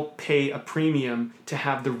will pay a premium to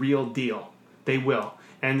have the real deal. They will.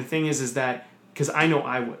 And the thing is that, because I know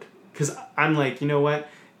I would. Because I'm like, you know what?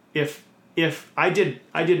 If I did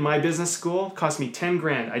my business school, it cost me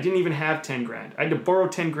 $10,000. I didn't even have $10,000. I had to borrow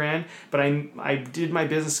 $10,000, but I did my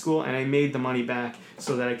business school and I made the money back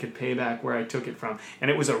so that I could pay back where I took it from.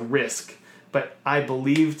 And it was a risk, but I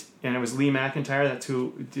believed, and it was Lee McIntyre. That's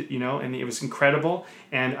who, and it was incredible.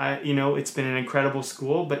 And it's been an incredible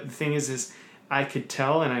school. But the thing is I could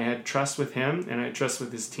tell, and I had trust with him, and I had trust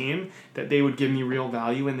with his team that they would give me real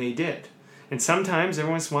value, and they did. And sometimes,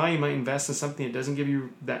 every once in a while, you might invest in something that doesn't give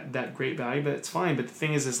you that great value, but it's fine. But the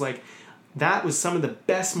thing is like, that was some of the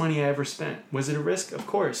best money I ever spent. Was it a risk? Of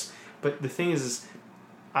course. But the thing is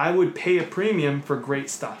I would pay a premium for great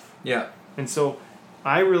stuff. Yeah. And so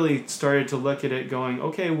I really started to look at it going,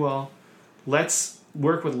 okay, well, let's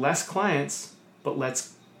work with less clients, but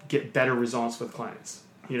let's get better results with clients,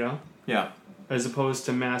 Yeah. As opposed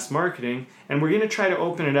to mass marketing. And we're going to try to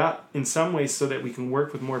open it up in some ways so that we can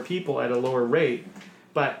work with more people at a lower rate.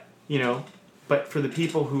 But, but for the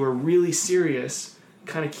people who are really serious,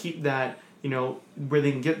 kind of keep that, where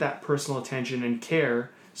they can get that personal attention and care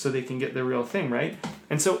so they can get the real thing, right?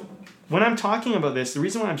 And so when I'm talking about this, the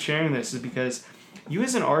reason why I'm sharing this is because you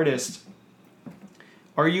as an artist,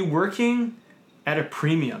 are you working at a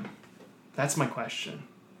premium? That's my question.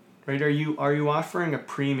 Right? Are you offering a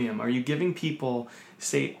premium? Are you giving people,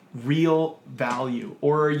 say, real value?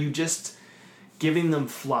 Or are you just giving them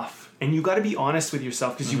fluff? And you got to be honest with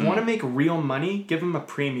yourself because you want to make real money, give them a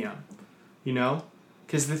premium.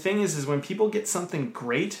 Because the thing is when people get something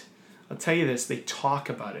great, I'll tell you this, they talk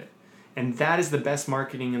about it. And that is the best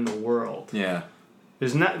marketing in the world. Yeah.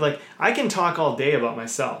 There's not, I can talk all day about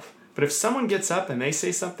myself, but if someone gets up and they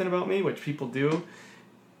say something about me, which people do,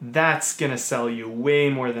 that's going to sell you way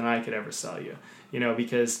more than I could ever sell you,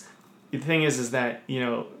 because the thing is that,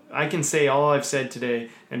 I can say all I've said today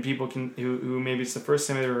and people can, who maybe it's the first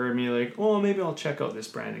time they ever heard me like, oh, maybe I'll check out this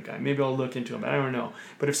Brandon guy. Maybe I'll look into him. I don't know.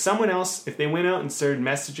 But if someone else, if they went out and started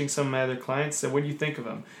messaging some of my other clients, said, what do you think of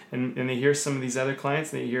him? And they hear some of these other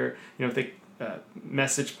clients and they hear, if they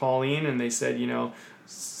message Pauline and they said,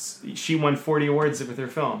 she won 40 awards with her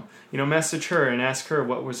film, message her and ask her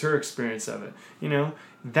what was her experience of it.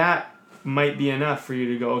 That might be enough for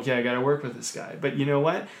you to go, okay, I got to work with this guy. But you know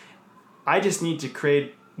what? I just need to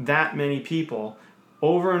create that many people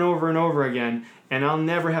over and over and over again, and I'll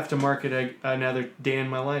never have to market another day in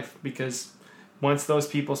my life because once those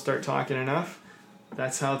people start talking enough,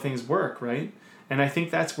 that's how things work, right? And I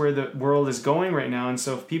think that's where the world is going right now. And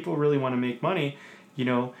so if people really want to make money,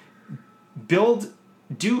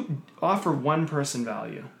 offer one person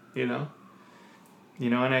value, and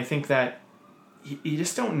I think that you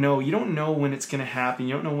just don't know. You don't know when it's going to happen.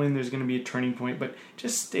 You don't know when there's going to be a turning point, but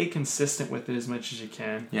just stay consistent with it as much as you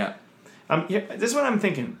can. Yeah. This is what I'm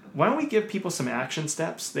thinking. Why don't we give people some action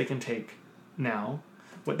steps they can take now,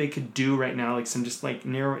 what they could do right now, just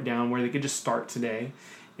narrow it down where they could just start today,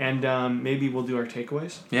 and maybe we'll do our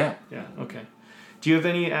takeaways. Yeah. Yeah. Okay. Do you have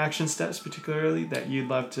any action steps particularly that you'd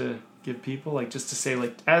love to give people, just to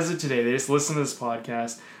say, as of today, they just listen to this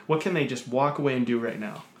podcast, what can they just walk away and do right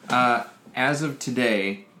now? As of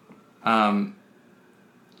today,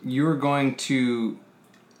 you're going to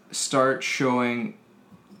start showing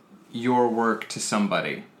your work to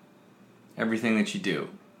somebody. Everything that you do.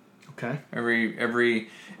 Okay.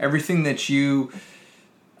 Everything that you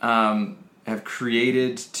have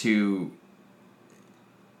created to,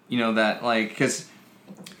 because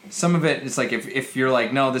some of it, it's like if you're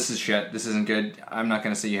like, no, this is shit, this isn't good, I'm not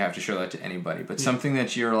going to say you have to show that to anybody. But something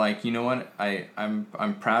that you're like, you know what,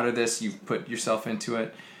 I'm proud of this, you've put yourself into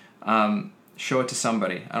it, show it to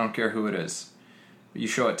somebody. I don't care who it is. But you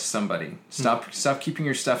show it to somebody. Stop keeping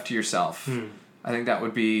your stuff to yourself. I think that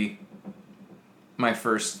would be my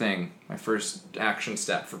first action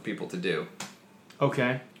step for people to do.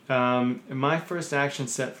 Okay. My first action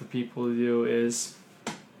step for people to do is,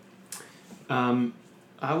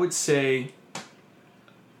 I would say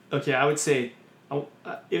it's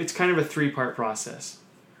kind of a 3-part process.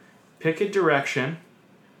 Pick a direction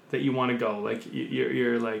that you want to go. Like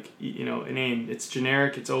you're like, you know, an aim. It's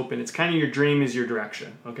generic, it's open. It's kind of your dream is your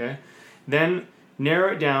direction, okay? Then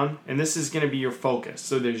narrow it down, and this is going to be your focus.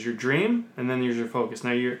 So there's your dream, and then there's your focus.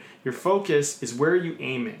 Now your focus is where are you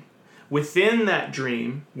aiming? Within that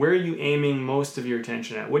dream, where are you aiming most of your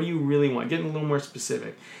attention at? What do you really want? Getting a little more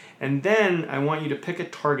specific. And then I want you to pick a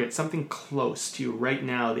target, something close to you right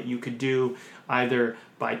now that you could do either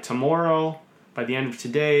by tomorrow, by the end of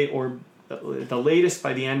today, or the latest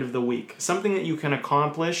by the end of the week. Something that you can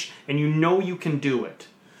accomplish and you know you can do it.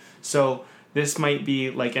 So this might be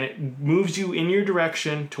like, and it moves you in your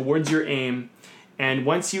direction towards your aim. And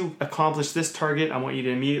once you accomplish this target, I want you to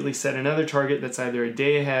immediately set another target that's either a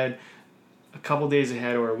day ahead, a couple days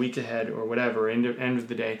ahead, or a week ahead, or whatever, end of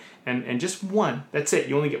the day. And just one. That's it.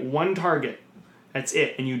 You only get one target. That's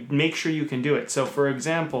it. And you make sure you can do it. So for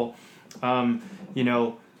example, you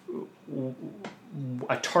know,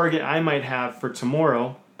 a target I might have for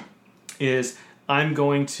tomorrow is I'm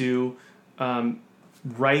going to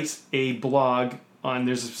write a blog on,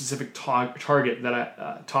 there's a specific target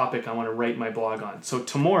that topic I want to write my blog on. So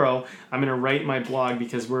tomorrow I'm going to write my blog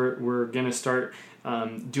because we're going to start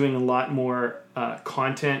doing a lot more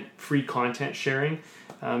free content sharing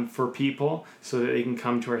for people so that they can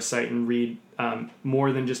come to our site and read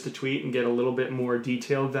more than just a tweet and get a little bit more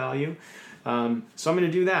detailed value. So I'm going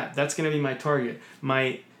to do that. That's going to be my target.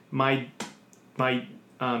 My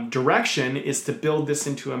direction is to build this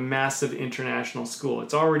into a massive international school.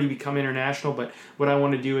 It's already become international, but what I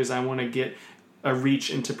want to do is I want to get a reach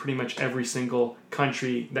into pretty much every single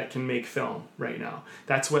country that can make film right now.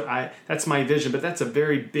 That's my vision, but that's a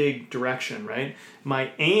very big direction, right?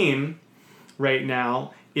 My aim right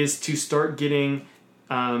now is to start getting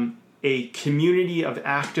a community of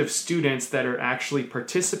active students that are actually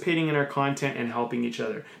participating in our content and helping each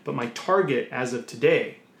other. But my target as of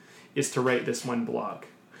today is to write this one blog.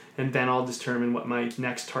 And then I'll determine what my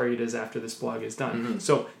next target is after this blog is done. Mm-hmm.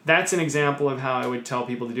 So that's an example of how I would tell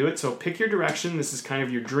people to do it. So pick your direction. This is kind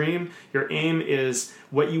of your dream. Your aim is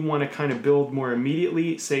what you want to kind of build more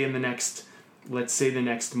immediately, say in the next, let's say the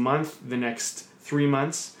next month, the next 3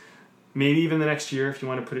 months, maybe even the next year if you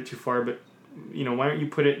want to put it too far, but you know, why don't you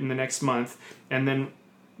put it in the next month? And then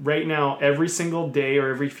right now, every single day or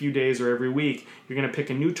every few days or every week, you're going to pick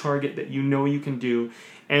a new target that you know you can do.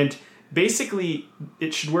 And basically,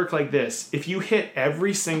 it should work like this. If you hit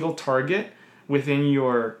every single target within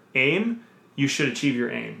your aim, you should achieve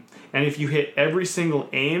your aim. And if you hit every single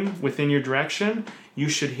aim within your direction, you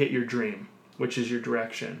should hit your dream, which is your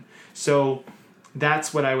direction. So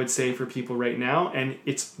that's what I would say for people right now, and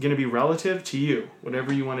it's going to be relative to you,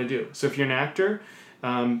 whatever you want to do. So if you're an actor,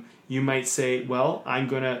 you might say, well, I'm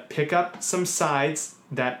going to pick up some sides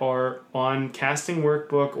that are on Casting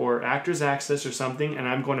Workbook or Actors Access or something, and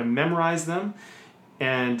I'm going to memorize them,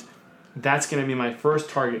 and that's going to be my first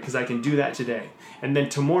target because I can do that today. And then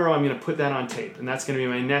tomorrow I'm going to put that on tape, and that's going to be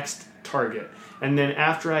my next target. And then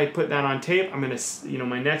after I put that on tape, I'm going to,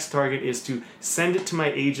 my next target is to send it to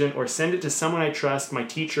my agent or send it to someone I trust, my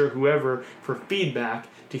teacher, whoever, for feedback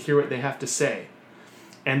to hear what they have to say.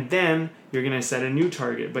 And then you're going to set a new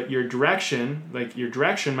target. But your direction might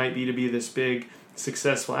be to be this big,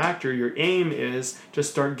 successful actor. Your aim is to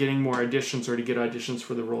start getting more auditions or to get auditions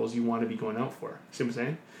for the roles you want to be going out for. See what I'm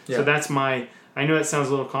saying? Yeah. So that's I know it sounds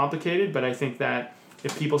a little complicated, but I think that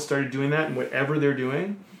if people started doing that in whatever they're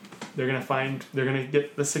doing, they're going to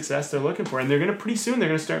get the success they're looking for. And pretty soon they're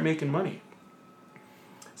going to start making money.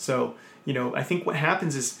 So, I think what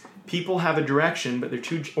happens is people have a direction, but they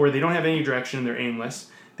don't have any direction and they're aimless.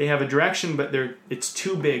 They have a direction, but it's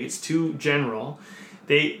too big, it's too general.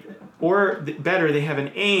 They have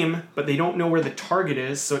an aim, but they don't know where the target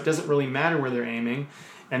is, so it doesn't really matter where they're aiming.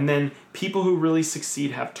 And then people who really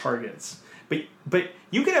succeed have targets. But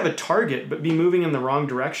you could have a target but be moving in the wrong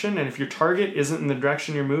direction, and if your target isn't in the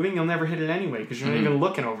direction you're moving, you'll never hit it anyway because you're not even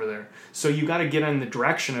looking over there. So you got to get in the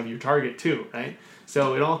direction of your target too, right?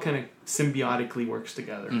 So it all kind of symbiotically works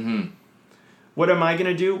together. Mm-hmm. What am I going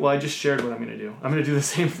to do? Well, I just shared what I'm going to do. I'm going to do the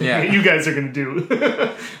same thing that you guys are going to do.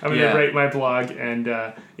 I'm going to write my blog, and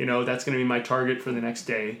that's going to be my target for the next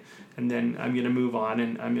day. And then I'm going to move on,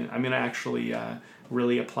 and I'm going to actually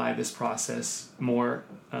really apply this process more.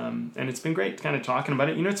 And it's been great kind of talking about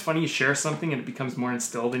it. You know, it's funny, you share something and it becomes more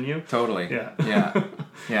instilled in you. Totally. Yeah.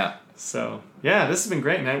 So, this has been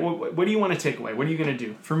great, man. What do you want to take away? What are you going to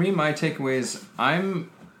do? For me, my takeaway is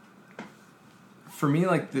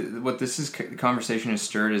what this conversation has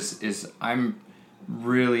stirred is I'm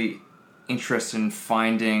really interested in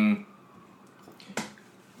finding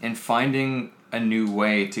a new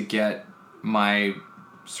way to get my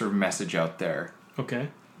sort of message out there. Okay.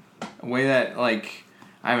 A way that I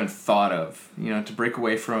haven't thought of, to break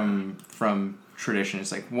away from tradition.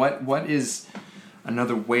 It's like what is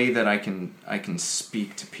another way that I can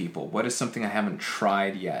speak to people? What is something I haven't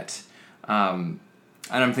tried yet?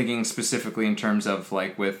 And I'm thinking specifically in terms of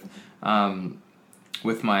with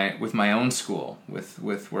my own school,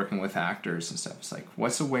 with working with actors and stuff. It's like,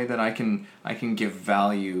 what's a way that I can give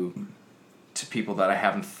value to people that I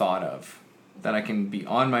haven't thought of, that I can be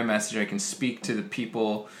on my message. I can speak to the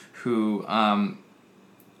people who are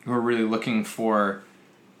really looking for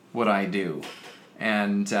what I do,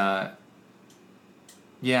 and I'm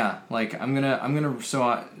gonna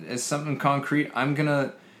so as something concrete, I'm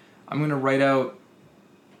gonna write out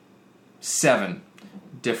 7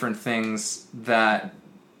 different things that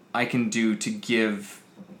I can do to give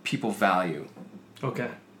people value.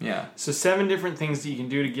 Okay. Yeah. So 7 different things that you can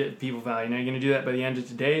do to get people value. Now, you're going to do that by the end of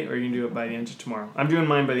today, or you're going to do it by the end of tomorrow? I'm doing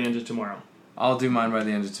mine by the end of tomorrow. I'll do mine by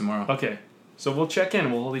the end of tomorrow. Okay. So we'll check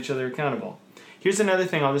in. We'll hold each other accountable. Here's another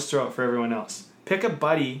thing I'll just throw out for everyone else. Pick a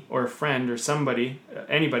buddy or a friend or somebody,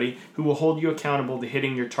 anybody, who will hold you accountable to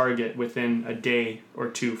hitting your target within a day or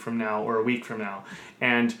 2 from now or a week from now.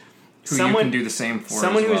 And you can do the same for.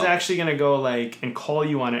 Someone as well. who's actually going to go and call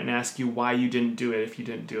you on it and ask you why you didn't do it if you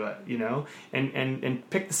didn't do it, and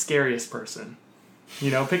pick the scariest person.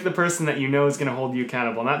 Pick the person that is going to hold you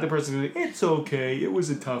accountable, not the person who's like, it's okay, it was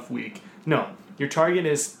a tough week. No, your target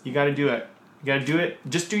is, you got to do it. You got to do it.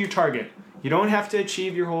 Just do your target. You don't have to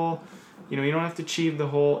achieve your whole, you don't have to achieve the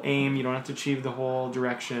whole aim. You don't have to achieve the whole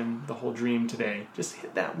direction, the whole dream today. Just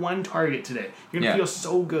hit that one target today. You're going to feel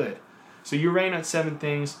so good. So you're writing out 7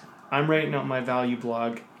 things. I'm writing out my value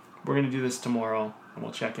blog. We're going to do this tomorrow, and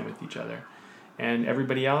we'll check in with each other. And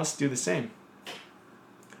everybody else, do the same.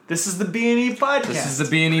 This is the B&E Podcast. This is the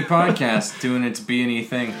B&E Podcast, doing its B&E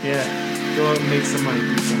thing. Yeah. Go out and make some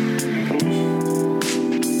money, people.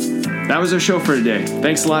 That was our show for today.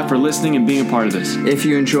 Thanks a lot for listening and being a part of this. If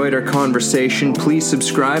you enjoyed our conversation, please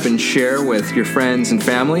subscribe and share with your friends and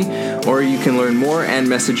family, or you can learn more and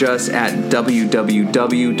message us at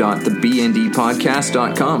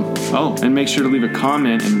www.thebndpodcast.com. Oh, and make sure to leave a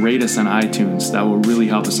comment and rate us on iTunes. That will really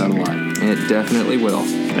help us out a lot. It definitely will.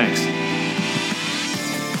 Thanks.